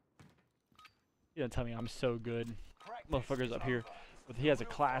 You don't tell me I'm so good. Motherfucker's up here. But he has a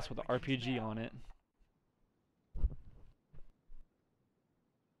class with an RPG on it.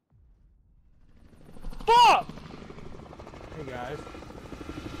 Fuck! Hey guys.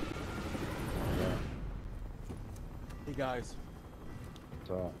 Hey guys.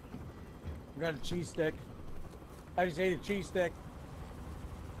 What's up? I got a cheese stick. I just ate a cheese stick.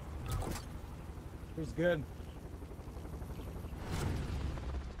 It was good.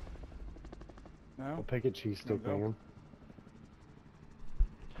 No? I'll pick a cheese stick, There you go. man.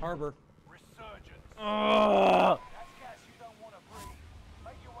 Harbor. Resurgence. Ugh! That's gas you don't want to breathe.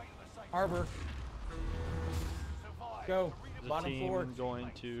 Make your way to the safe. Harbor. Survive. Go. Is the Bottom team floor.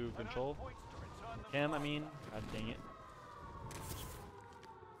 going to control? Points to return them Him, I fast. mean. God dang it.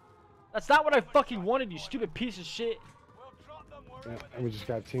 That's not what I fucking wanted, you stupid piece of shit. We'll drop them Yeah, wherever and we just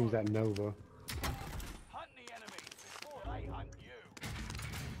got teams at Nova. Hunt the enemies before they hunt you.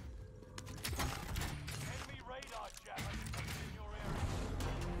 Enemy radar jammer detected in your area.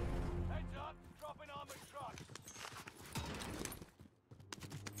 Heads up, dropping armored trucks.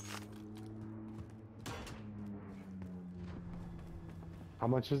 How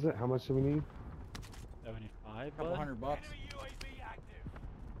much is it? How much do we need? 75, Couple bud? $100 bucks. Enemy UAV active.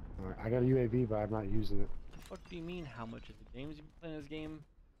 Alright, I got a UAV, but I'm not using it. What the fuck do you mean, how much is it? James, you've been playing this game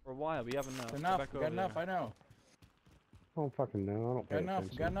for a while. We have enough. Go Enough. back We over got enough. there. I know. I don't fucking know. I don't pay Got enough.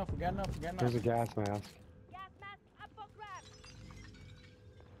 attention. Got enough. We got enough. We got enough. Here's a gas mask. Gas mask up for grabs.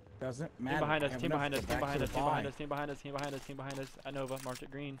 Doesn't Team matter. behind us, Have team enough behind to us, go team back behind to us, the team behind line. us, team behind us, team behind us, team behind us, team behind us. I Nova, marked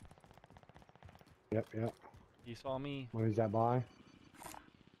it green. Yep, yep. He saw me. What is that by?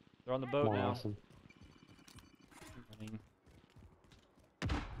 They're on the Come boat on, now. Austin. Running.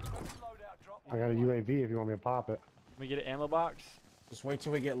 Loadout drop. I got a UAV if you want me to pop it. Can we get an ammo box? Just wait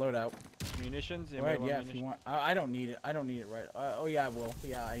till we get loadout. Munitions? Go Anybody ahead, want yeah, if munitions? you want. I don't need it. I don't need it right. Oh yeah, I will.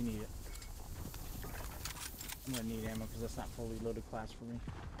 Yeah, I need it. I'm gonna need ammo because that's not fully loaded class for me.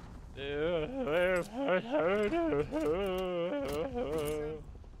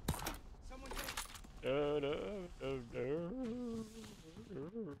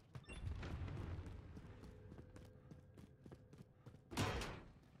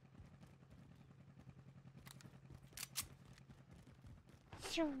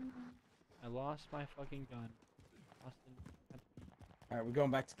 Someone take I lost my fucking gun. Austin. All right, we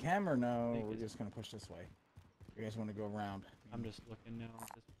going back to cam or no? think We're it's- just gonna push this way. You guys want to go around? I'm just looking now at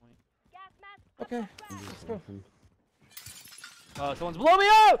this point. Gas mask up Okay. for grabs. Let's go. Someone's below me!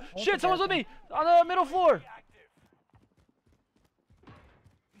 Oh! Shit, someone's with me! On the middle floor! Active.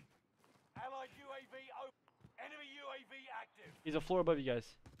 Allied UAV open. Enemy UAV active. He's a floor above you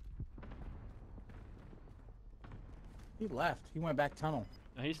guys. He left. He went back tunnel.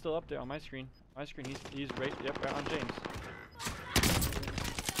 No, he's still up there on my screen. My screen, he's right, yep, right on James.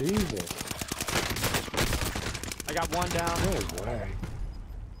 Jesus. I got one down. No way.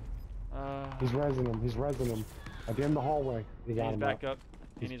 He's rezzing him. He's rezzing him. At the end of the hallway. He got He's him back up,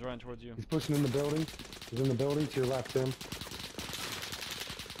 and he's running towards you. He's pushing in the building. He's in the building to your left, Tim.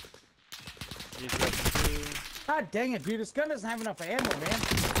 He's rezzing too. God dang it, dude. This gun doesn't have enough ammo, man.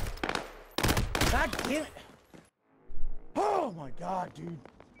 God damn it. Oh my god, dude. Do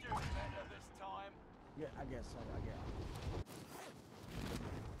better this time. Yeah, I guess so. I guess.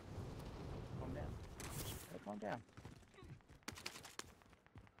 Calm down. Hey, calm down.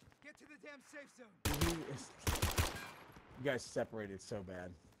 Get to the damn safe zone. You guys separated so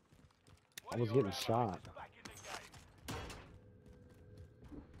bad. I was getting shot. Back in the game.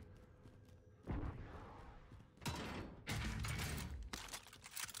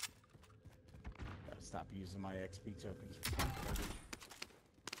 Gotta stop using my XP tokens.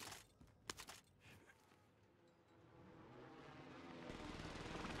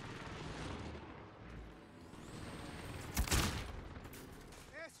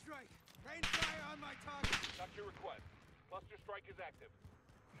 Airstrike. Rain fire on my target. Got your request. Cluster strike is active.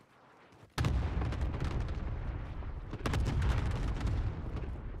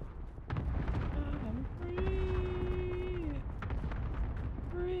 I'm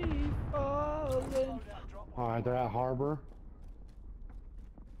free falling. Alright, they're at Harbor.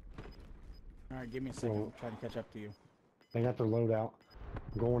 Alright, give me a second. I'm trying to catch up to you. They got their loadout.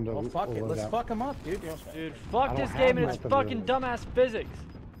 I'm going to Well, fuck the it. Let's loadout. fuck them up, dude. Dude, I fuck don't this have game and its nothing fucking really. dumbass physics.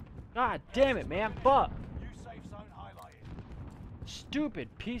 God damn it, man. Fuck. New safe zone highlighted. Stupid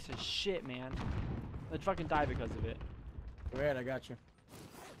piece of shit, man. Let's fucking die because of it. Go ahead, I got you.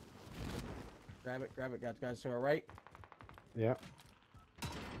 Grab it, grab it. Got guys to our right. Yep.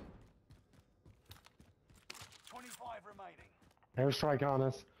 25 remaining. Airstrike on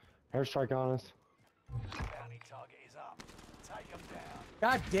us. Airstrike on us. Bounty target is up. Take them down.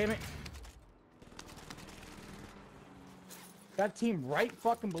 God damn it. Got a team right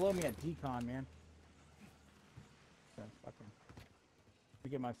fucking below me at decon, man. So, fucking. Let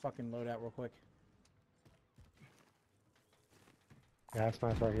me get my fucking loadout real quick. Gas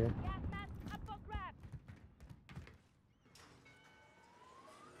mask right here. Gas mask up for grabs.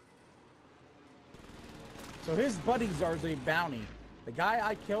 So his buddies are the bounty. The guy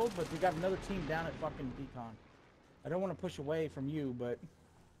I killed, but we got another team down at fucking decon. I don't want to push away from you, but...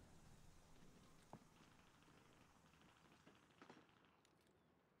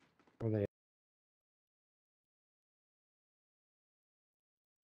 Where they?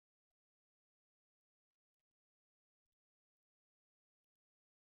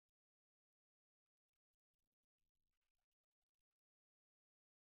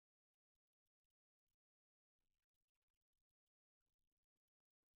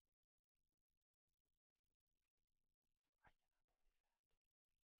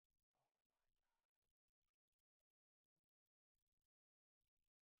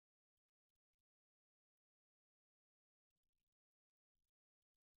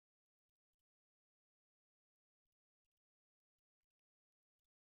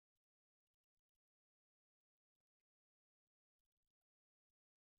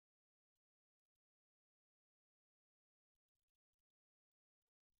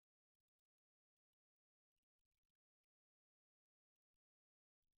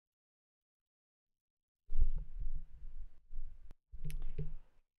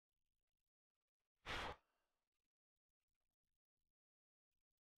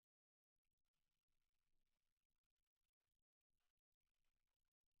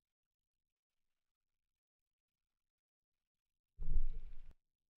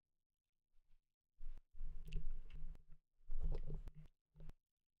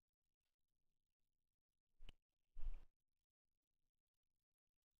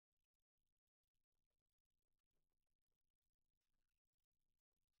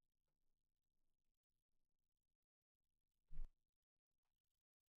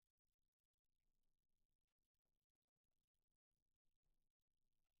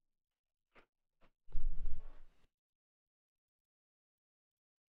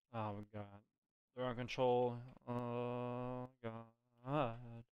 Oh god. They're on control. Oh god.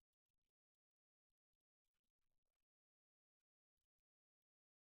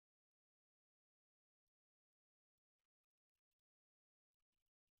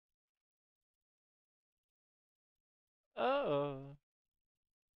 Oh.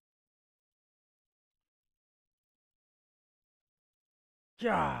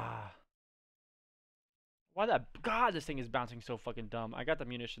 Yeah. Why that? God, this thing is bouncing so fucking dumb. I got the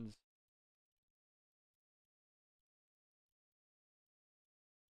munitions.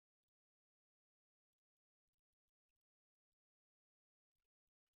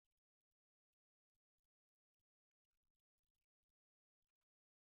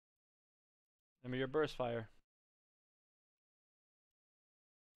 Give me your burst fire.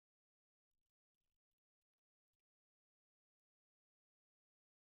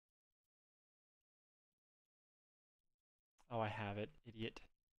 Oh, I have it, idiot.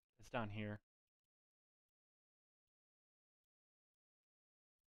 It's down here.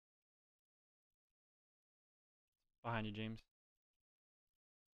 Behind you, James.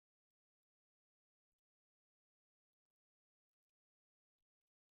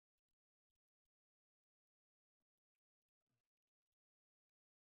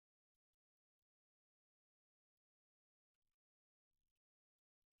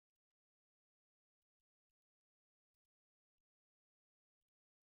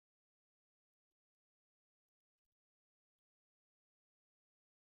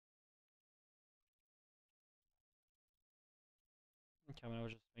 Okay, I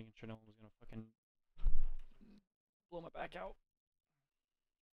was just making sure no one was gonna fucking blow my back out.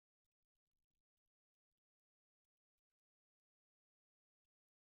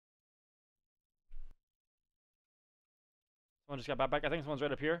 Someone just got back. I think someone's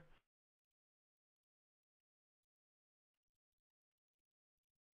right up here.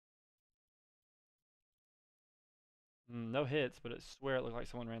 No hits, but I swear it looked like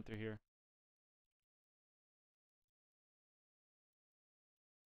someone ran through here.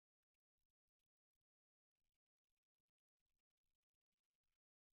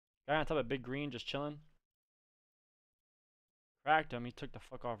 Guy on top of big green just chilling. Cracked him. He took the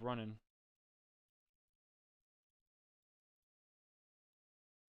fuck off running.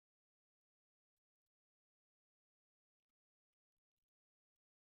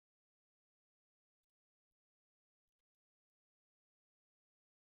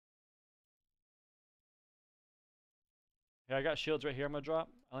 Yeah, I got shields right here. I'm gonna drop.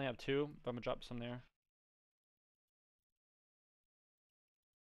 I only have 2, but I'm gonna drop some there.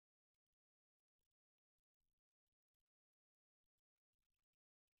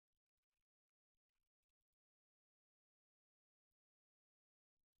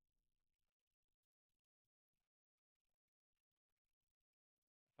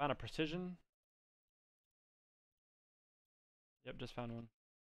 Found a precision. Yep, just found one.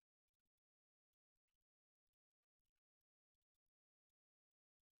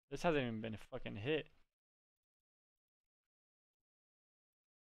 This hasn't even been fucking hit.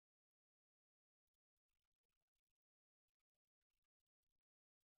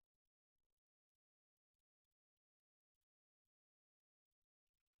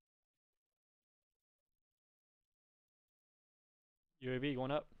 UAV going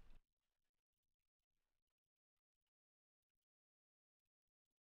up.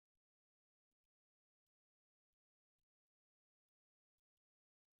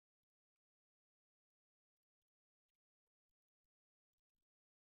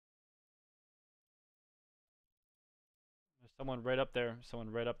 There's someone right up there.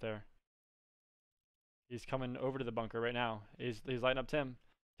 Someone right up there. He's coming over to the bunker right now. He's lighting up Tim.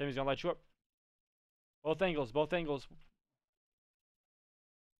 Tim, he's gonna light you up. Both angles, both angles.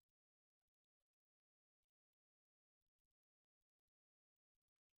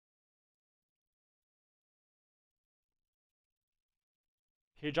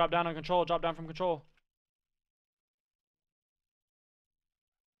 He dropped down on control, dropped down from control.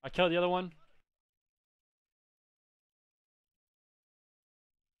 I killed the other one.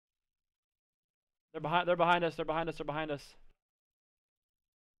 They're behind us, they're behind us, they're behind us.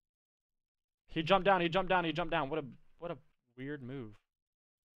 He jumped down, he jumped down, he jumped down. What a weird move.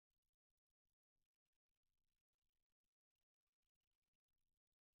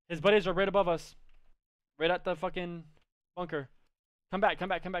 His buddies are right above us. Right at the fucking bunker. Come back, come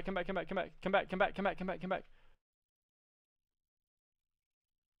back, come back, come back, come back, come back, come back, come back, come back, come back, come back.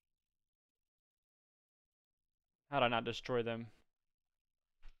 How'd I not destroy them?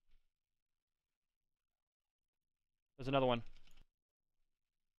 There's another one.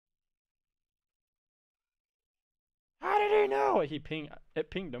 How did he know? It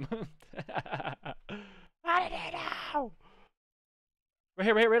pinged him. How did he know? Right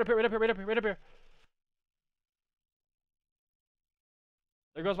here, right here, right up here, right up here, right up here, right up here.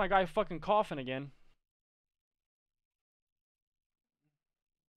 There goes my guy fucking coughing again.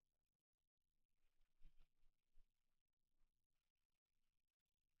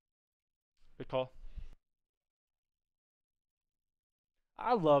 Good call.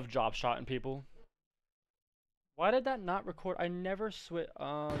 I love drop shotting people. Why did that not record? I never switch.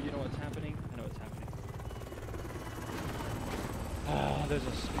 Oh, you know what's happening? I know what's happening. Oh, there's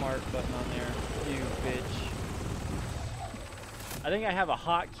a smart button on there. You bitch. I think I have a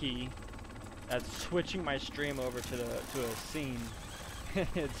hotkey that's switching my stream over to a scene.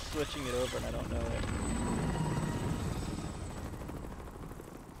 It's switching it over and I don't know it.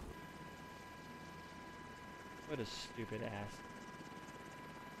 What a stupid ass.